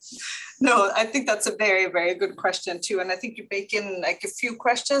 no, I think that's a very, very good question too. And I think you bake in like a few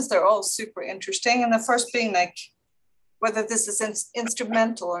questions, they're all super interesting. And the first being like, whether this is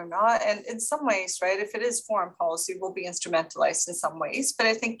instrumental or not. And in some ways, right, if it is foreign policy, will be instrumentalized in some ways. But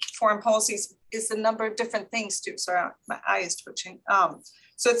I think foreign policy is a number of different things too. Sorry, my eye is twitching.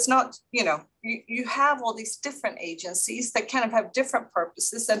 So it's not, you know, you have all these different agencies that kind of have different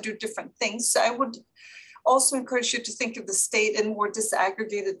purposes and do different things. So I would also encourage you to think of the state in more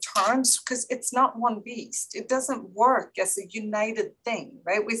disaggregated terms, because it's not one beast. It doesn't work as a united thing,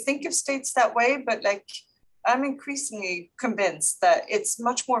 right? We think of states that way, but like, I'm increasingly convinced that it's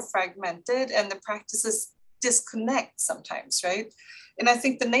much more fragmented and the practices disconnect sometimes, right? And I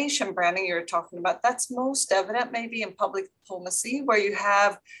think the nation branding you're talking about, that's most evident maybe in public diplomacy, where you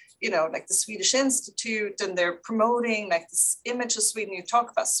have, you know, like the Swedish Institute, and they're promoting like this image of Sweden. You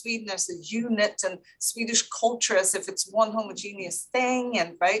talk about Sweden as a unit and Swedish culture as if it's one homogeneous thing,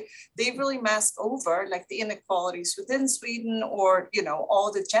 and right, they really mask over like the inequalities within Sweden, or, you know,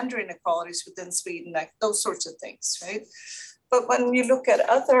 all the gender inequalities within Sweden, like those sorts of things, right? But when you look at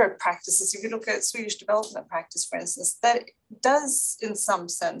other practices, if you look at Swedish development practice, for instance, that does in some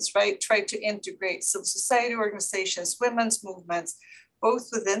sense, right, try to integrate civil society organizations, women's movements, both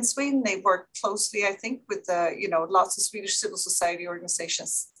within Sweden. They work closely, I think, with you know, lots of Swedish civil society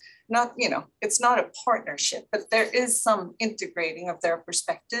organizations. Not, you know, it's not a partnership, but there is some integrating of their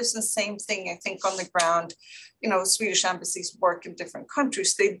perspectives. And same thing, I think, on the ground, you know, Swedish embassies work in different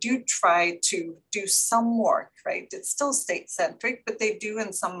countries. They do try to do some work, right? It's still state-centric, but they do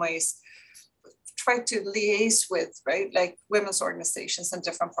in some ways try to liaise with, right, like women's organizations in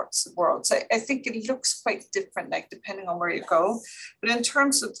different parts of the world. So I think it looks quite different, like depending on where you go. But in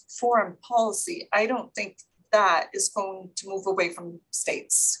terms of foreign policy, I don't think that is going to move away from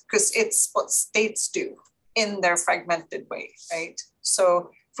states, because it's what states do in their fragmented way, right? So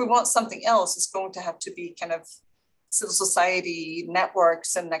if we want something else, it's going to have to be kind of civil society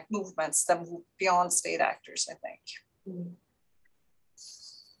networks and like movements that move beyond state actors, I think.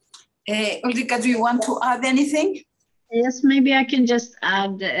 Ulrika, do you want to add anything? Yes, maybe I can just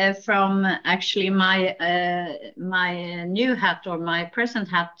add from actually my my new hat, or my present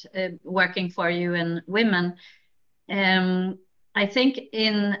hat, working for UN Women. I think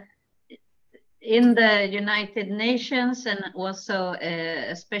in the United Nations, and also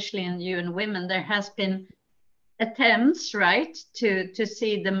especially in UN Women, there has been attempts, right, to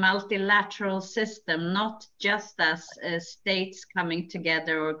see the multilateral system not just as states coming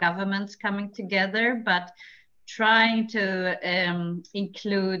together or governments coming together, but trying to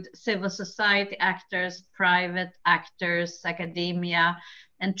include civil society actors, private actors, academia,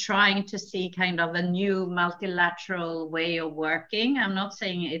 and trying to see kind of a new multilateral way of working. I'm not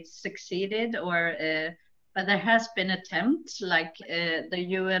saying it's succeeded, or but there has been attempts, like the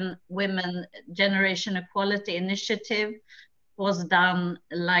UN Women Generation Equality Initiative was done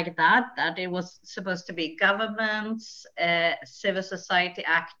like that it was supposed to be governments, civil society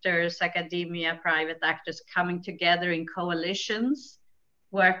actors, academia, private actors coming together in coalitions,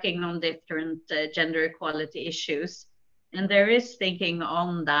 working on different gender equality issues. And there is thinking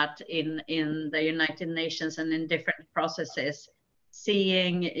on that in the United Nations and in different processes,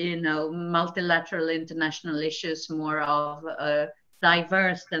 seeing, you know, multilateral international issues more of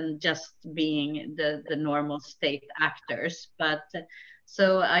diverse than just being the normal state actors. But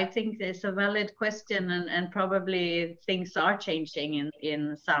so I think it's a valid question, and probably things are changing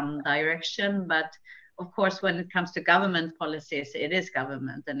in some direction. But of course, when it comes to government policies, it is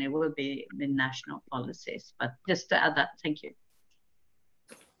government and it will be the national policies. But just to add that, thank you.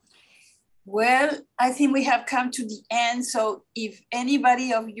 Well, I think we have come to the end. So if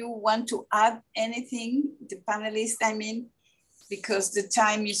anybody of you want to add anything, the panelists, I mean, because the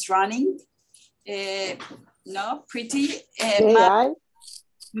time is running. No, Priti.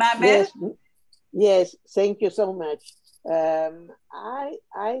 Mabel? Yes, thank you so much.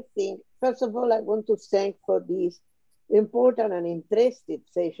 I think, first of all, I want to thank for this important and interesting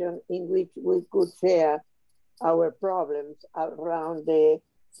session in which we could share our problems around the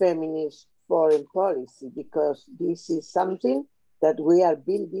feminist foreign policy, because this is something that we are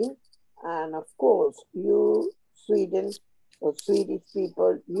building. And of course, you, Sweden, or Swedish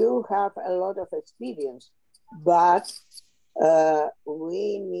people, you have a lot of experience, but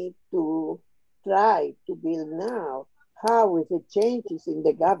we need to try to build now how, with the changes in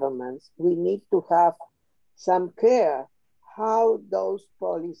the governments, we need to have some care how those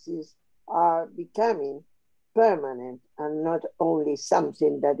policies are becoming permanent and not only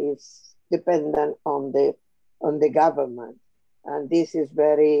something that is dependent on the government. And this is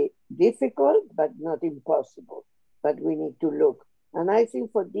very difficult, but not impossible. But we need to look. And I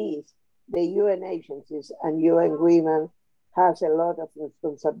think for this, the UN agencies and UN Women has a lot of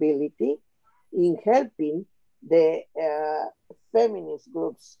responsibility in helping the feminist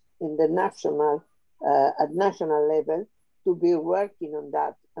groups in the national, at national level, to be working on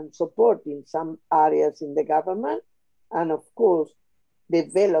that and supporting some areas in the government, and of course,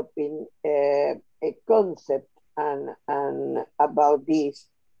 developing a concept and about this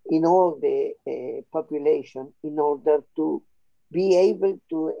in all the population in order to be able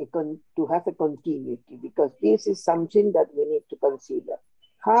to have a continuity, because this is something that we need to consider.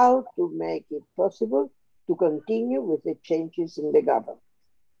 How to make it possible to continue with the changes in the government.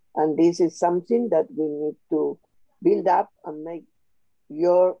 And this is something that we need to build up and make.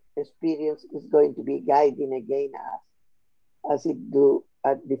 Your experience is going to be guiding again as it do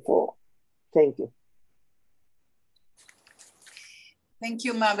before. Thank you. Thank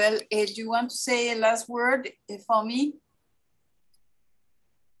you, Mabel. Do you want to say a last word for me?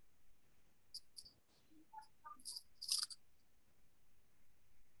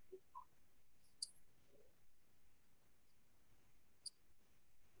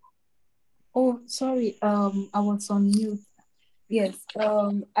 Oh, sorry, I was on mute. Yes,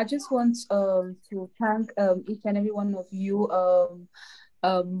 I just want to thank each and every one of you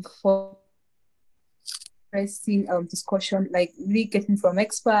for interesting discussion, like really getting from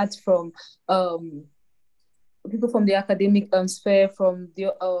experts, from people from the academic sphere, from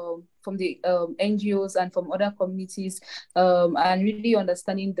the NGOs and from other communities, and really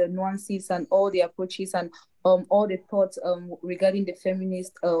understanding the nuances and all the approaches and all the thoughts regarding the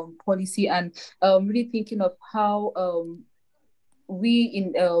feminist policy, and really thinking of how we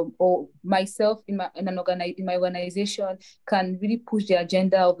in or myself in my organization can really push the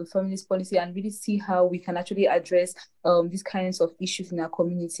agenda of the feminist policy and really see how we can actually address these kinds of issues in our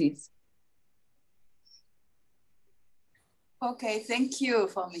communities. Okay, thank you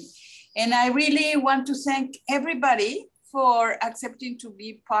for me. And I really want to thank everybody for accepting to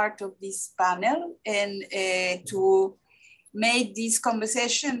be part of this panel and to make this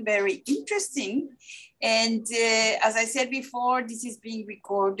conversation very interesting. And as I said before, this is being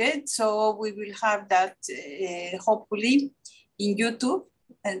recorded, so we will have that hopefully in YouTube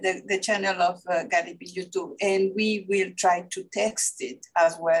and the channel of Gadip in YouTube. And we will try to text it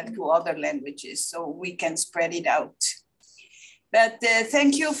as well to other languages so we can spread it out. But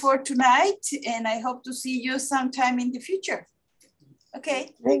thank you for tonight, and I hope to see you sometime in the future.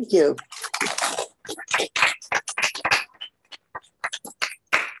 Okay. Thank you.